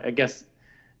 So I guess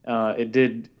it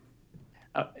did.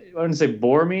 I wouldn't say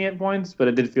bore me at points, but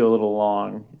it did feel a little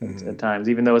long at times.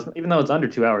 Even though it's under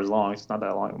 2 hours long, it's not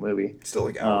that long a movie. It's still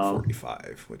like hour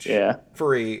 45, which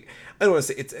for I don't want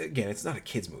to say it's not a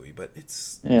kids movie, but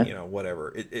it's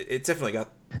whatever. It's definitely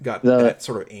got that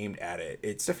sort of aimed at it.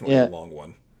 It's definitely a long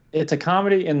one. It's a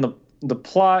comedy, and the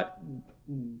plot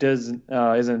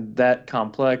isn't that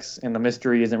complex, and the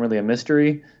mystery isn't really a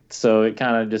mystery. So it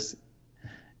kind of just,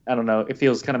 I don't know, it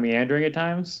feels kind of meandering at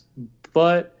times,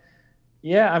 but.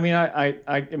 Yeah, I mean,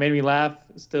 it made me laugh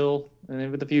still,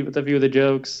 and with a few of the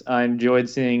jokes. I enjoyed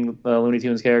seeing the Looney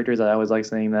Tunes characters. I always like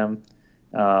seeing them.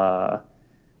 I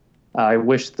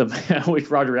wish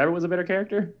Roger Rabbit was a better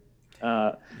character.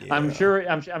 I'm sure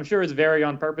it's very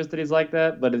on purpose that he's like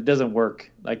that, but it doesn't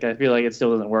work. Like I feel like it still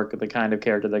doesn't work with the kind of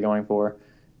character they're going for.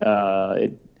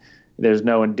 There's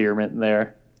no endearment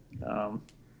there.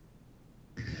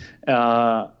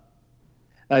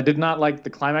 I did not like the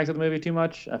climax of the movie too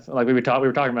much. I feel like we were talking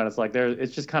about it's like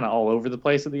it's just kind of all over the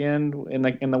place at the end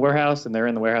in the warehouse, and they're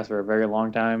in the warehouse for a very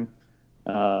long time.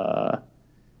 Yeah,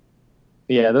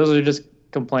 those are just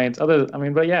complaints.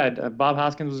 But yeah, Bob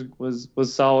Hoskins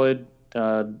was solid.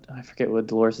 I forget what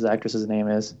Dolores' actress's name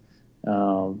is,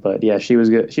 but yeah, she was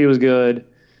good. She was good.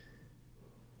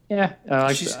 Yeah,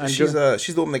 she's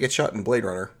the woman that gets shot in Blade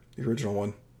Runner, the original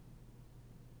one.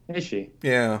 Is she?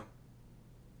 Yeah.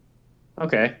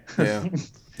 Okay. Yeah.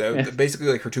 Basically,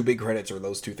 like her two big credits are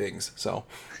those two things. So.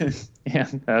 Yeah.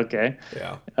 Okay.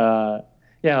 Yeah.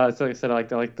 Yeah. So like I said, I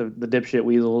like the dipshit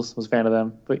weasels. Was a fan of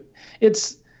them, but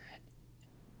it's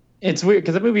weird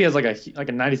because the movie has like a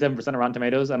 97% of Rotten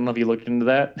Tomatoes. I don't know if you looked into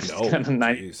that. No.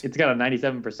 It's got a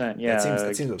 97%. Yeah.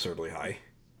 That seems absurdly high.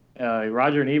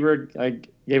 Roger and Ebert, I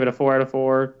gave it a 4 out of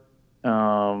 4.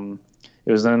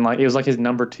 It was like his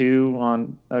number 2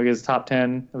 on his top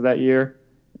 10 of that year.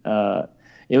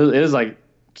 It was like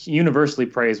universally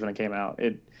praised when it came out.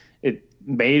 It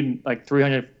made like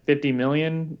 350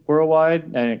 million worldwide,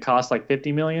 and it cost like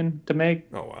 50 million to make.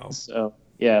 Oh wow! So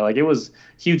yeah, like it was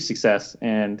huge success,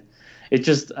 and it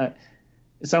just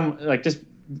just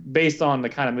based on the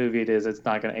kind of movie it is, it's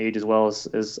not going to age as well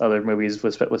as other movies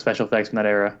with special effects from that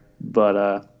era.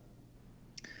 But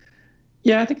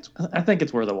yeah, I think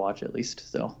it's worth a watch at least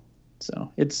still.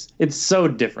 So it's so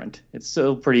different. It's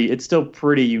still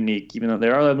pretty unique, even though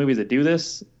there are other movies that do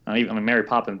this. Mary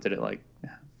Poppins did it like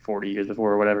 40 years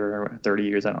before or whatever, or 30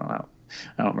 years. I don't know.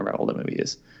 I don't remember how old that movie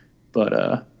is.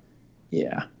 But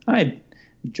yeah, I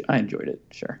enjoyed it.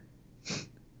 Sure.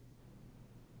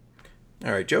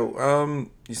 All right, Joe.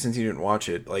 Since you didn't watch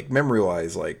it, like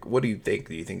memory-wise, like what do you think?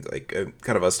 Do you think like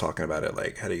kind of us talking about it?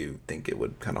 Like, how do you think it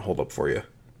would kind of hold up for you?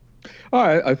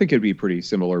 I think it'd be pretty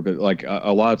similar, but like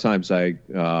a lot of times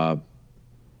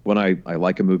when I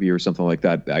like a movie or something like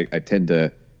that, I tend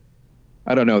to,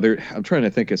 I don't know, I'm trying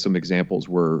to think of some examples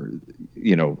where,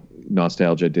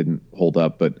 nostalgia didn't hold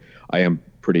up, but I am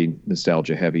pretty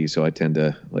nostalgia heavy. So I tend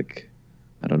to like,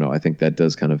 I don't know. I think that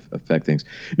does kind of affect things.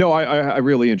 No, I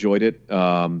really enjoyed it.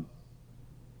 I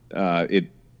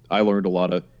learned a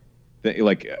lot of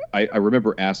I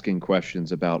remember asking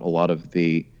questions about a lot of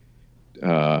the,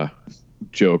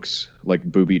 jokes like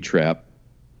booby trap.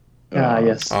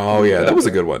 Yes. Oh yeah, that was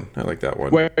a good one. I like that one.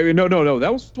 Wait, no,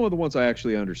 that was one of the ones I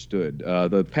actually understood.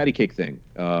 The patty cake thing.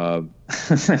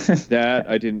 That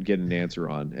I didn't get an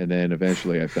answer on, and then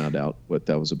eventually I found out what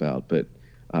that was about. But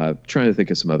trying to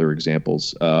think of some other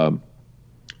examples.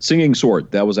 Singing Sword.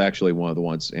 That was actually one of the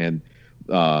ones, and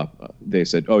they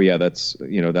said, "Oh yeah, that's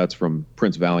from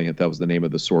Prince Valiant. That was the name of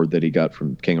the sword that he got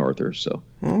from King Arthur." So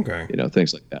okay,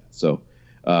 things like that. So.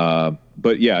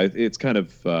 But yeah, it's kind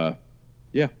of,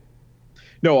 yeah.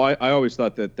 No, I always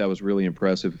thought that was really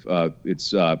impressive.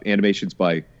 It's animations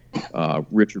by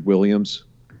Richard Williams,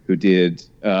 who did,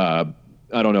 I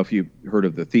don't know if you heard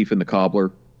of The Thief and the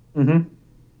Cobbler. Mm-hmm.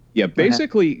 Yeah,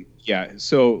 basically, yeah.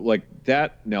 So like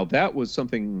that, now that was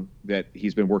something that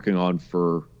he's been working on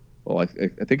for well, I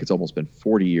think it's almost been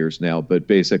 40 years now, but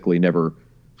basically never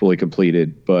fully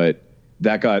completed. But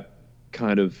that got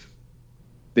kind of,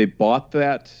 they bought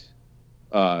that,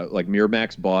 like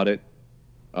Miramax bought it,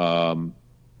 and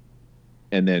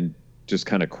then just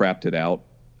kind of crapped it out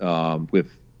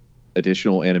with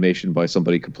additional animation by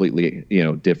somebody completely,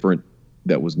 different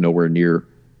that was nowhere near,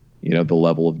 the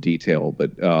level of detail.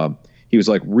 But he was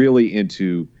like really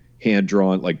into hand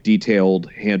drawn, like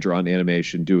detailed hand drawn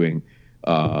animation, doing,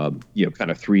 kind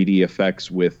of 3D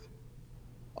effects with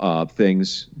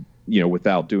things,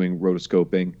 without doing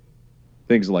rotoscoping,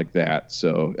 things like that.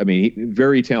 So, I mean,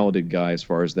 very talented guy as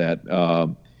far as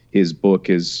that. His book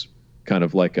is kind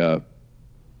of like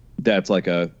that's like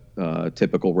a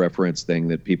typical reference thing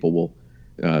that people will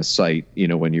cite,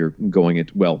 when you're going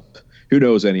into, well, who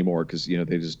knows anymore, because,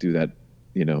 they just do that,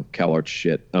 CalArts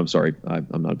shit. I'm sorry, I'm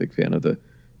not a big fan of the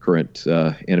current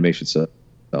animation stuff,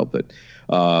 but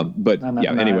yeah,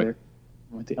 anyway.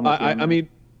 I mean,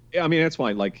 that's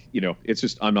fine. Like, it's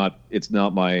just, it's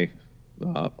not my,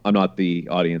 I'm not the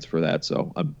audience for that.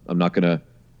 So I'm not going to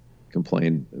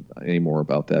complain anymore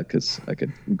about that, because I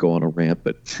could go on a rant,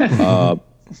 but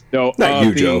no, not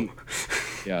you, Joe.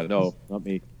 Yeah, no, not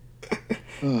me.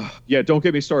 Yeah, don't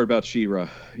get me started about She-Ra.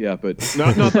 Yeah, but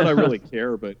not that I really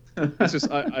care, but it's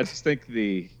just I just think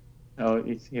the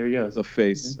here he goes, the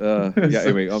face. Yeah,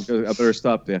 anyway, I better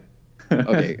stop there.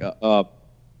 Okay.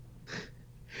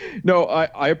 No,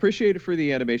 I appreciate it for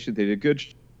the animation. They did a good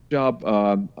job.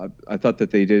 I thought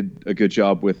that they did a good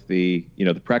job with the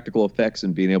the practical effects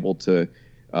and being able to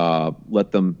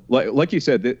let them, like you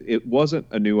said, it wasn't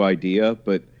a new idea,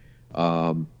 but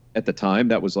at the time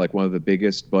that was like one of the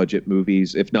biggest budget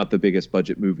movies, if not the biggest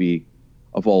budget movie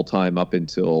of all time, up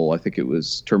until I think it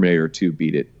was Terminator 2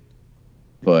 beat it.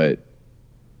 But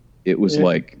it was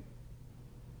like,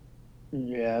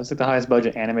 yeah, it was like the highest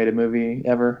budget animated movie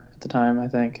ever at the time, I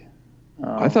think.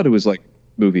 I thought it was like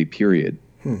movie period.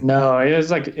 No,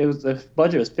 the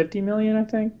budget was 50 million, I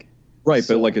think. Right,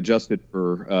 so, but like adjusted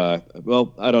for,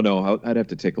 well, I don't know. I'd have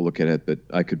to take a look at it, but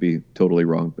I could be totally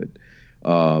wrong. But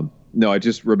no, I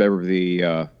just remember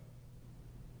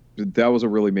that was a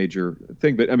really major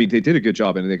thing. But I mean, they did a good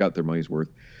job and they got their money's worth.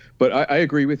 But I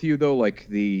agree with you though. Like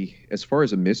as far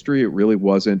as a mystery, it really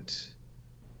wasn't.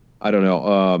 I don't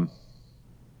know.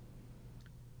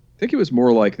 I think it was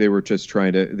more like they were just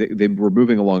trying to. They were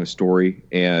moving along a story,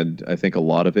 and I think a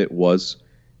lot of it was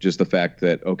just the fact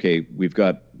that, okay, we've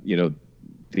got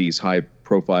these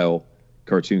high-profile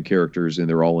cartoon characters, and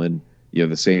they're all in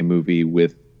the same movie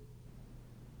with.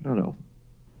 I don't know.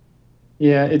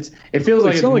 Yeah, it feels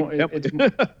like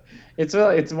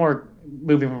it's more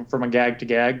moving from a gag to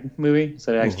gag movie.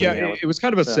 So actually, it was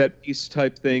kind of a set piece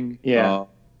type thing. Yeah.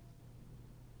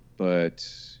 But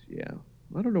yeah,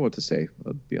 I don't know what to say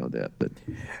beyond that. But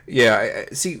yeah,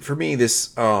 see, for me,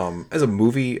 this as a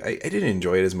movie, I didn't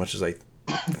enjoy it as much as I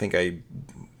think I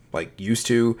used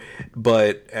to,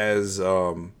 but as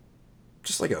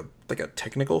just like a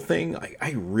technical thing,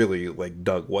 I really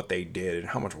dug what they did and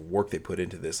how much work they put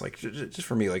into this. Like, just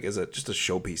for me, like as just a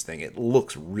showpiece thing, it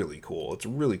looks really cool. It's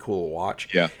really cool to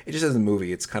watch. Yeah. It just as a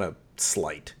movie, it's kind of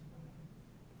slight.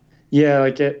 Yeah,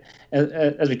 like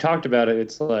as we talked about it,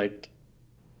 it's like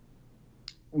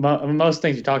most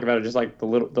things you talk about are just like the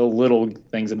little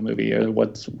things in the movie are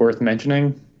what's worth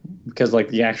mentioning, because like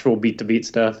the actual beat to beat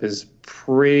stuff is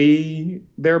pretty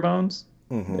bare bones.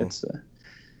 Mm-hmm. It's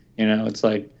it's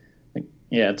like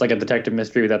it's like a detective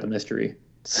mystery without the mystery.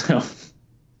 So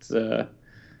it's I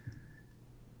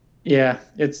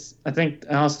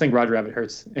also think Roger Rabbit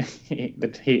hurts.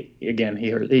 But he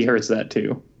hurts that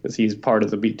too, because he's part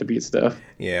of the beat to beat stuff.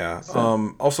 Yeah.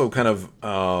 So. Also kind of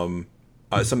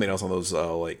something else on those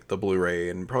like the Blu-ray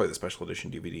and probably the special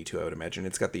edition DVD too, I would imagine.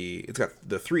 It's got the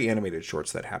 3 animated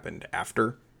shorts that happened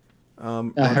after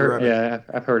I've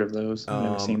heard of those. I've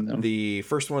never seen them. The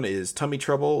first one is Tummy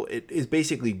Trouble. It is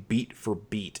basically beat for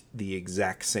beat the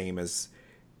exact same as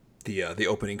the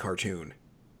opening cartoon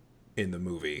in the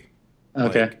movie.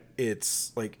 Okay. Like,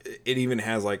 it's like it even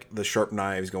has like the sharp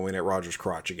knives going at Roger's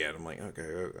crotch again. I'm like,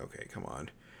 okay, come on.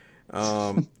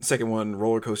 Second one,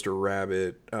 Roller Coaster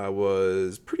Rabbit,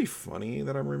 was pretty funny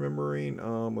that I'm remembering.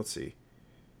 Let's see.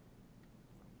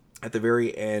 At the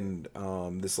very end,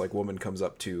 this like woman comes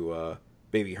up to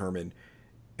Baby Herman,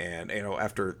 and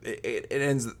after it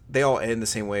ends, they all end the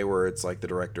same way, where it's like the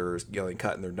director's yelling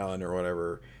cut and they're done or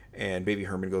whatever, and Baby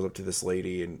Herman goes up to this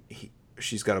lady and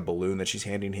she's got a balloon that she's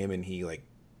handing him, and he like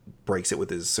breaks it with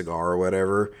his cigar or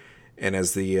whatever, and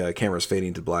as the camera's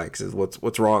fading to black, says,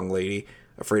 "What's wrong, lady?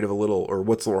 Afraid of a little, or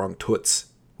what's wrong,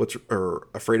 toots?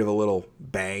 Afraid of a little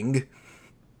bang?"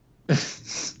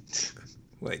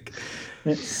 Like,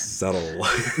 subtle.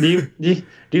 Do you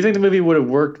think the movie would have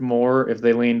worked more if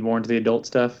they leaned more into the adult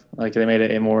stuff? Like they made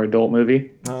it a more adult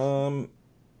movie? I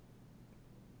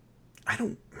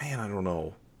don't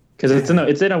know. Because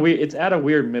it's at a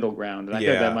weird middle ground, and I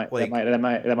feel Yeah, like like that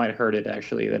might hurt it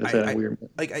actually. That it's at a weird.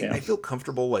 I feel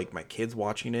comfortable like my kids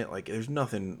watching it. Like there's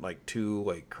nothing like too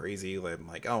like crazy. Like I'm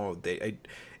like, oh,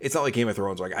 it's not like Game of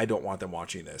Thrones. Like I don't want them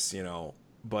watching this, you know.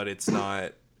 But it's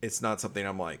not something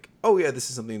I'm like, oh yeah,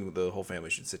 this is something the whole family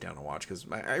should sit down and watch. Because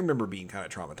I remember being kind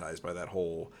of traumatized by that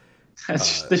whole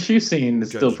the shoe scene is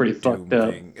still pretty fucked up.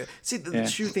 Thing. See the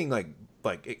shoe thing, like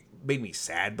it made me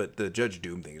sad, but the Judge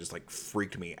Doom thing just like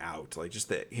freaked me out. Like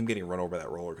just him getting run over that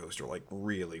roller coaster like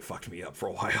really fucked me up for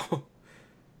a while.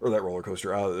 Or that roller coaster.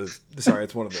 Sorry,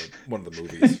 it's one of the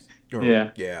movies.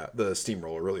 Yeah, the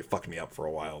steamroller really fucked me up for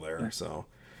a while there. So,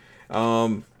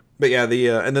 but yeah,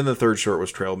 and then the third short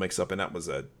was Trail Mix Up, and that was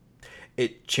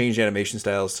it changed animation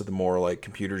styles to the more like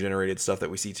computer generated stuff that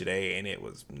we see today, and it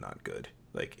was not good.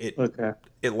 Like it lost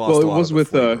a lot of the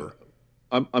flavor.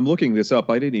 I'm looking this up.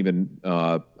 I didn't even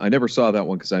I never saw that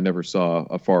one because I never saw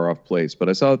A Far Off Place, but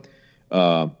I saw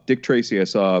Dick Tracy. I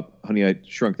saw Honey, I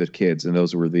Shrunk the Kids, and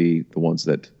those were the ones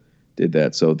that did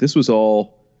that. So this was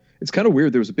all. It's kind of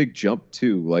weird. There was a big jump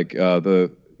too. Like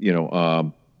Roller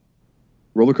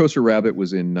Coaster Rabbit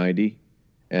was in '90,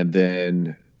 and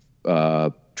then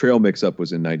Trail Mix Up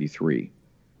was in '93.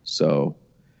 So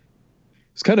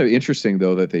it's kind of interesting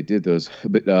though that they did those.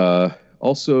 But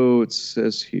also, it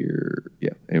says here, yeah.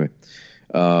 Anyway,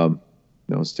 now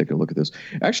let's take a look at this.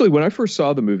 Actually, when I first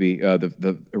saw the movie,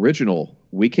 the original,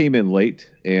 we came in late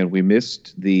and we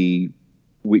missed we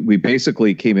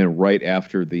basically came in right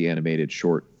after the animated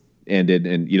short ended,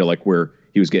 and like where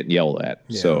he was getting yelled at.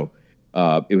 Yeah. So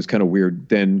it was kind of weird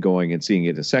then going and seeing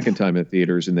it a second time in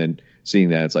theaters, and then seeing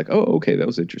that it's like, oh, okay, that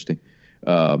was interesting.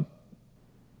 But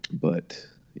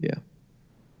yeah.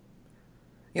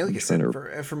 Yeah, like I said,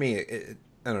 for me,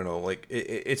 I don't know. Like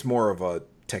it's more of a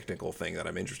technical thing that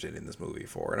I'm interested in this movie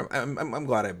for, and I'm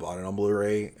glad I bought it on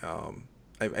Blu-ray. I'm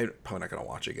probably not gonna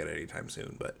watch it again anytime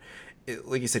soon, but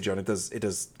like you said, John, it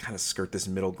does kind of skirt this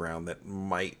middle ground that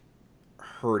might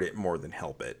hurt it more than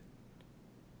help it.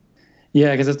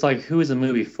 Yeah, because it's like, who is a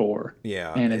movie for?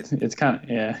 Yeah, and it's kind of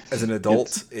As an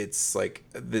adult, it's like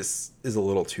this is a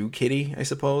little too kiddie, I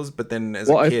suppose. But then as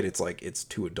a kid, it's like it's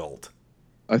too adult.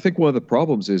 I think one of the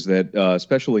problems is that,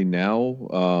 especially now,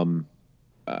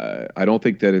 I don't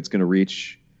think that it's going to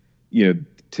reach,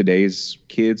 today's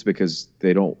kids because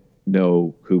they don't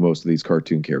know who most of these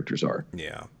cartoon characters are.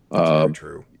 Yeah, that's very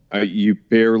true. You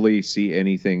barely see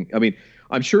anything. I mean,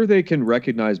 I'm sure they can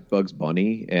recognize Bugs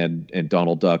Bunny and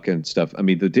Donald Duck and stuff. I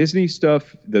mean, the Disney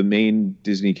stuff, the main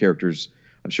Disney characters,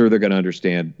 I'm sure they're going to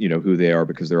understand, who they are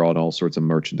because they're on all sorts of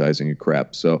merchandising and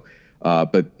crap. So,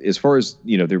 but as far as,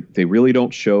 they really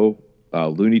don't show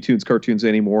Looney Tunes cartoons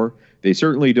anymore. They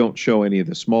certainly don't show any of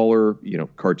the smaller,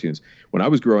 cartoons. When I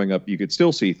was growing up, you could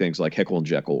still see things like Heckle and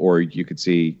Jekyll, or you could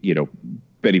see,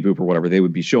 Betty Boop or whatever. They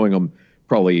would be showing them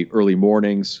probably early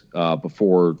mornings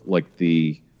before like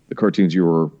the cartoons you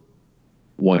were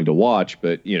wanting to watch,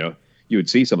 but you would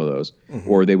see some of those,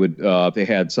 or they would they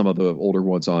had some of the older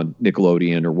ones on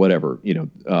Nickelodeon or whatever.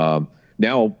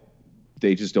 Now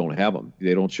they just don't have them.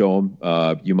 They don't show them.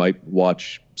 You might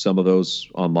watch some of those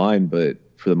online, but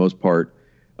for the most part,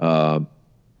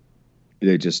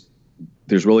 there's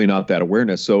really not that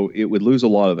awareness. So it would lose a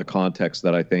lot of the context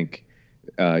that I think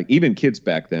even kids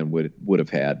back then would have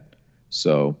had.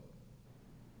 So.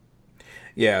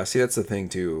 Yeah, see, that's the thing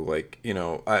too. Like,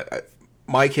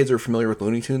 my kids are familiar with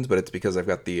Looney Tunes, but it's because I've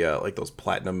got the like those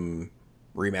platinum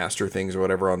remaster things or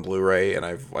whatever on Blu-ray, and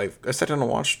I sat down and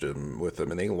watched them with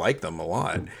them, and they like them a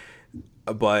lot.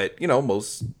 But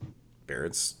most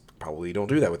parents probably don't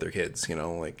do that with their kids.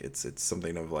 Like it's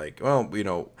something of like, well,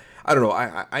 I don't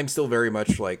know. I'm still very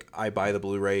much like I buy the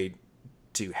Blu-ray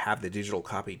to have the digital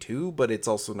copy too, but it's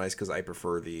also nice because I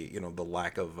prefer the the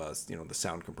lack of the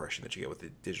sound compression that you get with the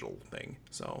digital thing.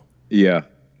 So yeah,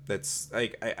 that's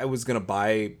like I was gonna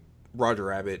buy Roger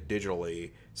Rabbit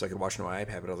digitally so I could watch it on my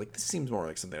iPad, but I was like, this seems more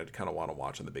like something I'd kind of want to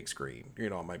watch on the big screen,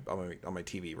 on my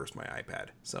TV versus my iPad.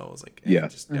 So I was like, hey,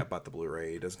 I bought the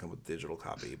Blu-ray. It doesn't come with a digital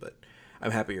copy, but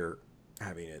I'm happier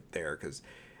having it there because,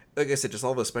 like I said, just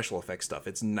all the special effects stuff.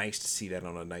 It's nice to see that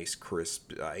on a nice,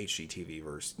 crisp HD TV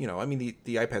versus,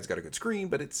 the iPad's got a good screen,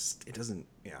 but it doesn't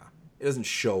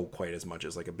show quite as much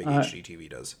as like a big HD TV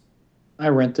does. I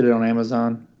rented it on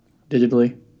Amazon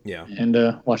digitally. Yeah, and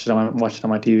watched it on my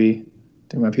TV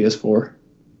through my PS4.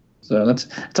 So that's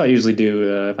how I usually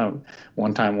do if I'm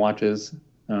one-time watches.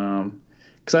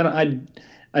 Because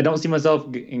I don't see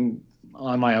myself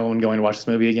on my own going to watch this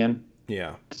movie again.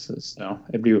 Yeah. So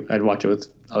I'd watch it with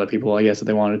other people, I guess, if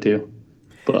they wanted to.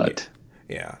 But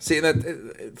yeah. See,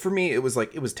 that for me, it was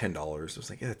like, it was $10. It was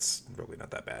like, it's really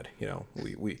not that bad. You know,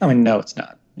 I mean, no, it's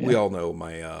not. Yeah. We all know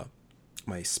my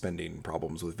my spending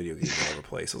problems with video games all over the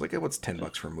place. I was like, hey, what's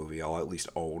 $10 for a movie? I'll at least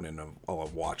own, and I'll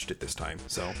have watched it this time.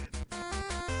 So.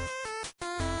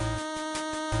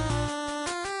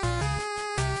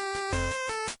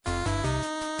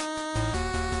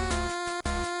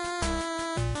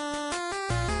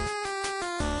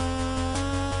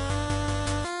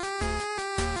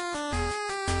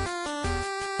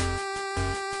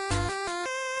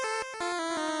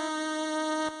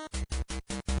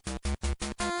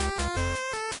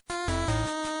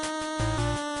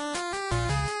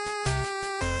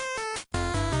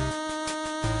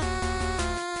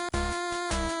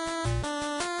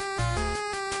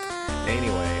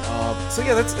 So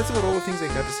yeah, that's about all the things I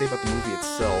got to say about the movie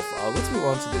itself. Let's move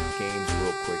on to the games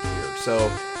real quick here.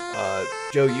 So,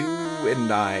 Joe, you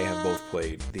and I have both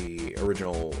played the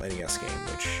original NES game,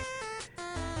 which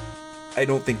I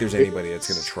don't think there's anybody that's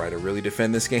going to try to really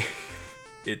defend this game.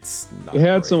 It's not. It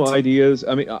had some ideas.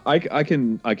 I mean, I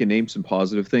can name some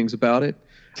positive things about it,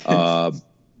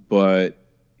 but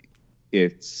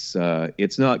it's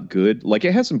not good. Like,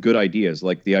 it has some good ideas,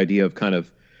 like the idea of kind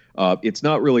of. It's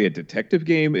not really a detective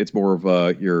game. It's more of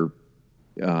you're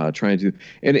trying to,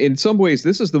 and in some ways,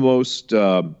 this is the most.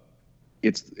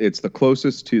 It's the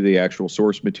closest to the actual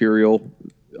source material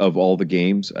of all the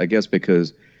games, I guess,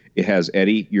 because it has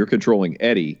Eddie. You're controlling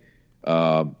Eddie,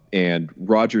 and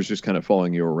Roger's just kind of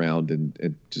following you around, and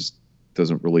it just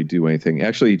doesn't really do anything.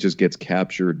 Actually, he just gets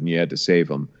captured, and you had to save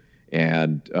him,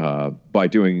 and by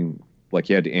doing like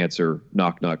you had to answer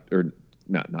knock knock or.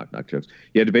 Not knock jokes.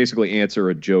 You had to basically answer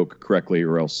a joke correctly,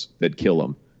 or else they'd kill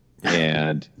him,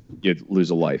 and you'd lose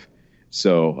a life.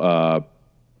 So,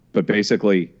 but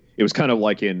basically, it was kind of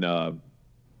like in what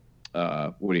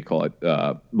do you call it,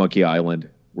 Monkey Island,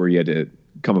 where you had to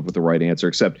come up with the right answer.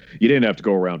 Except you didn't have to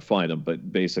go around find them.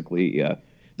 But basically,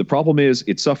 the problem is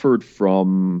it suffered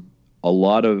from a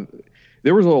lot of.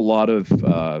 There was a lot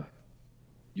of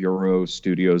Euro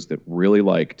studios that really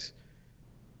liked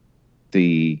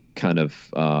the kind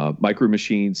of Micro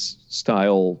Machines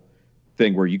style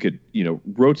thing where you could,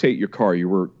 rotate your car. You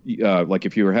were like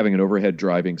if you were having an overhead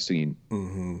driving scene,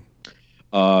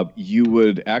 you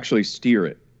would actually steer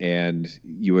it, and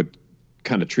you would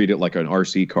kind of treat it like an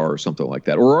RC car or something like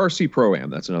that, or RC Pro-Am.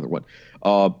 That's another one.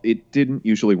 It didn't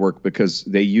usually work because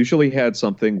they usually had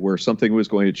something where something was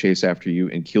going to chase after you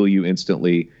and kill you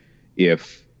instantly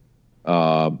if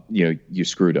you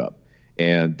screwed up,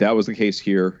 and that was the case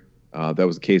here. That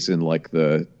was the case in like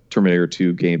the Terminator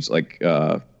 2 games, like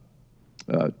on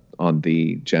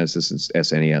the Genesis and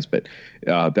SNES. But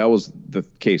that was the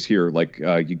case here. Like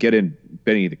you get in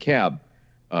Benny the cab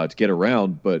to get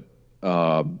around, but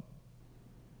most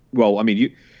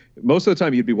of the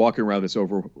time you'd be walking around this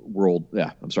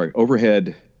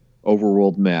overhead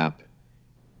overworld map.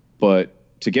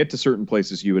 But to get to certain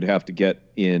places, you would have to get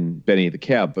in Benny the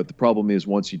cab. But the problem is,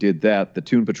 once you did that, the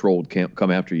Toon Patrol would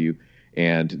come after you.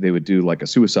 And they would do like a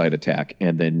suicide attack,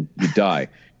 and then you'd die.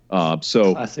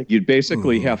 So Classic. You'd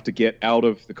basically have to get out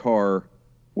of the car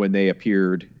when they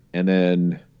appeared, and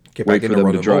then wait for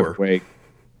them to drive away.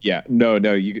 Yeah, no,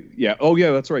 oh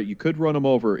yeah, that's right. You could run them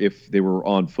over if they were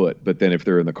on foot, but then if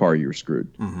they're in the car, you're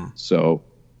screwed. Mm-hmm. So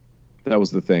that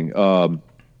was the thing.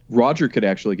 Roger could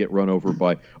actually get run over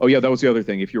by. Oh yeah, that was the other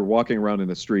thing. If you're walking around in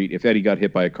the street, if Eddie got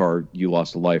hit by a car, you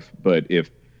lost a life. But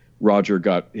if Roger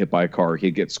got hit by a car,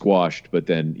 he'd get squashed, but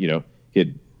then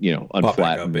he'd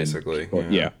unflatten basically.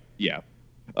 Yeah.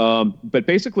 But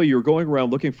basically, you're going around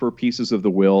looking for pieces of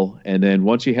the will, and then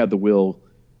once you had the will,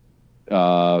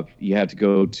 you had to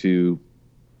go to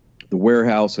the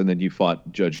warehouse, and then you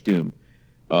fought Judge Doom.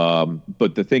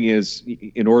 But the thing is,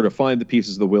 in order to find the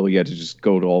pieces of the will, you had to just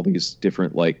go to all these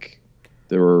different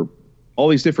there were all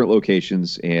these different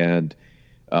locations, and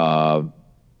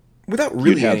without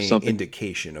really any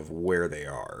indication of where they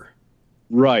are.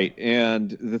 Right.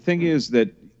 And the thing is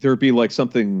that there'd be like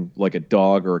something like a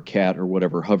dog or a cat or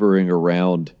whatever hovering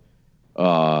around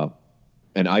an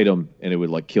item, and it would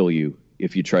like kill you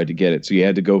if you tried to get it. So you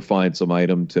had to go find some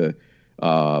item to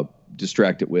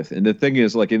distract it with. And the thing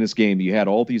is, like in this game, you had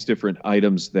all these different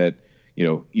items that,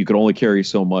 you could only carry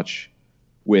so much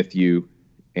with you,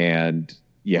 and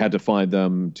you had to find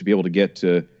them to be able to get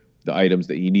to the items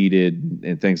that you needed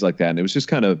and things like that. And it was just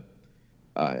kind of,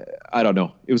 I don't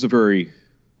know. It was a very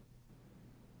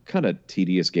kind of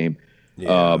tedious game.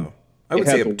 Yeah. I would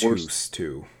say obtuse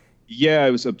too. Yeah,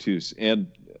 it was obtuse. And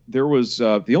there was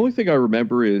the only thing I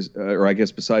remember is, or I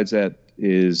guess besides that,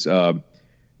 is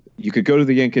you could go to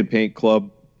the Ink and Paint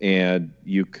Club and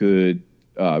you could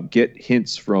get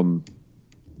hints from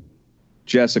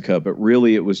Jessica, but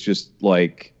really it was just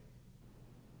like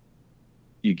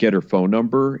you get her phone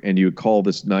number and you would call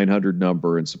this 900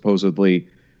 number, and supposedly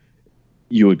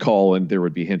you would call and there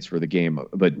would be hints for the game,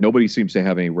 but nobody seems to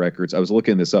have any records. I was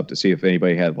looking this up to see if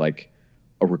anybody had like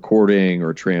a recording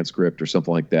or a transcript or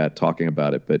something like that talking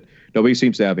about it, but nobody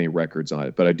seems to have any records on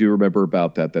it. But I do remember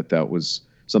about that was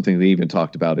something they even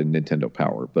talked about in Nintendo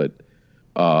Power. But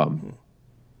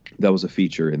that was a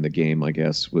feature in the game, I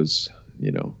guess, was,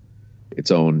 its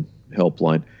own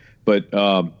helpline. But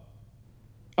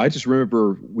I just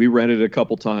remember we rented it a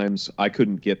couple times. I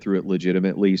couldn't get through it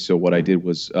legitimately, so what I did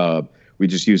was we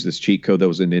just used this cheat code that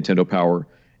was in Nintendo Power,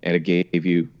 and it gave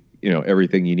you,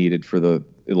 everything you needed for the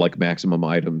like maximum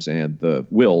items and the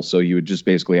will. So you would just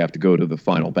basically have to go to the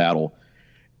final battle,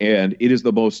 and it is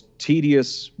the most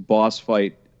tedious boss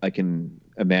fight I can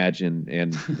imagine.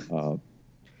 And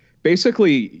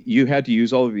basically, you had to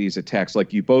use all of these attacks.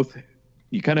 Like you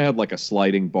kind of had like a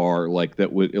sliding bar, like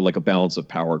that would like a balance of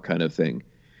power kind of thing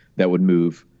that would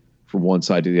move from one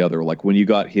side to the other. Like when you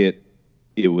got hit,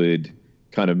 it would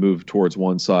kind of move towards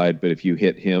one side, but if you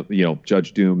hit him,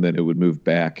 Judge Doom, then it would move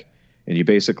back. And you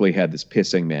basically had this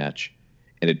pissing match,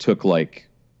 and it took like,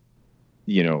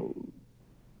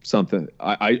 something.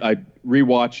 I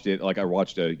rewatched it. Like I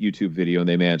watched a YouTube video, and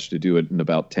they managed to do it in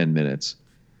about 10 minutes.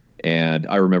 And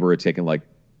I remember it taking like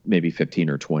maybe 15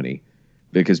 or 20,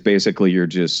 because basically you're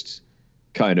just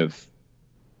kind of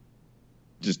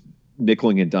just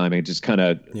nickeling and diming, just kind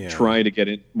of trying to get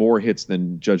it more hits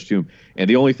than Judge Doom. And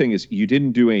the only thing is you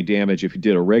didn't do any damage if you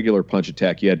did a regular punch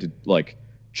attack. You had to like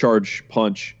charge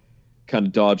punch, kind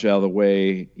of dodge out of the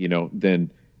way,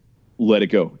 then let it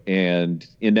go. And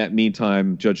in that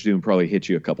meantime, Judge Doom probably hit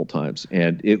you a couple times.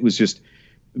 And it was just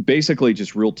basically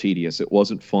just real tedious. It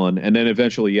wasn't fun. And then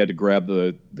eventually you had to grab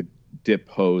the dip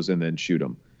hose and then shoot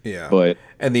him. Yeah. But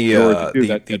and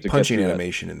the punching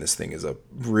animation in this thing is a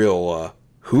real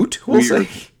hoot, we'll say.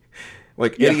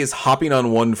 Like Eddie is hopping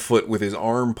on one foot with his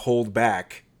arm pulled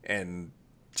back, and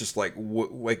just like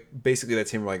basically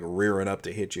that's him like rearing up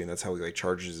to hit you, and that's how he like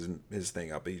charges his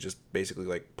thing up. He just basically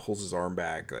like pulls his arm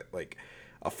back like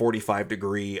a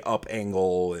 45-degree up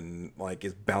angle, and like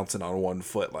is bouncing on one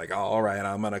foot like, oh, all right,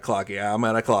 I'm gonna clock you.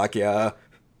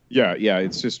 Yeah,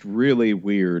 it's just really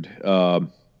weird.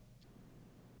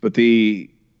 But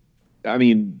it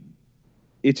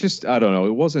just, I don't know.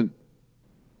 It wasn't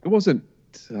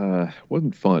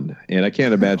fun, and I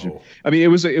can't imagine. No. I mean, it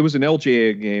was an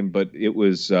LGA game, but it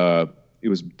was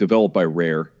developed by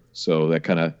Rare, so that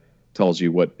kind of tells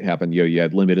you what happened. You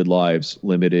had limited lives,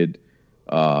 limited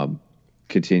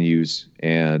continues,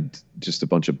 and just a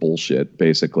bunch of bullshit,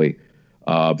 basically.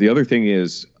 The other thing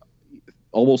is,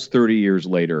 almost 30 years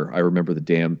later, I remember the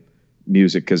damn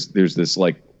music, because there's this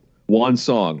like one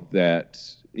song that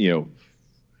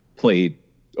played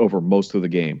over most of the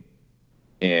game.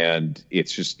 And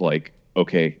it's just like,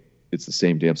 okay, it's the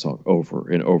same damn song over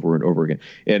and over and over again.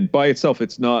 And by itself,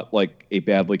 it's not like a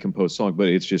badly composed song, but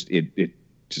it's just it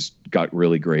just got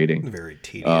really grating. Very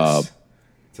tedious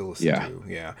to listen to.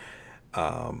 Yeah.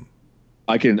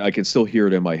 I can still hear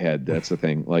it in my head. That's the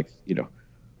thing. Like,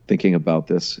 thinking about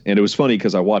this. And it was funny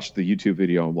because I watched the YouTube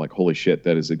video. I'm like, holy shit,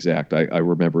 that is exact. I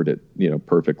remembered it,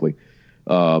 perfectly.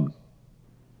 But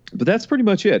that's pretty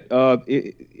much it.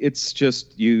 It's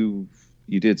just you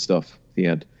did stuff at the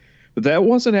end. But that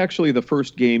wasn't actually the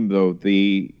first game, though.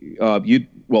 And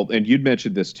you'd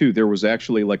mentioned this too. There was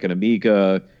actually like an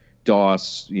Amiga,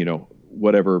 DOS,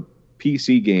 whatever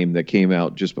PC game that came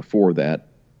out just before that.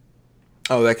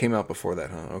 Oh, that came out before that,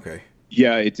 huh? Okay.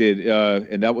 Yeah, it did.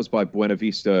 And that was by Buena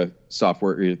Vista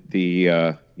Software,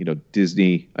 the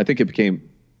Disney. I think it became,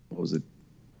 what was it?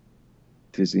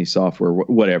 Disney Software,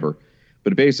 whatever.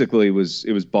 But basically, it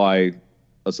was by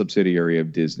a subsidiary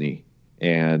of Disney.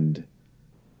 And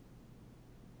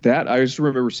that, I just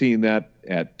remember seeing that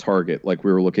at Target. Like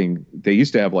we were looking, they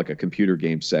used to have like a computer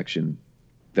game section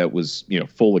that was,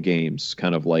 full of games,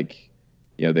 kind of like,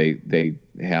 they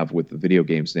have with the video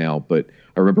games now. But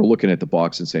I remember looking at the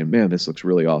box and saying, man, this looks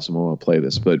really awesome. I want to play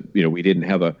this. But, we didn't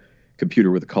have a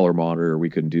computer with a color monitor. We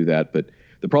couldn't do that. But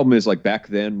the problem is, like back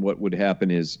then, what would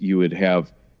happen is you would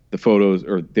have the photos,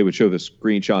 or they would show the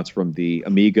screenshots from the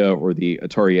Amiga or the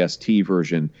Atari ST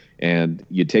version, and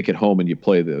you'd take it home and you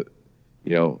play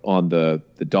on the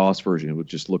DOS version, it would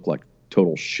just look like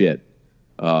total shit.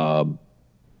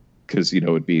 Because,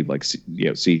 it'd be like,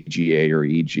 CGA or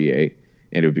EGA.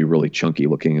 and it would be really chunky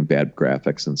looking and bad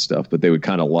graphics and stuff. But they would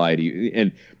kind of lie to you,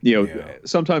 and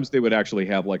sometimes they would actually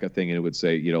have like a thing, and it would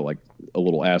say like a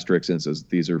little asterisk and it says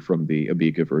these are from the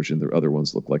Amiga version. The other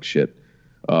ones look like shit.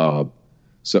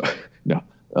 So no,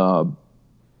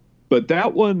 but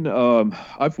that one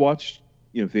I've watched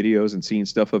videos and seen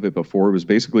stuff of it before. It was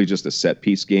basically just a set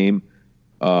piece game.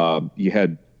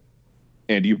 You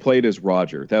played as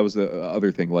Roger. That was the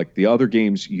other thing. Like the other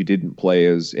games, you didn't play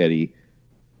as Eddie.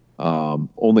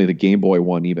 Only the Game Boy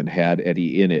one even had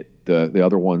Eddie in it. The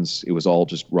other ones, it was all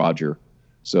just Roger.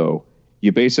 So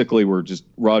you basically were just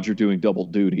Roger doing double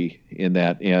duty in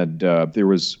that. And there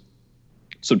was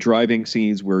some driving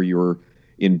scenes where you were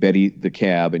in Betty the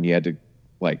cab and you had to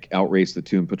like outrace the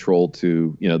Toon Patrol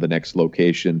to the next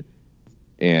location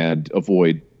and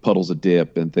avoid puddles of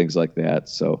dip and things like that.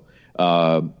 So.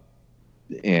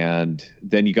 And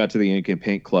then you got to the Ink and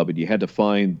Paint Club, and you had to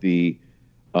find the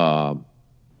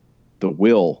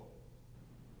will.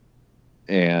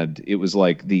 And it was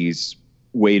like these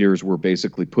waiters were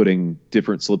basically putting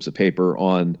different slips of paper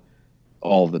on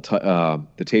all the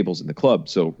tables in the club.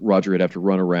 So Roger would have to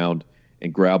run around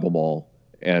and grab them all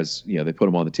as they put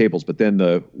them on the tables. But then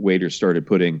the waiters started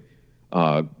putting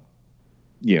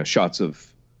shots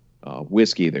of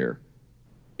whiskey there.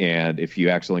 And if you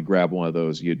accidentally grab one of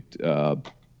those, you'd,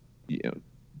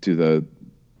 do the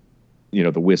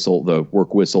whistle, the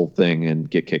work whistle thing, and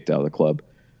get kicked out of the club,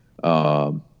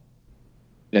 and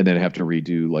then have to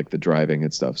redo like the driving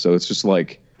and stuff. So it's just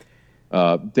like,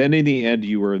 then in the end,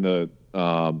 you were in the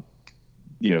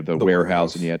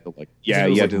warehouse, and you had to you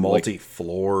had to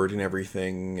multi-floored and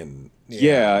everything, and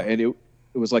and it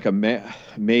was like a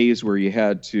maze where you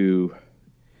had to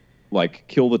like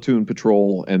kill the Toon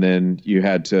Patrol, and then you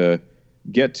had to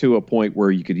get to a point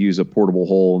where you could use a portable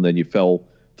hole, and then you fell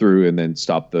through and then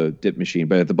stop the dip machine.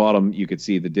 But at the bottom, you could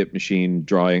see the dip machine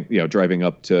driving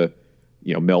up to,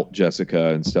 melt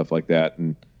Jessica and stuff like that.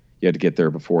 And you had to get there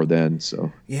before then.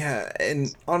 So yeah,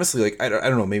 and honestly, like I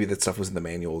don't know, maybe that stuff was in the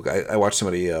manual. I watched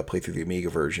somebody play through the Amiga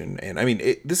version, and I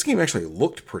mean, this game actually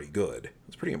looked pretty good. I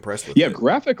was pretty impressed with it. Yeah,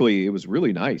 graphically, it was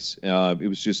really nice. It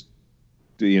was just,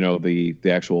 the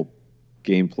actual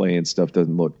gameplay and stuff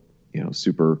doesn't look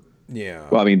super. Yeah,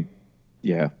 well, I mean,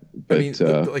 yeah, but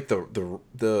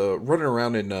the running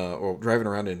around in or driving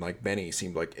around in like Benny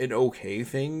seemed like an okay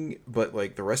thing, but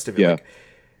like the rest of it, like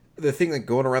the thing like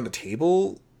going around the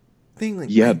table thing, like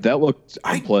that looked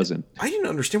unpleasant. I didn't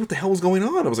understand what the hell was going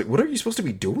on. I was like, what are you supposed to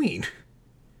be doing?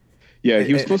 Yeah,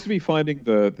 he was supposed to be finding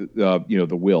the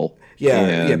will.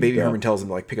 Yeah, Baby Herman tells him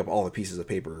to like pick up all the pieces of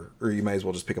paper, or you might as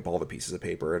well just pick up all the pieces of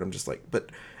paper. And I'm just like,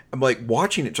 but I'm like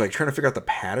watching it, like trying to figure out the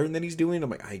pattern that he's doing. I'm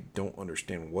like, I don't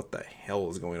understand what the hell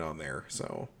is going on there.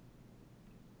 So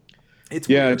it's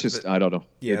weird, it's just I don't know.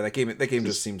 Yeah, that game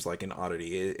just seems like an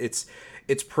oddity. It's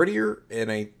prettier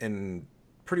and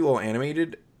pretty well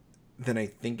animated than I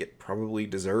think it probably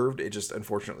deserved. It just,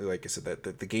 unfortunately, like I said, that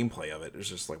the gameplay of it is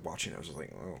just like watching it. I was just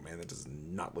like, oh man, that does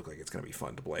not look like it's going to be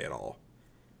fun to play at all.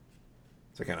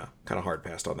 So kind of hard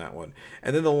passed on that one.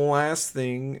 And then the last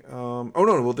thing,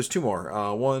 well, there's two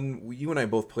more. One, you and I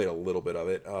both played a little bit of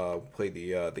it. Played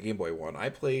the Game Boy one. I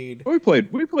played. We played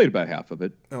about half of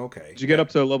it. Oh, okay. Did you get up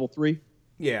to level 3?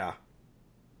 Yeah.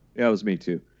 Yeah, it was me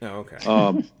too. Oh, okay.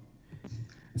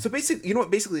 So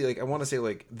basically, like I want to say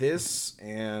like this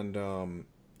and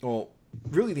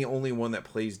really the only one that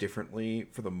plays differently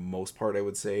for the most part, I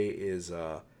would say, is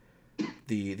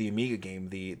the Amiga game.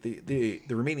 The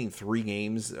remaining 3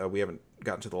 games, we haven't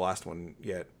gotten to the last one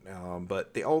yet,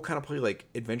 but they all kind of play like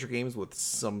adventure games with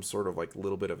some sort of like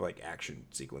little bit of like action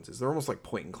sequences. They're almost like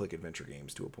point and click adventure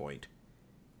games to a point.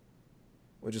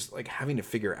 We're just like having to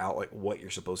figure out like what you're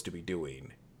supposed to be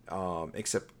doing,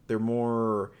 except they're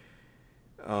more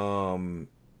on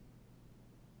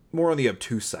the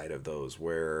obtuse side of those,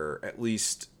 where at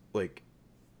least like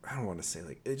I don't want to say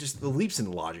like it just the leaps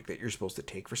in logic that you're supposed to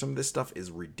take for some of this stuff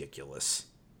is ridiculous.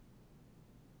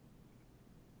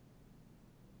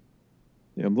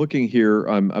 Yeah, I'm looking here.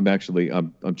 I'm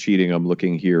cheating. I'm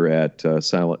looking here at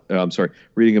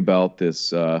reading about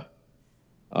this.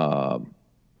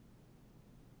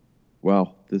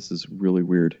 Wow, this is really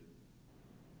weird.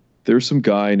 There's some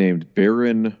guy named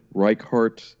Baron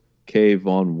Reichardt K.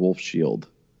 von Wolfschild.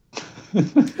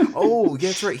 Oh, yeah,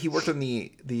 that's right. He worked on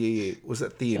the was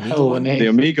that the Amiga one? The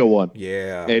Amiga one.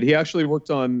 Yeah. And he actually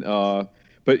worked on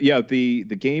but yeah, the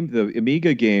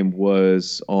Amiga game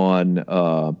was on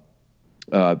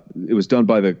it was done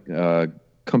by the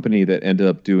company that ended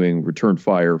up doing Return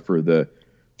Fire for the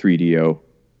 3DO,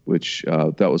 which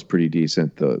that was pretty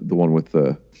decent. The one with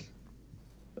the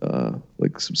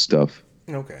like some stuff.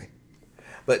 Okay.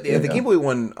 But yeah, the Game Boy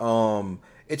one,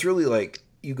 it's really like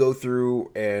you go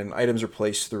through and items are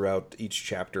placed throughout each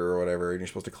chapter or whatever, and you're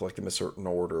supposed to collect them in a certain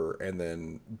order, and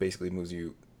then basically moves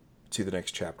you to the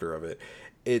next chapter of it.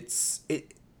 It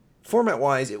format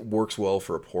wise, it works well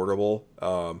for a portable,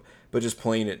 but just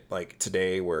playing it like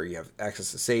today, where you have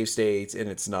access to save states, and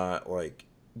it's not like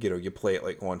you play it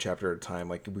like one chapter at a time,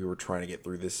 like we were trying to get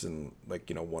through this in like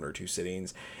one or two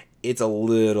sittings. It's a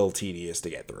little tedious to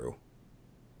get through.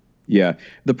 Yeah,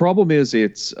 the problem is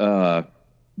it's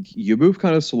you move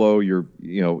kind of slow.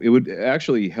 It would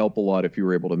actually help a lot if you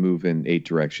were able to move in 8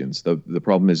 directions. The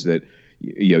problem is that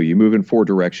you move in 4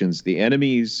 directions. The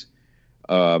enemies,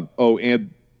 and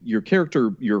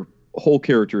your whole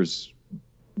character's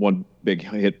one big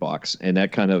hitbox, and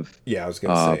that kind of I was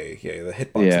gonna say the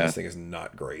hitbox in this thing is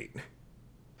not great.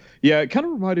 Yeah, it kind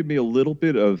of reminded me a little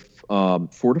bit of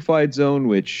Fortified Zone,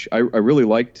 which I really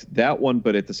liked that one,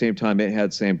 but at the same time, it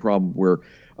had the same problem where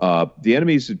the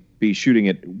enemies would be shooting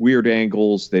at weird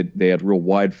angles. They had real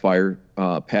wide fire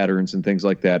patterns and things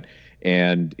like that,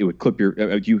 and it would clip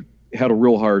you had a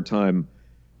real hard time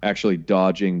actually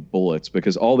dodging bullets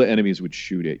because all the enemies would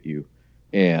shoot at you,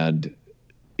 and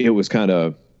it was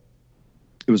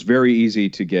very easy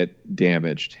to get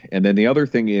damaged. And then the other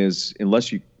thing is,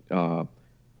 unless you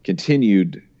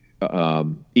continued,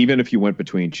 even if you went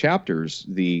between chapters,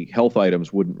 the health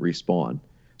items wouldn't respawn.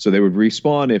 So they would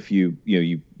respawn if you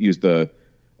used the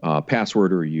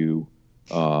password or you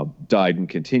died and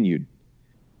continued.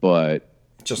 But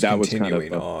just that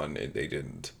continuing was on, they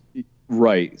didn't.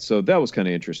 Right. So that was kind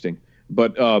of interesting.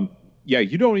 But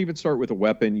you don't even start with a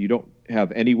weapon. You don't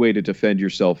have any way to defend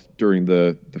yourself during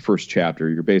the first chapter.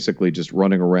 You're basically just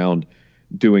running around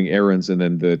doing errands, and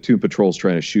then the Tomb Patrol's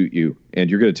trying to shoot you, and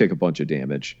you're going to take a bunch of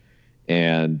damage.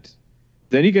 And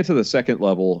then you get to the second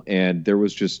level, and there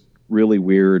was just really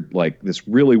weird, like this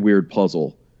really weird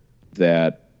puzzle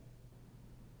that,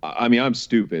 I mean, I'm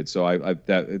stupid, so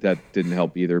that didn't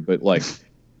help either. But like,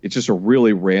 it's just a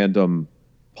really random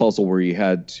puzzle where you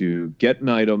had to get an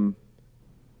item,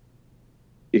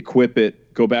 equip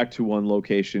it, go back to one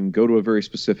location, go to a very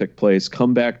specific place,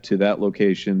 come back to that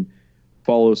location,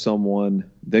 follow someone,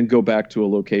 then go back to a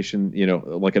location,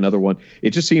 like another one. It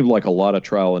just seemed like a lot of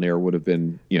trial and error would have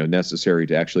been, necessary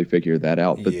to actually figure that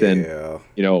out. But then,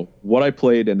 what I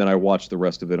played and then I watched the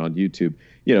rest of it on YouTube,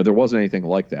 there wasn't anything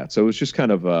like that. So it was just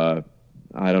kind of,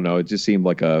 I don't know, it just seemed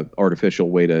like a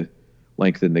artificial way to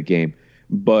lengthen the game.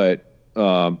 But,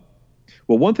 well,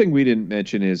 one thing we didn't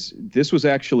mention is this was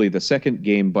actually the second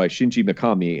game by Shinji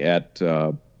Mikami at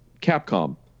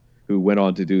Capcom, who went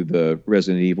on to do the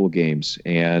Resident Evil games.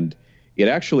 And it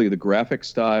actually, the graphic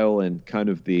style and kind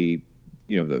of the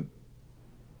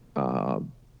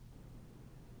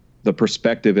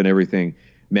perspective and everything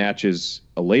matches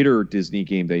a later Disney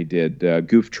game they did,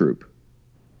 Goof Troop.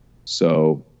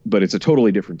 So, but it's a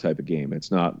totally different type of game.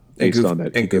 It's not based on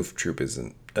that. And Goof Troop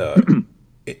isn't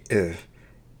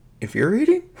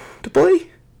infuriating to play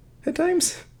at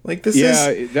times. Like this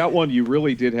is... that one you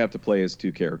really did have to play as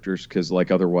 2 characters because like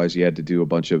otherwise you had to do a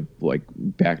bunch of like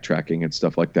backtracking and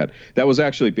stuff like that. That was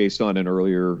actually based on an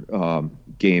earlier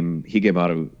game he came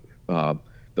out of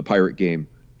the pirate game.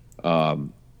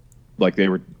 Like they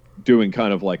were doing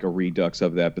kind of like a redux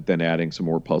of that, but then adding some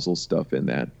more puzzle stuff in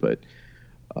that. But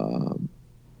I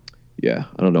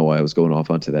don't know why I was going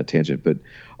off onto that tangent, but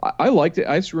I liked it.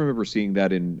 I just remember seeing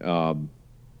that in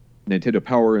Nintendo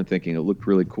Power and thinking it looked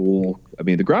really cool. I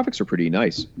mean, the graphics are pretty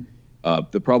nice.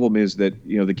 The problem is that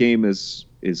the game is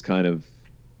kind of,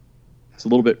 it's a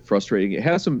little bit frustrating. It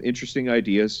has some interesting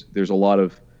ideas. There's a lot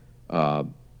of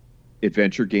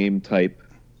adventure game type,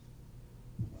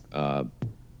 I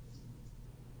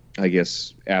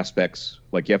guess, aspects.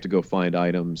 Like you have to go find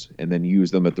items and then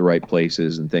use them at the right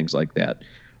places and things like that.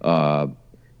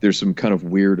 There's some kind of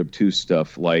weird, obtuse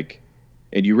stuff like.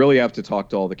 And you really have to talk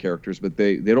to all the characters, but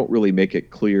they don't really make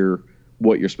it clear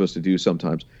what you're supposed to do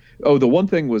sometimes. Oh, the one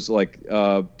thing was like,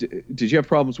 did you have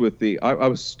problems with the... I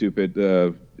was stupid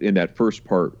in that first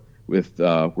part with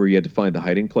where you had to find the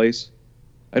hiding place.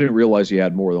 I didn't realize you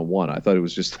had more than one. I thought it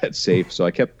was just that safe, so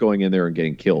I kept going in there and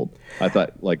getting killed. I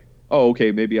thought like, oh,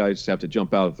 okay, maybe I just have to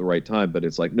jump out at the right time, but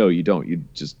it's like, no, you don't. You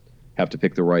just have to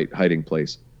pick the right hiding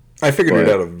place. I figured it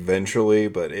out eventually,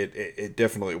 but it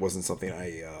definitely wasn't something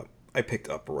I picked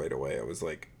up right away. I was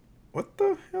like, what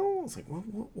the hell? I was like,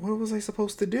 what was I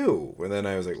supposed to do? And then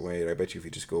I was like, wait, I bet you if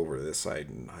you just go over to this side.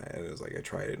 And it was like, I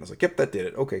tried it. And I was like, yep, that did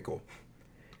it. Okay, cool.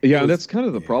 Yeah, that's kind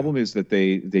of the problem is that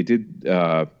they did,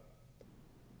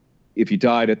 if you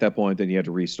died at that point, then you had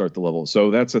to restart the level.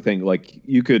 So that's the thing. Like,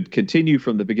 you could continue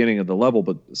from the beginning of the level,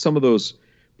 but some of those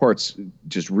parts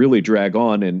just really drag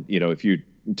on. And, if you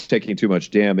taking too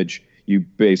much damage, you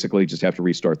basically just have to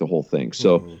restart the whole thing.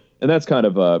 So, and that's kind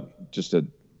of just a,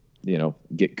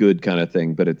 get good kind of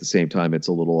thing. But at the same time, it's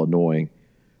a little annoying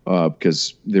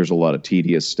because there's a lot of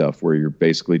tedious stuff where you're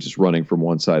basically just running from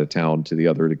one side of town to the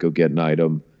other to go get an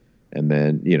item. And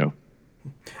then,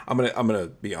 I'm gonna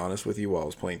be honest with you. While I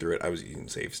was playing through it, I was using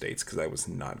save states because I was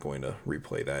not going to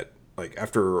replay that. Like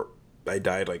after I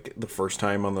died, like the first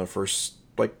time on the first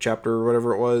like chapter or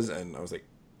whatever it was, and I was like,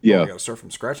 I gotta start from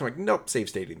scratch. I'm like, nope, save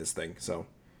stating this thing. So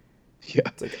yeah,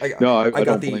 it's like I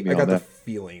got the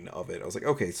feeling of it. I was like,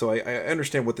 okay, so I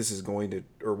understand what this is going to,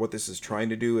 or what this is trying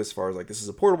to do, as far as like this is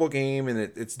a portable game and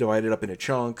it's divided up into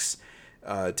chunks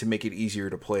to make it easier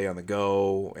to play on the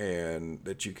go, and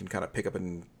that you can kind of pick up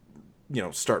and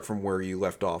start from where you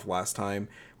left off last time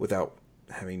without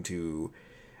having to,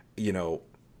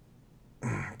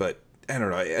 but I don't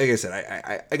know. Like I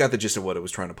said, I got the gist of what it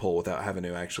was trying to pull without having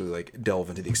to actually like delve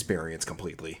into the experience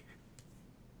completely.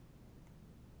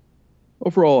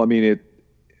 Overall, I mean,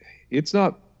 it's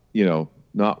not,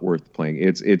 not worth playing.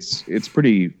 It's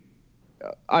pretty,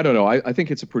 I don't know. I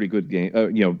think it's a pretty good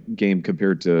game, game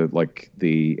compared to like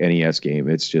the NES game.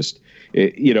 It's just,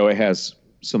 it has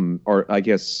some art, I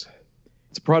guess.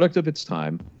 It's a product of its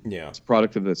time. Yeah. It's a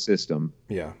product of the system.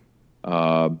 Yeah.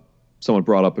 Someone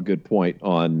brought up a good point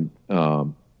on,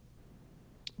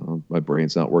 my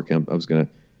brain's not working. I was going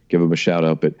to give him a shout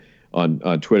out, but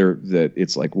on Twitter that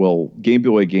it's like, well, Game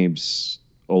Boy games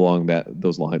along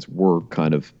those lines were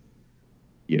kind of,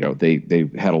 they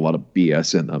had a lot of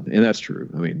BS in them. And that's true.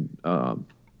 I mean, and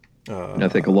I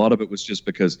think a lot of it was just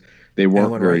because they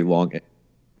weren't very long.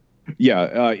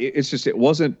 Yeah. It's just, it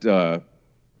wasn't,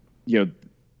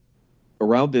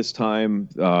 around this time,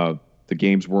 the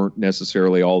games weren't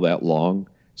necessarily all that long,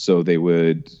 so they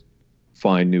would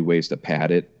find new ways to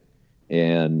pad it,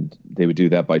 and they would do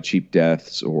that by cheap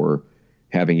deaths or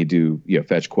having you do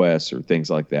fetch quests or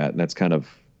things like that. And that's kind of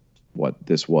what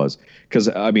this was. Because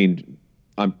I mean,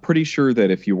 I'm pretty sure that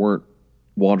if you weren't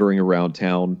wandering around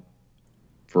town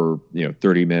for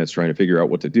 30 minutes trying to figure out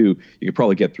what to do, you could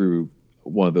probably get through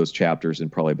one of those chapters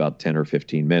in probably about 10 or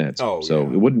 15 minutes. So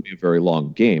it wouldn't be a very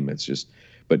long game. It's just,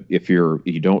 but if you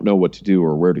don't know what to do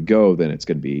or where to go, then it's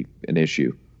going to be an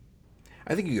issue.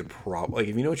 I think you could probably,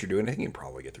 if you know what you're doing, I think you can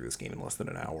probably get through this game in less than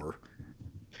an hour.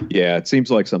 Yeah, it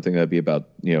seems like something that'd be about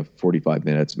 45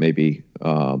 minutes maybe.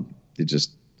 But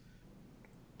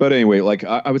anyway, like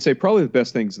I would say probably the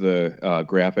best things, the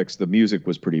graphics. The music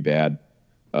was pretty bad.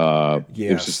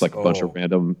 It was just like a bunch of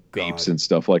random beeps and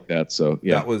stuff like that. So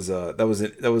yeah, that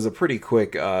was a pretty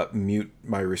quick mute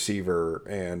my receiver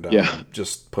and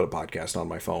just put a podcast on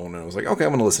my phone, and I was like, okay,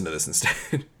 I'm gonna listen to this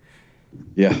instead.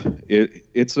 Yeah,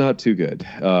 it's not too good,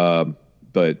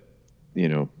 but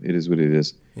it is what it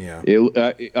is. Yeah,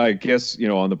 I guess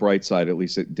on the bright side, at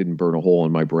least it didn't burn a hole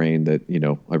in my brain that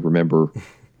I remember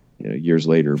years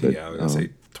later. But yeah, I was gonna say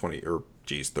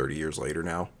 30 years later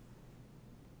now.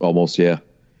 Almost, yeah.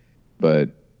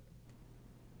 But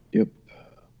yep.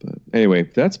 But anyway,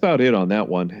 that's about it on that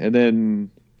one. And then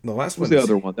the last one, the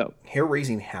other one, that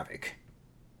Hair-Raising Havoc,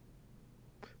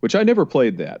 which I never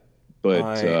played that, but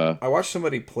I watched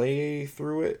somebody play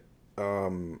through it,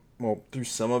 through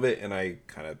some of it, and I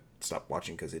kind of stopped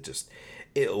watching because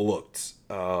it looked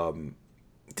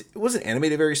it wasn't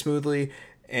animated very smoothly,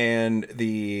 and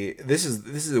this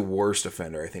is the worst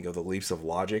offender I think of the leaps of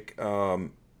logic.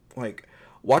 Like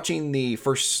watching the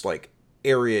first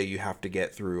area you have to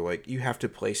get through, like you have to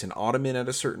place an ottoman at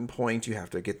a certain point, you have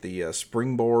to get the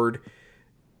springboard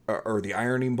or the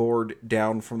ironing board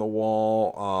down from the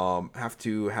wall, have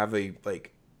to have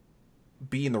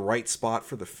be in the right spot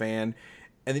for the fan,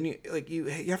 and then you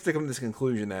have to come to this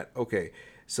conclusion that, okay,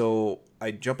 so I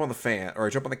jump on the fan, or I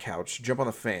jump on the couch, jump on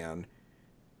the fan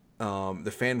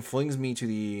fan flings me to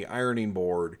the ironing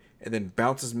board and then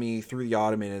bounces me through the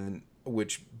ottoman, and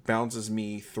which bounces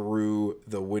me through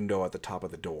the window at the top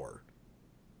of the door.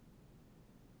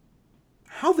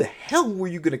 How the hell were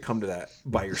you going to come to that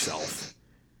by yourself?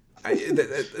 And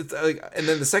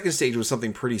then the second stage was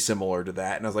something pretty similar to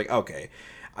that, and I was like, okay,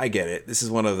 I get it. This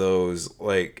is one of those,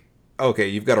 okay,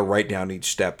 you've got to write down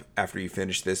each step after you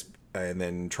finish this and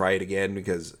then try it again,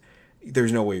 because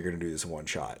there's no way you're going to do this in one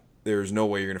shot. There's no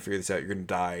way you're going to figure this out. You're going to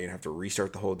die and have to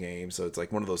restart the whole game. So it's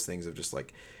like one of those things of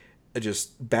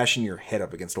just bashing your head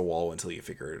up against a wall until you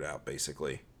figure it out,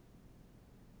 basically.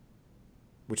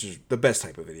 Which is the best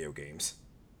type of video games.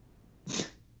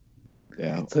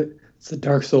 Yeah. It's the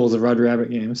Dark Souls of Roger Rabbit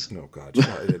games. Oh, God. No.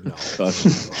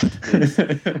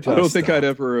 I don't think I'd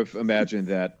ever have imagined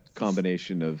that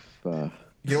combination of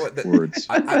you know what? Words.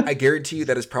 I guarantee you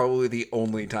that is probably the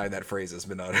only time that phrase has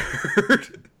been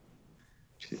uttered.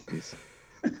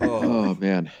 Oh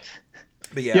man.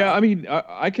 But Yeah, I mean,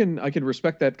 I can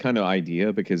respect that kind of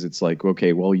idea because it's like,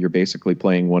 okay, well, you're basically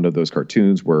playing one of those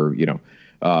cartoons where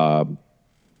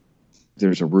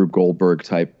there's a Rube Goldberg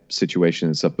type situation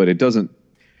and stuff, but it doesn't.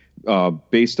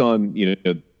 Based on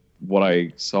what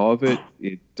I saw of it,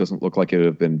 it doesn't look like it would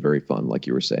have been very fun, like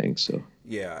you were saying. So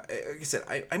yeah, like I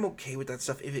said, I'm okay with that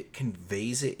stuff if it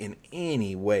conveys it in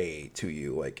any way to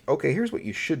you. Like, okay, here's what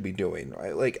you should be doing.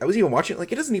 Right? Like, I was even watching,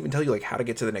 like, it doesn't even tell you like how to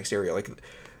get to the next area. Like,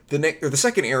 the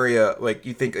second area, like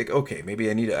you think like, okay, maybe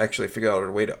I need to actually figure out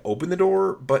a way to open the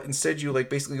door, but instead you like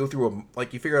basically go through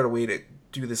you figure out a way to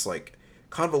do this like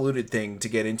convoluted thing to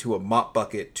get into a mop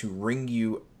bucket to wring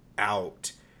you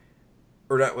out,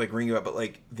 or not like wring you out, but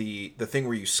like the thing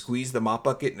where you squeeze the mop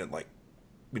bucket and it like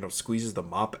squeezes the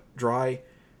mop dry.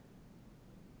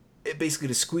 It basically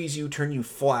to squeeze you, turn you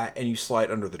flat, and you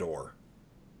slide under the door.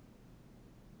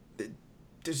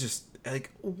 It's just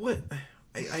like what.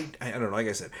 I don't know. Like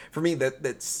I said, for me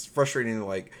that's frustrating.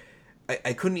 Like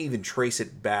I couldn't even trace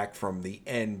it back from the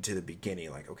end to the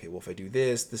beginning. Like, okay, well if I do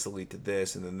this, this will lead to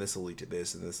this, and then this will lead to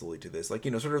this, and this will lead to this. Like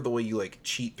sort of the way you like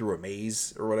cheat through a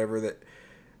maze or whatever. That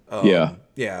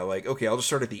yeah. Like okay, I'll just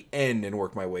start at the end and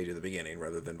work my way to the beginning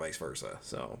rather than vice versa.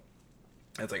 So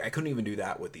it's like I couldn't even do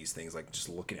that with these things. Like just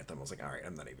looking at them, I was like, all right,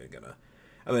 I'm not even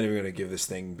gonna give this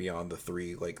thing beyond the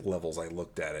 3 like levels I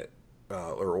looked at it.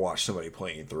 Or watch somebody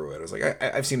playing through it. I was like,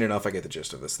 I've seen enough. I get the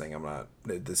gist of this thing.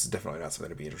 This is definitely not something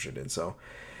to be interested in. So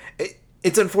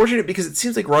it's unfortunate because it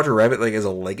seems like Roger Rabbit, like as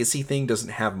a legacy thing,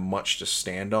 doesn't have much to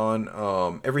stand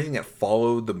on. Everything that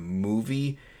followed the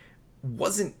movie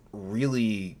wasn't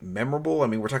really memorable. I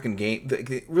mean, we're talking game.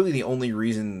 Really, the only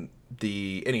reason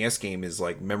the NES game is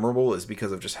like memorable is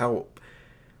because of just how.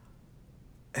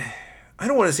 I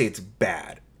don't want to say it's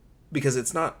bad, because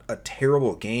it's not a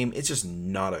terrible game. It's just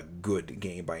not a good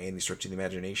game by any stretch of the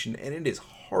imagination, and it is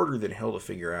harder than hell to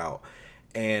figure out.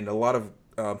 And a lot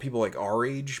of people like our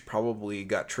age probably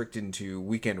got tricked into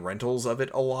weekend rentals of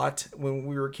it a lot when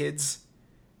we were kids,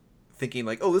 thinking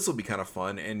like, oh, this will be kind of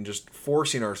fun, and just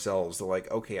forcing ourselves to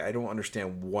like, okay, I don't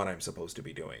understand what I'm supposed to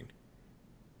be doing.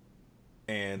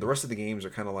 And the rest of the games are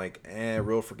kind of like,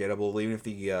 real forgettable. Even if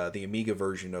the Amiga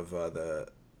version of the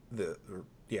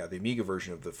Amiga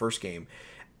version of the first game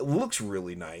looks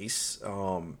really nice.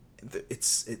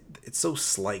 It's so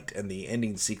slight, and the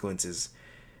ending sequence is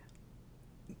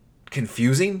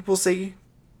confusing, we'll say,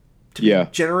 to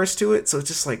be generous to it. So it's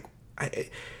just like, and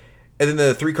then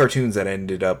the 3 cartoons that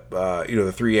ended up,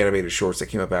 the 3 animated shorts that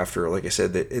came up after. Like I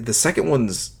said, the second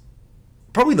one's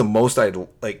probably the most I'd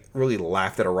like really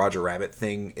laughed at a Roger Rabbit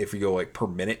thing if you go like per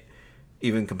minute,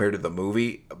 even compared to the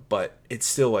movie. But it's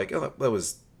still like, oh, that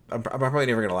was. I'm probably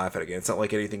never gonna laugh at it again. It's not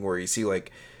like anything where you see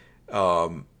like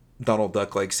Donald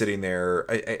Duck like sitting there.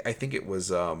 I think it was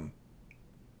oh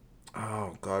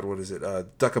god, what is it?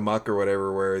 Duck Amuck or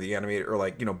whatever, where the animator or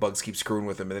like Bugs keeps screwing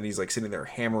with him, and then he's like sitting there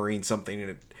hammering something,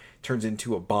 and it turns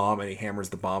into a bomb, and he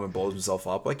hammers the bomb and blows himself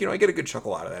up. Like I get a good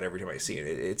chuckle out of that every time I see it.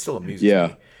 It still amuses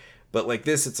me. But like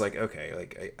this, it's like okay,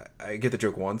 like I get the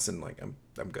joke once, and like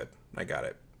I'm good. I got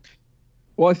it.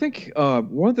 Well, I think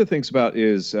one of the things about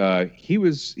is he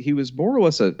was more or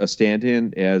less a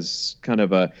stand-in as kind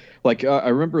of a like I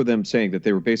remember them saying that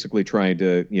they were basically trying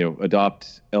to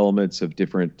adopt elements of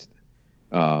different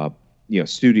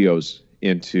studios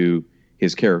into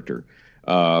his character,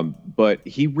 but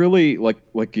he really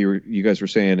like you guys were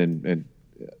saying and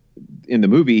in the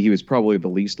movie he was probably the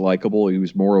least likable. He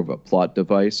was more of a plot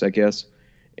device, I guess,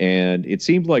 and it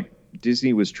seemed like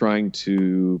Disney was trying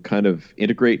to kind of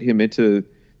integrate him into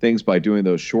things by doing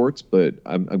those shorts, but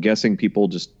I'm guessing people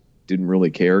just didn't really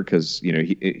care because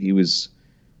he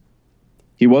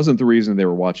wasn't the reason they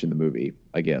were watching the movie,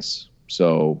 I guess.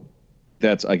 So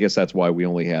I guess that's why we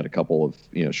only had a couple of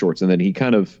shorts, and then he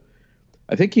kind of,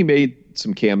 I think he made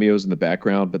some cameos in the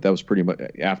background, but that was pretty much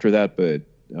after that. But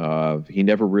he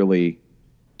never really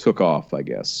took off, I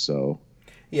guess. So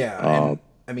yeah.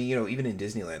 I mean, even in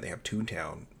Disneyland they have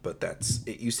Toontown, but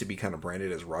it used to be kind of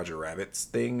branded as Roger Rabbit's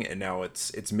thing, and now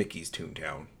it's Mickey's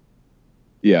Toontown.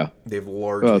 Yeah, they've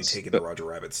largely taken the Roger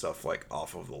Rabbit stuff like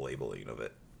off of the labeling of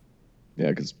it. Yeah,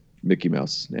 because Mickey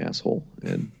Mouse is an asshole,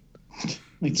 and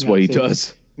that's what he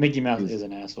does. Mickey Mouse is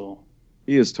an asshole.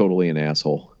 He is totally an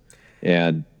asshole,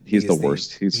 and he's the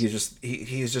worst. He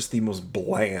is just the most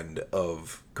bland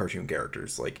of cartoon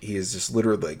characters. Like he is just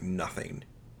literally like nothing.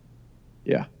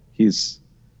 Yeah,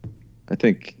 I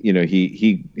think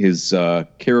his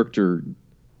character,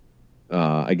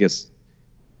 I guess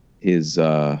his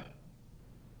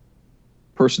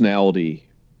personality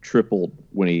tripled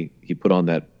when he put on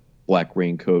that black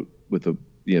raincoat with the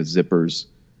zippers.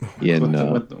 in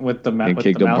with the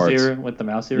Kingdom mouse Hearts. ear with the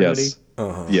mouse ear Yes,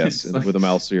 hoodie. yes, and with a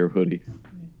mouse ear hoodie.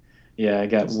 Yeah, it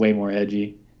got way more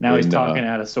edgy. Now he's talking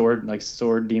out of sword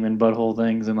demon butthole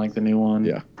things in like the new one.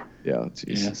 Yeah,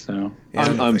 geez. Yeah. So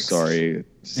I'm sorry.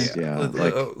 Let's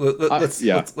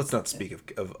not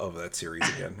speak of that series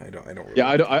again. I don't. Really yeah,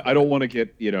 I don't want to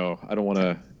get I don't want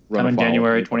to run in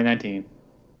January 2019.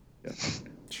 Yeah.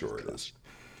 Sure it is.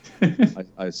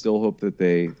 I still hope that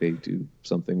they do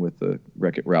something with the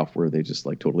Wreck-It Ralph where they just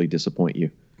like totally disappoint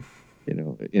you,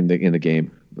 in the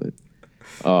game. But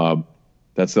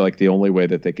that's like the only way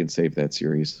that they can save that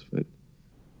series. But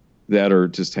that, or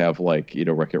just have like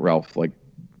Wreck-It Ralph like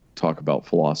talk about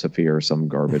philosophy or some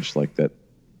garbage like that.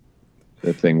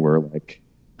 That thing where like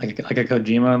a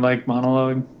Kojima like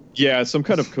monologue. Yeah, some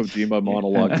kind of Kojima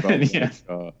monologue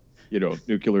about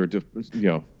nuclear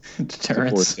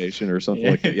deforestation or something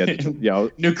like that. Yeah,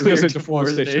 nuclear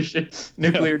deforestation.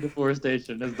 Nuclear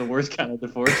deforestation is the worst kind of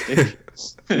deforestation.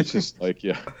 It's just like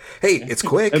Hey, it's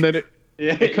quick. And then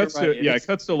it cuts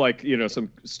to like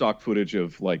some stock footage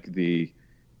of like the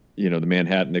the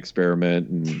Manhattan experiment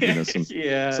and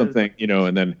something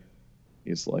and then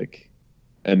he's like,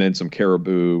 and then some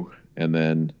caribou and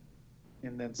then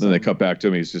they cut back to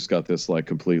him. He's just got this like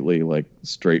completely like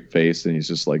straight face, and he's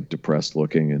just like depressed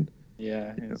looking, and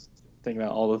he's thinking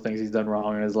about all the things he's done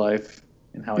wrong in his life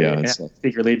and how he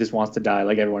secretly just wants to die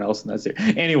like everyone else in that series.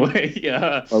 Anyway,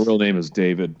 my real name is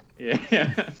David.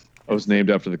 Yeah. I was named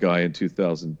after the guy in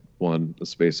 2001: A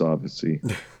Space Odyssey.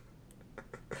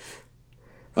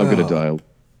 I'm gonna die.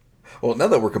 Well, now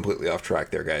that we're completely off track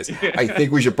there, guys, I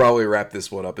think we should probably wrap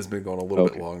this one up. It's been going a little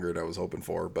bit longer than I was hoping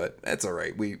for, but that's all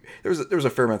right. There was a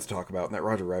fair amount to talk about, and that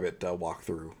Roger Rabbit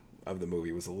walkthrough of the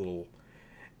movie was a little...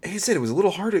 Like I said, it was a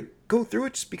little hard to go through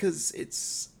it just because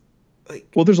it's like...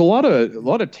 Well, there's a lot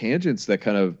of tangents that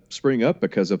kind of spring up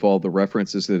because of all the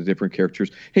references to the different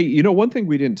characters. Hey, one thing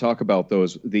we didn't talk about, though,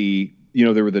 is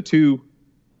there were the two...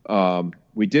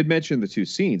 we did mention the two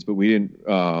scenes, but we didn't...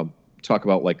 talk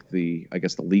about like the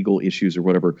legal issues or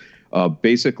whatever.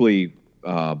 Basically,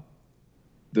 the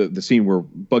scene where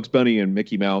Bugs Bunny and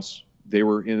Mickey Mouse, they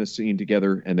were in a scene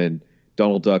together, and then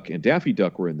Donald Duck and Daffy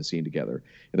Duck were in the scene together.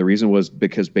 And the reason was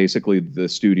because basically the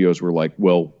studios were like,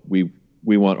 well, we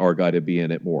want our guy to be in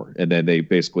it more. And then they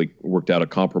basically worked out a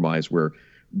compromise where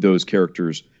those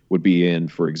characters would be in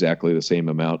for exactly the same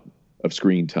amount of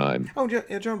screen time. Oh,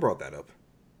 yeah, John brought that up.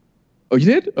 Oh, you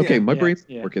did? Okay, my brain's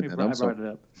working then. I brought it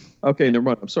up. Okay, never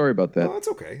mind. I'm sorry about that. No, that's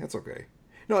okay. That's okay.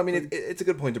 No, I mean it's a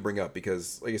good point to bring up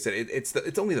because, like I said,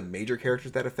 it's only the major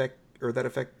characters that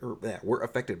were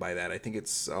affected by that. I think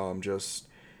it's just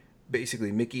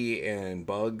basically Mickey and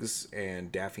Bugs and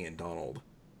Daffy and Donald.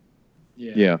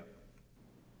 Yeah.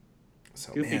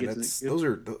 So Goofy those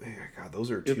are Goofy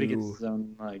two. Gets his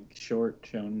own like short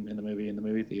shown in the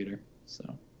movie theater.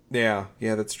 So. Yeah,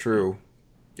 that's true.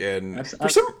 And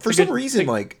for some reason,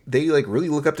 like they like really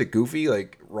look up to Goofy.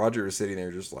 Like Roger is sitting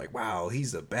there just like, wow,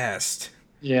 he's the best.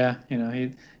 Yeah,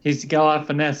 he's got a lot of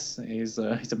finesse. He's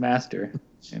a master.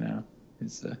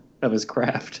 Of his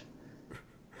craft.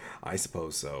 I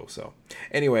suppose so. So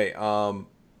anyway, I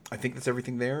think that's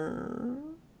everything there.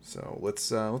 So let's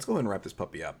go ahead and wrap this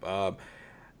puppy up.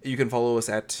 You can follow us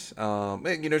at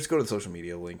just go to the social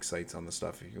media link sites on the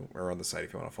stuff or on the site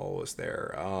if you want to follow us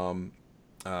there.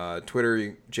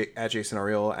 Twitter at Jason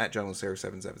Ariel, at John Lucero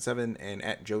 777, and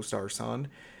at JoeStarSon.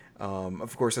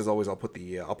 Of course, as always, I'll put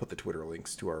the Twitter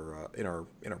links to our in our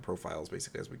profiles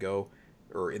basically as we go,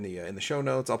 or in the show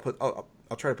notes. I'll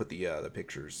try to put the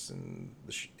pictures in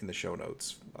the show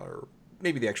notes, or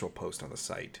maybe the actual post on the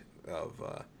site of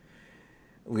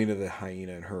Lena the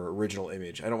hyena and her original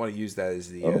image. I don't want to use that as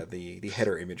the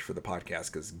header image for the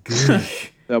podcast because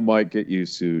that might get you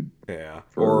sued. Yeah,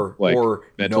 or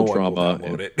mental trauma.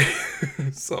 Download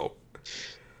it. So,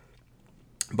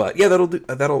 but yeah, that'll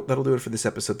do it for this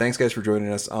episode. Thanks guys for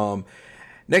joining us.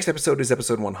 Next episode is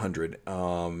episode 100,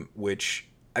 which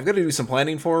I've got to do some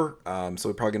planning for. So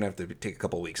we're probably gonna have to take a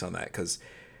couple weeks on that because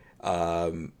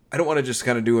I don't want to just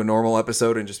kind of do a normal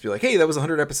episode and just be like, hey, that was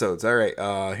 100 episodes. All right,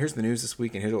 here's the news this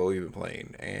week, and here's what we've been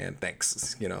playing. And thanks.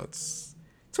 It's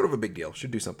sort of a big deal.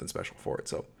 Should do something special for it.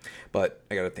 So, but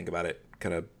I got to think about it,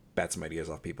 kind of bat some ideas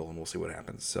off people, and we'll see what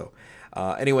happens. So,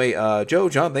 anyway, Joe,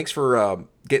 John, thanks for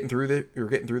getting through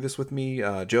this with me.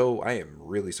 Joe, I am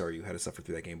really sorry you had to suffer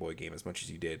through that Game Boy game as much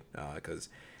as you did, because,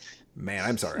 man,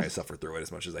 I'm sorry I suffered through it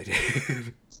as much as I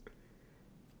did.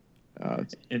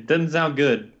 It doesn't sound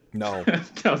good. No.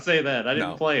 Don't say that. I didn't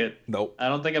No. play it. Nope. I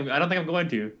don't think I'm going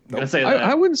to. I'm Nope. gonna say that.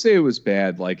 I wouldn't say it was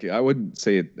bad. Like I wouldn't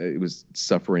say it was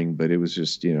suffering, but it was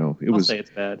just I'll say it's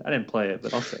bad. I didn't play it,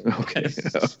 but I'll say it. Okay.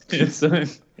 It's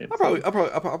I'll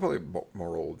probably more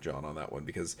roll John on that one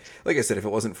because, like I said, if it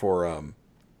wasn't for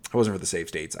the save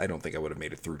states, I don't think I would have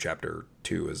made it through chapter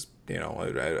 2. As you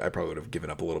know, I probably would have given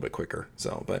up a little bit quicker.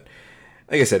 So, but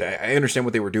like I said, I understand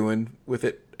what they were doing with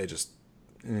it. I just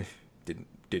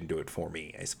didn't do it for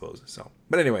me, I suppose. So,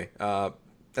 but anyway,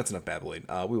 that's enough babbling.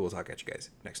 We will talk at you guys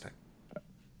next time.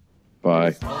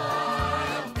 Bye.